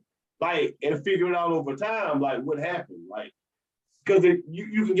on, like and figure it out over time, like what happened, like because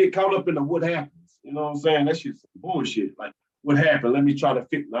you can get caught up in the what happens. You know what I'm saying? That shit's bullshit. Like, what happened? Let me try to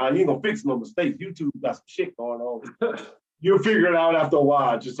fix. Nah, you ain't gonna fix no mistakes. YouTube got some shit going on. You'll figure it out after a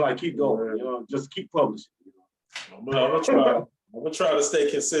while. Just like keep going. You know, just keep publishing. You know? I'm gonna try to stay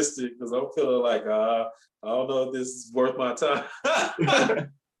consistent because I'm feeling like I don't know if this is worth my time. I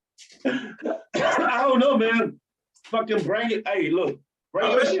don't know, man. Fucking bring it. Hey, look.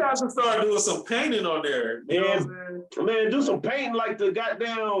 Maybe I should start doing some painting on there. You know what I'm saying? Man, do some painting like the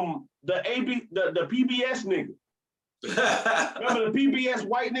goddamn the PBS nigga. Remember the PBS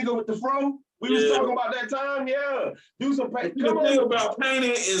white nigga with the fro? We was talking about that time, yeah. Do some painting. The thing about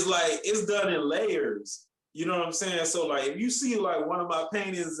painting is like it's done in layers. You know what I'm saying? So like if you see like one of my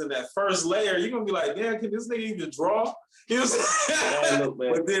paintings in that first layer, you're gonna be like, damn, can this nigga even draw? You know what I'm saying?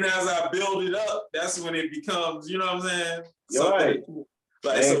 But then as I build it up, that's when it becomes, you know what I'm saying? Right.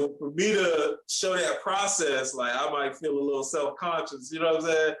 Like, so for me to show that process, like I might feel a little self-conscious, you know what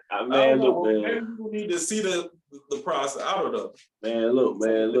I'm saying? Man, look, man. Maybe people need to see the process. I don't know. Man, look.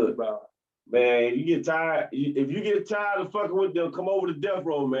 Man, you get tired. If you get tired of fucking with them, come over to Death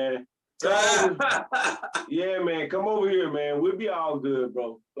Row, man. Yeah, man, come over here, man. We'll be all good,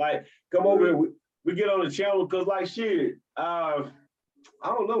 bro. Like, come over here. We get on the channel because, like, shit. I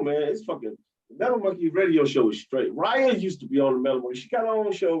don't know, man. It's fucking Metal Monkey radio show is straight. Ryan used to be on the Metal Monkey. She got her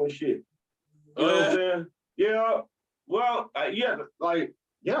own show and shit. You know what I'm saying? Yeah. Well,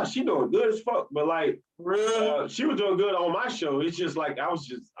 yeah, she doing good as fuck. But like, she was doing good on my show. It's just like I'm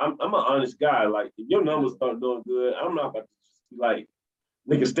an honest guy. Like, if your numbers start doing good, I'm not about to just be like,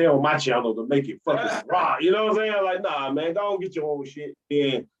 nigga, stay on my channel to make it fucking raw. You know what I'm saying? Like, nah, man, go and get your own shit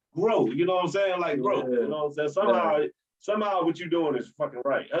and grow. You know what I'm saying? Like, grow. You know what I'm saying? Somehow what you're doing is fucking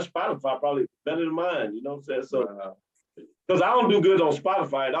right. Her Spotify probably better than mine. You know what I'm saying? So, because I don't do good on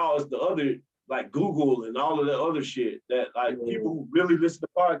Spotify at all. It's the other, like Google and all of the other shit that like people who really listen to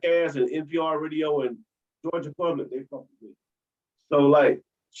podcasts and NPR radio and Georgia Public, they fuck with me. So like,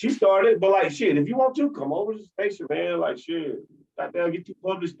 she started, but like shit, if you want to, come over to the station, man. Like shit, goddamn, get you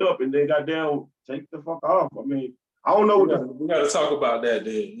published up and then goddamn take the fuck off. I mean, I don't know what we gotta talk about that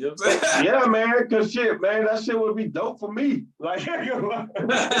then. You know what I'm saying? Yeah, man, cause shit, man, that shit would be dope for me. Like I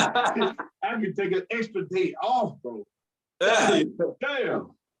could take an extra day off, bro.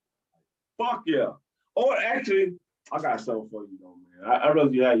 Damn. Fuck yeah. Or actually, I got something for you though, man. I'd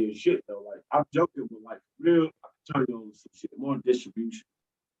rather you have your shit though. Like I'm joking, but like real, I can turn you on some shit, more distribution.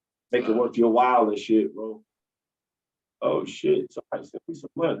 Make it worth your while and shit, bro. Oh shit, somebody sent me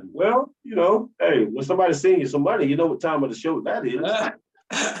some money. Well, you know, hey, when somebody sends you some money, you know what time of the show that is.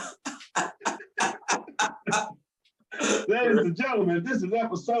 Ladies and gentlemen, this is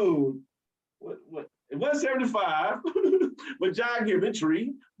episode 175 with Jah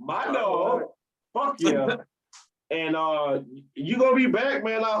Givingtree, my dog. Fuck yeah. And you gonna be back,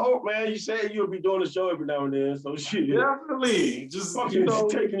 man. I hope, man. You said you'll be doing the show every now and then. So shit. Definitely. Just fucking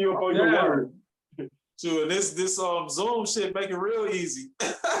taking you up on your word. Sure, this Zoom shit make it real easy.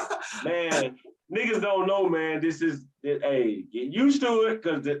 Man, niggas don't know, man. This is hey, get used to it,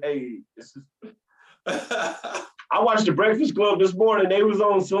 cause this is I watched the Breakfast Club this morning. They was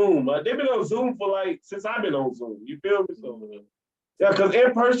on Zoom. They've been on Zoom for like since I've been on Zoom. You feel me? So yeah, cause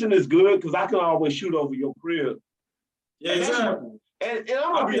in person is good, cause I can always shoot over your crib. Yeah, exactly. And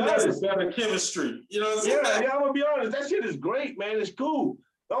I'm gonna be honest. Better chemistry. You know what I'm saying? Yeah, I'm gonna be honest. That shit is great, man. It's cool.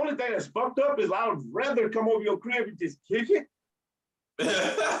 The only thing that's fucked up is I would rather come over your crib and just kick it. You know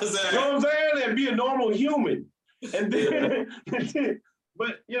what I'm saying? And be a normal human. And then,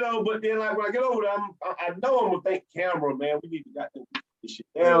 but then like when I get over there, I know I'm gonna think camera, man. We need to get this shit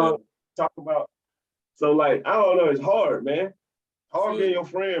down, talk about. So like, I don't know, it's hard, man. Hard being your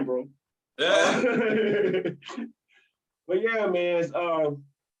friend, bro. Yeah. But yeah, man,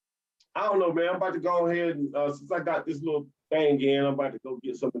 I don't know, man. I'm about to go ahead and since I got this little thing in, I'm about to go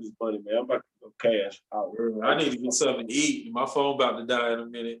get some of this money, man. I'm about to go cash out. I need to get something to eat. My phone about to die in a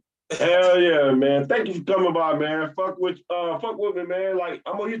minute. Hell yeah, man. Thank you for coming by, man. Fuck with me, man. Like,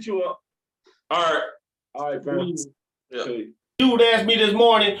 I'm gonna hit you up. All right, man. Yeah. Dude asked me this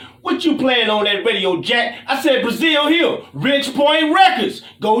morning, what you playing on that radio, Jack? I said Brazil Hill, Rich Point Records.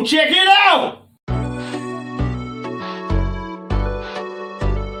 Go check it out.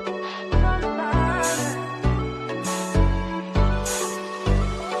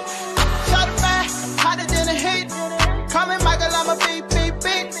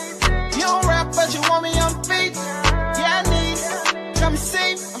 But you want me on feet? Yeah, I need. Come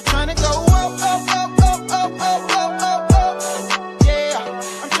see, I'm trying to go up, up, up, up, up, up, up, up, up. Yeah,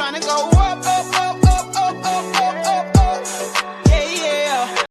 I'm trying to go up, up.